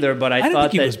fan either, but I didn't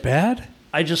thought think he that was bad.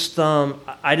 I just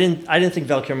I didn't think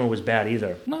Val Kilmer was bad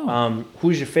either. No.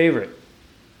 Who's your favorite?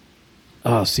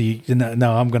 Oh, see,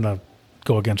 now I'm gonna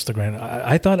go against the grain.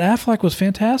 I thought Affleck was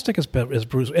fantastic as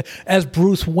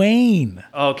Bruce Wayne.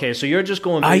 Okay, so you're just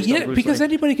going based on Bruce because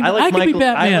Wayne. anybody can. I could be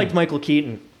Batman. I liked Michael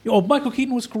Keaton. Oh, Michael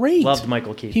Keaton was great. Loved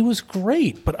Michael Keaton. He was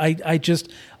great, but I thought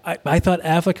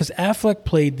Affleck, because Affleck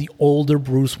played the older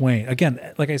Bruce Wayne. Again,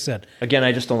 like I said. Again,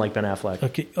 I just don't like Ben Affleck.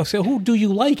 Okay, so who do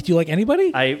you like? Do you like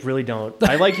anybody? I really don't.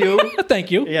 I like you. Thank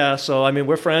you. Yeah, so I mean,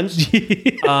 we're friends.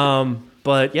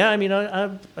 But yeah, I mean,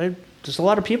 I there's a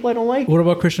lot of people I don't like. What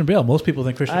about Christian Bale? Most people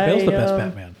think Christian Bale's the best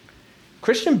Batman.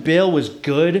 Christian Bale was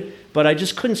good, but I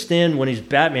just couldn't stand when he's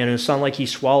Batman and it sounded like he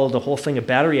swallowed the whole thing of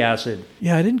battery acid.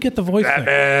 Yeah, I didn't get the voice thing.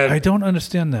 I don't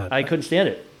understand that. I couldn't stand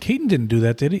it. Keaton didn't do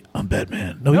that, did he? I'm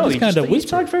Batman. No, he just kind of he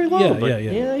talked very low.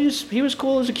 Yeah. He was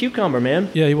cool as a cucumber, man.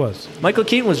 Yeah, he was. Michael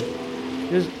Keaton was.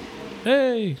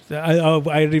 Hey, I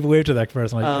didn't even wave to that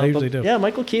first. I usually do. Yeah,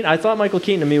 Michael Keaton. I thought Michael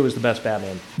Keaton to me was the best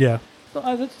Batman. Yeah,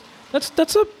 that's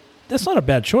not a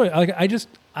bad choice.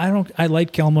 I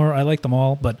like Kilmer. I like them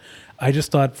all, but I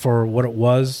just thought for what it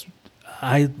was,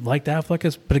 I liked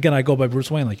Affleck. But again, I go by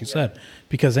Bruce Wayne, like you said,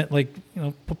 because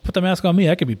put the mask on me.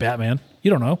 I could be Batman.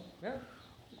 You don't know. Yeah.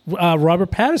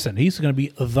 Robert Pattinson. He's going to be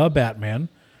the Batman.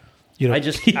 I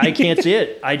can't see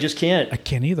it. I just can't. I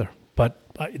can't either. But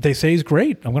they say he's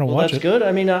great. I'm going to watch it. That's good.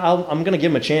 I mean, I'm going to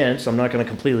give him a chance. I'm not going to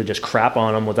completely just crap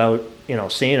on him without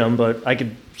seeing him. But I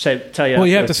could tell you. Well,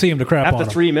 you have to see him to crap on him.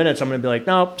 After 3 minutes, I'm going to be like,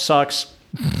 nope, sucks.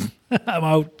 I'm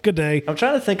out. Good day. I'm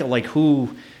trying to think of like who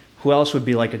else would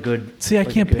be like a good. See, I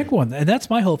can't pick one, and that's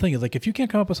my whole thing. Is like if you can't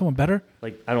come up with someone better,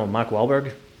 like I don't know, Mark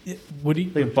Wahlberg. Would he?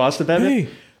 Like Boston Batman. Hey,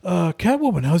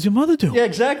 Catwoman, how's your mother doing? Yeah,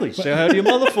 exactly. Say hi to your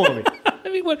mother for me. I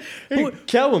mean, what? Hey,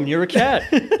 Catwoman, you're a cat.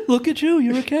 Look at you.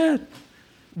 You're a cat.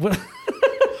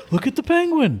 Look at the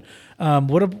penguin.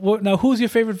 Now, who's your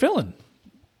favorite villain?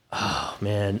 Oh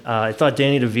man, I thought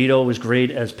Danny DeVito was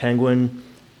great as Penguin.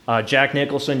 Jack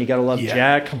Nicholson, you gotta love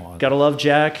Jack. Come on. Gotta love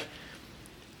Jack.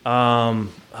 I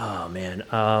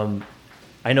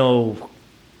know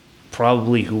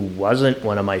probably who wasn't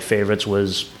one of my favorites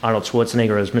was Arnold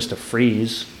Schwarzenegger as Mr.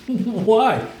 Freeze.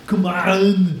 Why? Come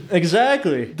on.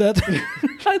 Exactly. That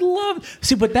I love.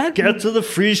 See, but that get to the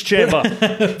freeze chamber.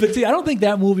 But see, I don't think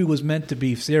that movie was meant to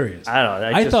be serious. I don't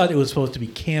know. I thought it was supposed to be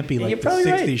campy, like the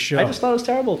 '60s right. show. I just thought it was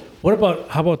terrible. What about?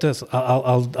 How about this?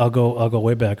 I'll go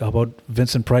way back. How about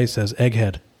Vincent Price as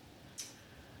Egghead?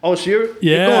 Oh, so you're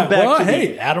going back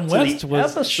to Adam West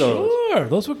was episodes. Sure,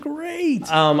 those were great.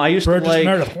 I used Burgess to like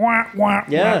Meredith.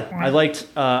 I liked.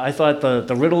 I thought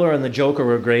the Riddler and the Joker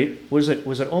were great. Was it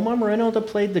Omar Moreno that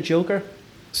played the Joker?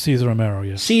 Cesar Romero,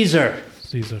 yes. Caesar.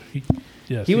 He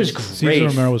was great. Cesar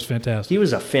Romero was fantastic. He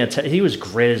was He was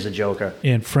great as a Joker.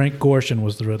 And Frank Gorshin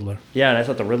was the Riddler. Yeah, and I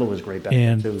thought the Riddler was great back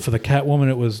then too. And for the Catwoman,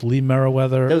 it was Lee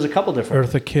Meriwether. There was a couple different.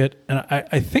 Eartha Kitt, and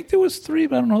I think there was three,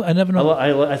 but I don't know. I never know.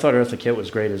 I thought Eartha Kitt was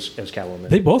great as Catwoman.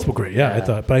 They both were great. Yeah, I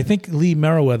thought, but I think Lee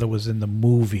Meriwether was in the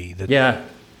movie. Yep,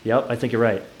 I think you're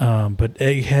right. But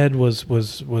Egghead was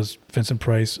Vincent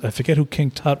Price. I forget who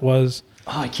King Tut was.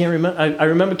 Oh, I can't remember. I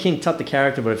remember King Tut the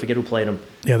character, but I forget who played him.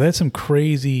 Yeah, they had some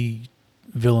crazy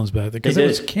villains back there because it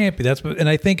was campy. And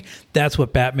I think that's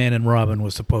what Batman and Robin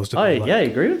was supposed to be. Yeah, I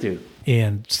agree with you.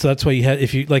 And so that's why you had,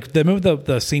 if you like, remember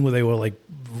the scene where they were like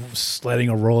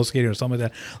sledding or roller skating or something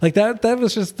like that. Like that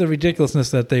was just the ridiculousness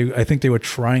that I think they were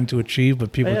trying to achieve,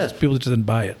 but people just didn't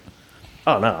buy it.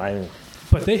 Oh no,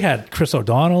 But they had Chris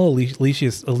O'Donnell, Alicia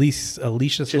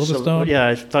Silverstone. Yeah,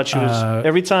 I thought she was.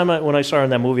 Every time when I saw her in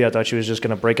that movie, I thought she was just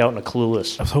going to break out into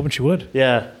Clueless. I was hoping she would.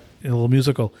 Yeah, in a little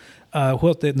musical. Who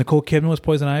else? Nicole Kidman was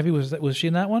Poison Ivy. Was she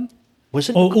in that one? Was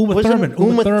it? Oh, Uma wasn't Thurman. it-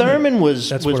 Uma Thurman was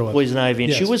That's what it was. Poison Ivy,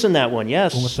 and Yes. she was in that one.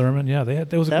 Yes, Uma Thurman, yeah,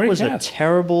 there was a that great was cast. a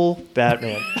terrible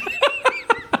Batman.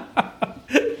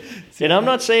 And I'm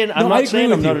not saying I agree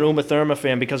with I'm not you. an Uma Thurman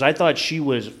fan because I thought she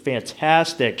was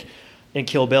fantastic in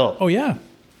Kill Bill. Oh yeah,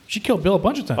 she killed Bill a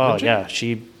bunch of times. Oh didn't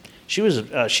she? yeah, she was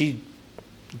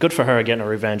good for her getting her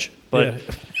revenge. But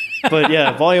Yeah. but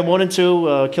yeah, Volume 1 and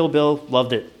 2, Kill Bill,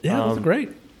 loved it. Yeah, it was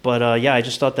great. But yeah, I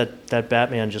just thought that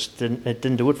Batman just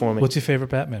didn't do it for me. What's your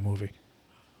favorite Batman movie?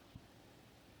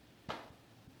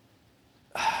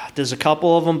 There's a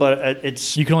couple of them, but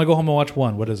it's You can only go home and watch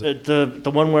one. What is it?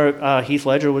 the one where Heath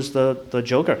Ledger was the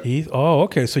Joker. Oh,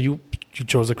 okay. So you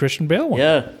chose the Christian Bale one.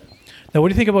 Yeah. Now, what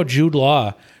do you think about Jude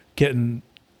Law getting?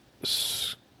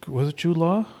 Was it Jude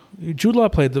Law? Jude Law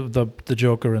played the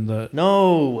Joker in the.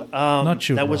 No, Not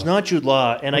Jude that was Law. not Jude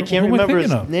Law, and I Who can't am I remember his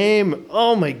thinking of? name.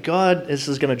 Oh my God, this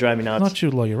is gonna drive me nuts. Not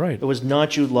Jude Law. You're right. It was not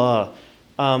Jude Law.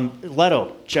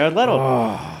 Leto, Jared Leto.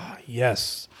 Oh,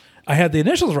 yes, I had the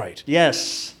initials right.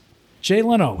 Yes, Jay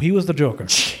Leno. He was the Joker.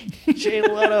 Jay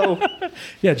Leto.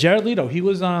 Yeah, Jared Leto. He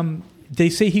was. They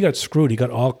say he got screwed. He got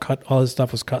all cut. All his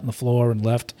stuff was cut on the floor and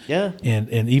left. Yeah. And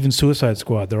even Suicide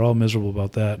Squad. They're all miserable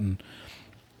about that. And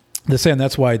they're saying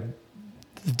that's why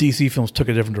the DC films took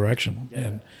a different direction.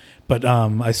 Yeah. But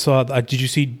I saw. Did you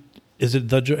see? Is it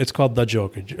the? It's called The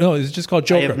Joker. No, it's just called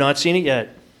Joker. I have not seen it yet.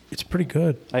 It's pretty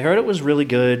good. I heard it was really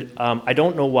good. I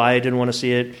don't know why I didn't want to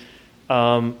see it.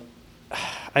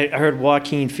 I heard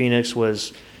Joaquin Phoenix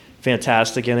was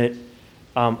fantastic in it.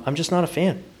 I'm just not a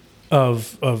fan.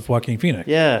 Of Joaquin Phoenix.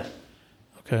 Yeah.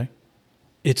 Okay.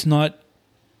 It's not.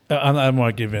 I don't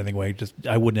want to give anything away.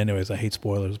 I wouldn't anyways. I hate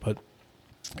spoilers, but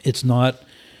it's not.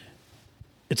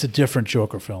 It's a different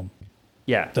Joker film.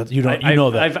 Yeah. That you don't. You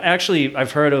know that.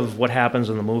 I've heard of what happens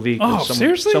in the movie. 'cause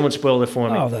Seriously? Someone spoiled it for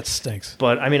me. Oh, that stinks.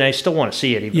 But I mean, I still want to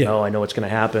see it, even Yeah. though I know it's going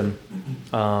to happen.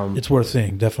 It's worth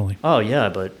seeing, definitely. Oh yeah,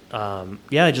 but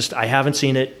I haven't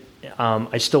seen it.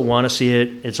 I still want to see it.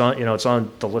 It's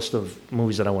on the list of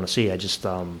movies that I want to see. I just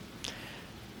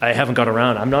I haven't got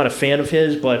around. I'm not a fan of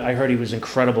his, but I heard he was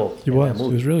incredible. He in was. that movie.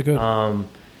 He was really good.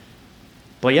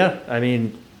 But yeah, I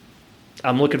mean,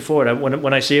 I'm looking forward.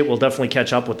 When I see it, we'll definitely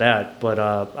catch up with that. But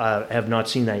I have not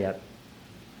seen that yet.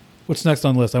 What's next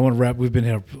on the list? I want to wrap. We've been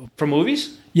here. For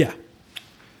movies, Yeah.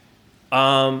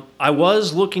 I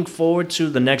was looking forward to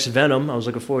the next Venom. I was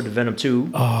looking forward to Venom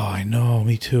 2. Oh, I know.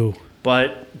 Me too.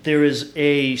 But there is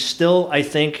I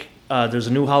think there's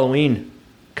a new Halloween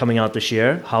coming out this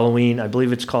year. Halloween, I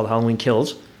believe it's called Halloween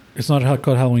Kills. It's not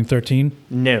called Halloween 13.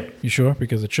 No, You sure?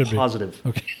 Because it should be. positive.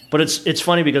 Okay. But it's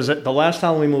funny because the last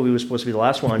Halloween movie was supposed to be the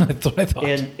last one. That's what I thought.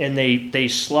 And they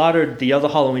slaughtered the other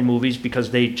Halloween movies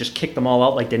because they just kicked them all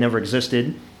out like they never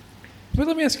existed. But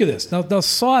let me ask you this. Now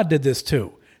Saw did this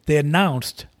too. They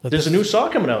announced that There's a new Saw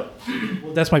coming out.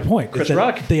 That's my point. Chris is that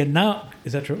Rock. They announced.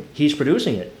 Is that true? He's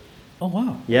producing it. Oh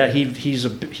wow. Yeah, he's a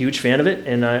huge fan of it,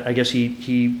 and I guess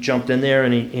he jumped in there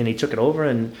and he took it over.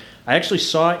 And I actually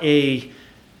saw a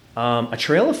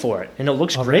trailer for it, and it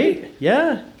looks great.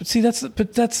 Yeah, But see,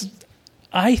 that's.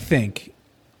 I think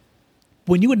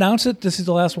when you announce it, this is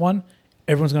the last one.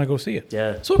 Everyone's going to go see it.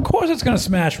 Yeah. So of course it's going to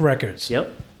smash records.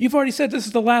 Yep. You've already said this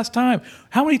is the last time.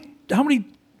 How many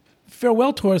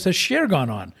farewell tours has Cher gone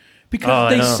on?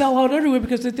 Because they sell out everywhere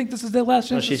because they think this is their last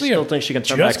chance she to see still it. thinks she can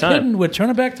turn Just back time. kidding. We're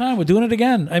turning back time. We're doing it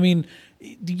again. I mean,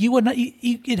 you would not.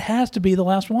 It has to be the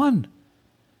last one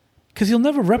because you'll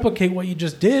never replicate what you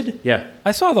just did. Yeah.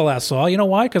 I saw the last Saw. You know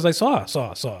why? Because I saw. I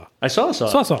saw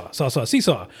Saw.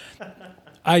 Seesaw.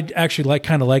 I actually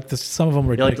kind of like this. Some of them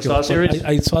were You like the ridiculous. Saw series?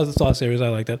 I saw the Saw series. I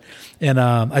liked it, and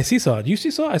I see Saw. Do you see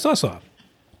Saw? I saw Saw,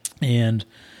 and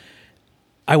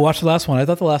I watched the last one. I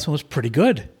thought the last one was pretty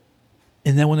good,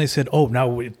 and then when they said, "Oh,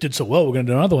 now it did so well, we're going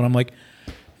to do another one," I'm like,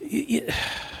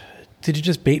 did you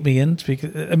just bait me in?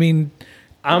 Because I mean,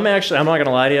 I'm not going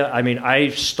to lie to you. I mean, I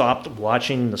stopped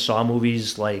watching the Saw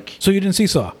movies. Like, so you didn't see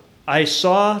Saw? I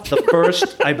saw the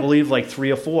first, I believe, like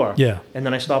 3 or 4. Yeah. And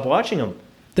then I stopped watching them.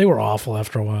 They were awful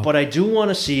after a while. But I do want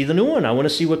to see the new one. I want to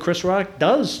see what Chris Rock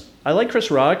does. I like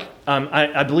Chris Rock.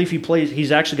 I believe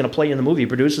he's actually going to play in the movie. He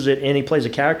produces it, and he plays a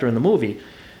character in the movie.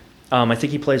 I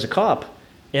think he plays a cop.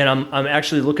 And I'm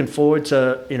actually looking forward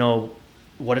to,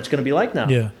 what it's going to be like now.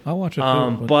 Yeah, I'll watch it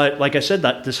too. But like I said,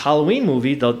 this Halloween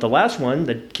movie, the last one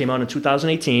that came out in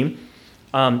 2018,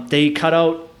 they cut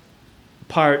out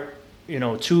part,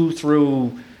 2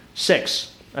 through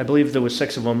 6. I believe there was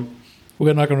 6 of them.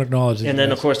 We're not going to acknowledge it. And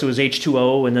then, of course, there was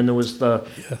H2O, and then there was the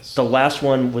last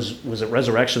one was it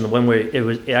Resurrection, the one where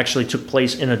it actually took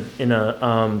place in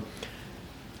a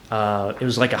it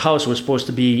was like a house. It was supposed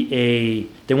to be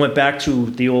they went back to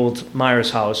the old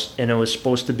Myers house, and it was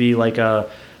supposed to be like a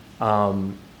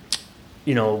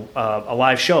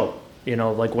live show,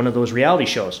 like one of those reality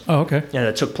shows. Oh, okay. And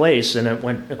it took place, and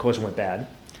of course, it went bad.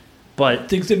 But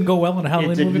things didn't go well in a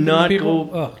Halloween movie.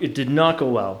 It did not go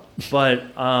well.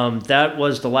 But that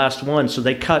was the last one, so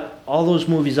they cut all those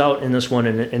movies out in this one,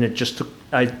 and it just took.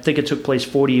 I think it took place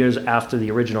 40 years after the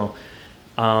original.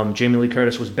 Jamie Lee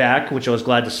Curtis was back, which I was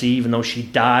glad to see, even though she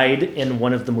died in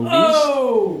one of the movies.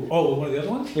 Oh, one of the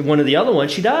other ones. In one of the other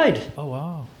ones, she died. Oh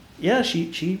wow. Yeah,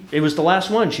 it was the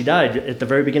last one. She died at the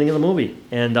very beginning of the movie,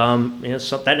 and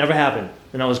that never happened.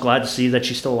 And I was glad to see that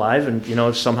she's still alive,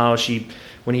 and somehow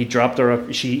when he dropped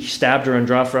her, she stabbed her and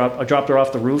dropped her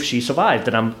off the roof. She survived,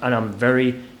 and I'm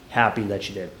very happy that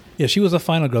she did. Yeah, she was a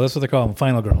final girl. That's what they call them,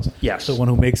 final girls. Yes. The one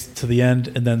who makes it to the end,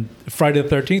 and then Friday the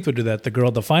 13th would do that.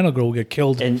 The final girl will get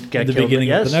killed in the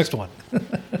beginning of the next one.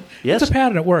 Yes. It's a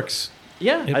pattern. It works.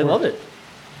 Yeah, I love it.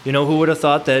 Who would have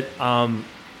thought that,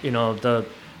 the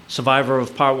survivor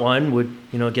of part one would,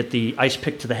 get the ice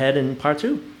pick to the head in part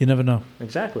two? You never know.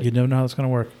 Exactly. You never know how it's going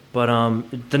to work. But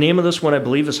the name of this one, I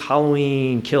believe, is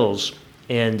Halloween Kills.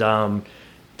 And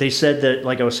they said that,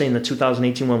 like I was saying, the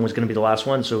 2018 one was going to be the last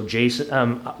one. So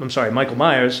Michael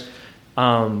Myers,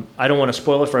 I don't want to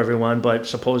spoil it for everyone, but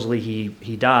supposedly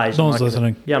he dies. No one's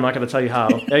listening. I'm not going to tell you how.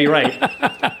 Yeah, you're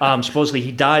right. Supposedly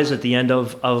he dies at the end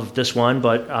of this one,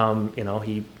 but,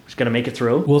 he's going to make it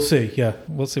through. We'll see. Yeah,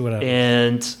 we'll see what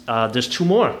happens. And there's two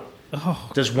more.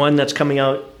 Oh. There's one that's coming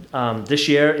out this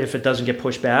year if it doesn't get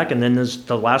pushed back, and then there's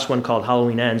the last one called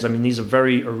Halloween Ends. I mean, these are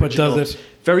very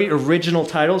original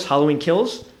titles: Halloween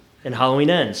Kills and Halloween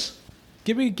Ends.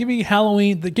 Give me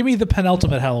Halloween. Give me the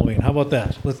penultimate Halloween. How about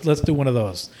that? Let's do one of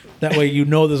those. That way,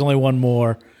 there's only one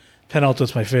more.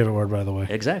 Penultimate's my favorite word, by the way.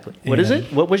 Exactly. What is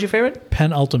it? What was your favorite?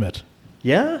 Penultimate.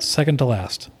 Yeah. Second to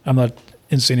last. I'm not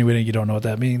insinuating you don't know what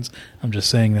that means. I'm just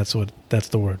saying that's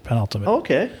the word, penultimate. Oh,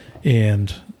 okay.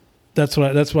 And that's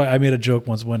why I made a joke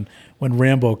once when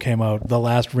Rambo came out, the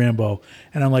last Rambo,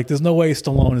 and I'm like, there's no way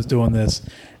Stallone is doing this.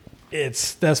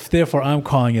 Therefore I'm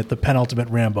calling it the penultimate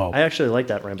Rambo. I actually like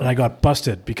that Rambo. And I got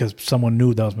busted because someone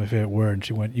knew that was my favorite word, and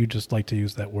she went, "You just like to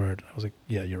use that word." I was like,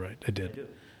 "Yeah, you're right. I did.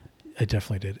 I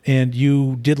definitely did." And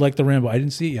you did like the Rambo. I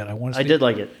didn't see it yet. I did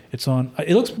like it. It's on.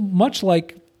 It looks much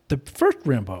like the first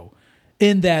Rambo.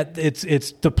 In that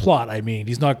it's the plot. I mean,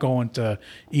 he's not going to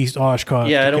East Oshkosh.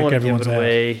 Yeah, I don't want to give it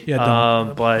away.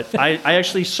 Yeah, but I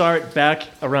actually saw it back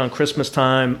around Christmas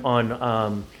time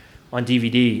on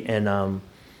DVD, and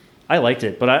I liked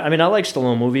it. But I like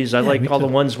Stallone movies. I like all the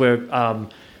ones where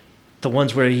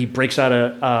he breaks out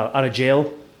of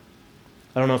jail.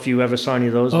 I don't know if you ever saw any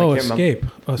of those. Oh, Escape.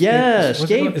 Yeah,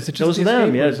 Escape. Is it just those are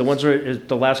them. Yeah, the the ones where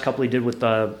the last couple he did with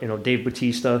Dave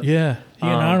Bautista. Yeah, he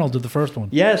and Arnold did the first one.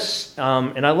 Yes,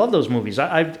 and I love those movies.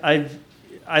 I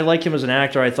like him as an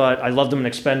actor. I loved him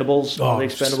in Expendables. Oh, the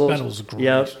Expendables. Expendables are great.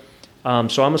 Yeah.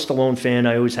 So I'm a Stallone fan.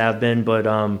 I always have been. But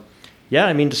yeah,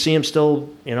 I mean, to see him still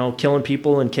killing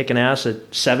people and kicking ass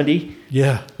at 70.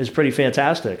 Yeah, is pretty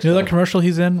fantastic. You know that commercial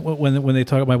he's in when they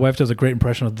talk. My wife does a great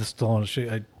impression of this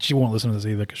Stallone. She won't listen to this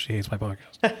either because she hates my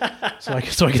podcast. So I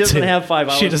can she doesn't have 5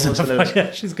 hours. She doesn't to listen to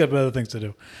yeah, she's got other things to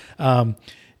do.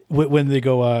 When they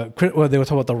go, they were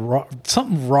talking about the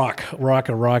Rock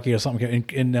or Rocky or something,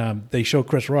 and they show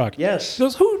Chris Rock. Yes. He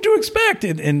goes, "Who do you expect?"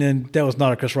 And that was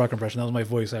not a Chris Rock impression. That was my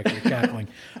voice actually cackling.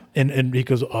 and he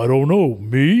goes, "I don't know,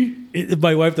 me."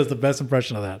 My wife does the best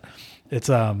impression of that. It's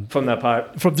from that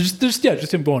part. From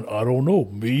just him going, "I don't know,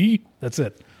 me." That's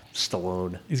it.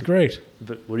 Stallone. He's great.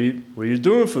 But what are you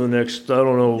doing for the next, I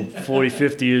don't know, 40,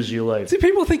 50 years of your life? See,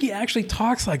 people think he actually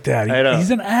talks like that. I know.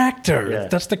 He's an actor.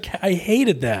 Yeah. I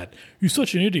hated that. You're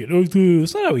such an idiot.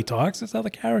 That's not how he talks. That's how the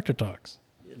character talks.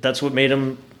 That's what made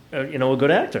him, a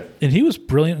good actor. And he was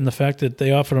brilliant in the fact that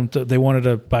they offered him, they wanted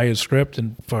to buy his script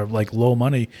and for like low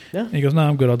money. Yeah. And he goes, "No,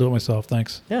 I'm good. I'll do it myself.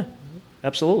 Thanks." Yeah,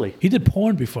 absolutely. He did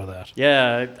porn before that.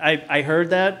 Yeah, I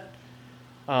heard that.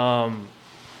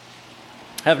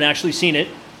 Haven't actually seen it,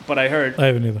 but I heard. I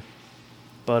haven't either.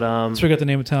 But so we got the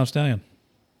name of Italian Stallion.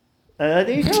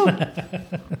 There you go.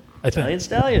 Italian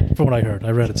Stallion. From what I heard, I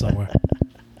read it somewhere.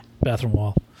 Bathroom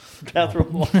wall.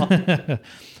 Bathroom wall.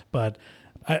 But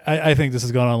I think this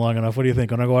has gone on long enough. What do you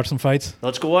think? Want to go watch some fights?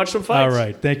 Let's go watch some fights. All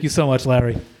right. Thank you so much,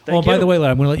 Larry. Thank you. By the way,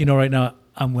 Larry, I'm going to let you know right now.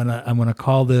 I'm gonna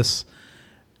call this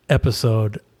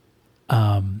episode.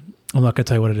 I'm not going to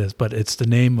tell you what it is, but it's the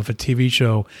name of a TV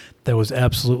show that was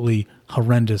absolutely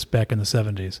horrendous back in the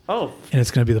 70s. Oh, and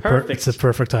it's going to be perfect. It's the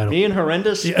perfect title. Me and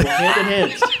horrendous go hand in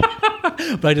hand.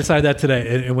 But I decided that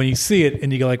today. And when you see it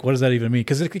and you go like, what does that even mean?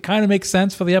 Because it kind of makes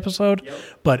sense for the episode,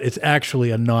 but it's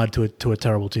actually a nod to a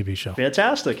terrible TV show.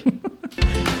 Fantastic.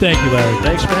 Thank you, Larry.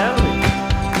 Thanks for having me.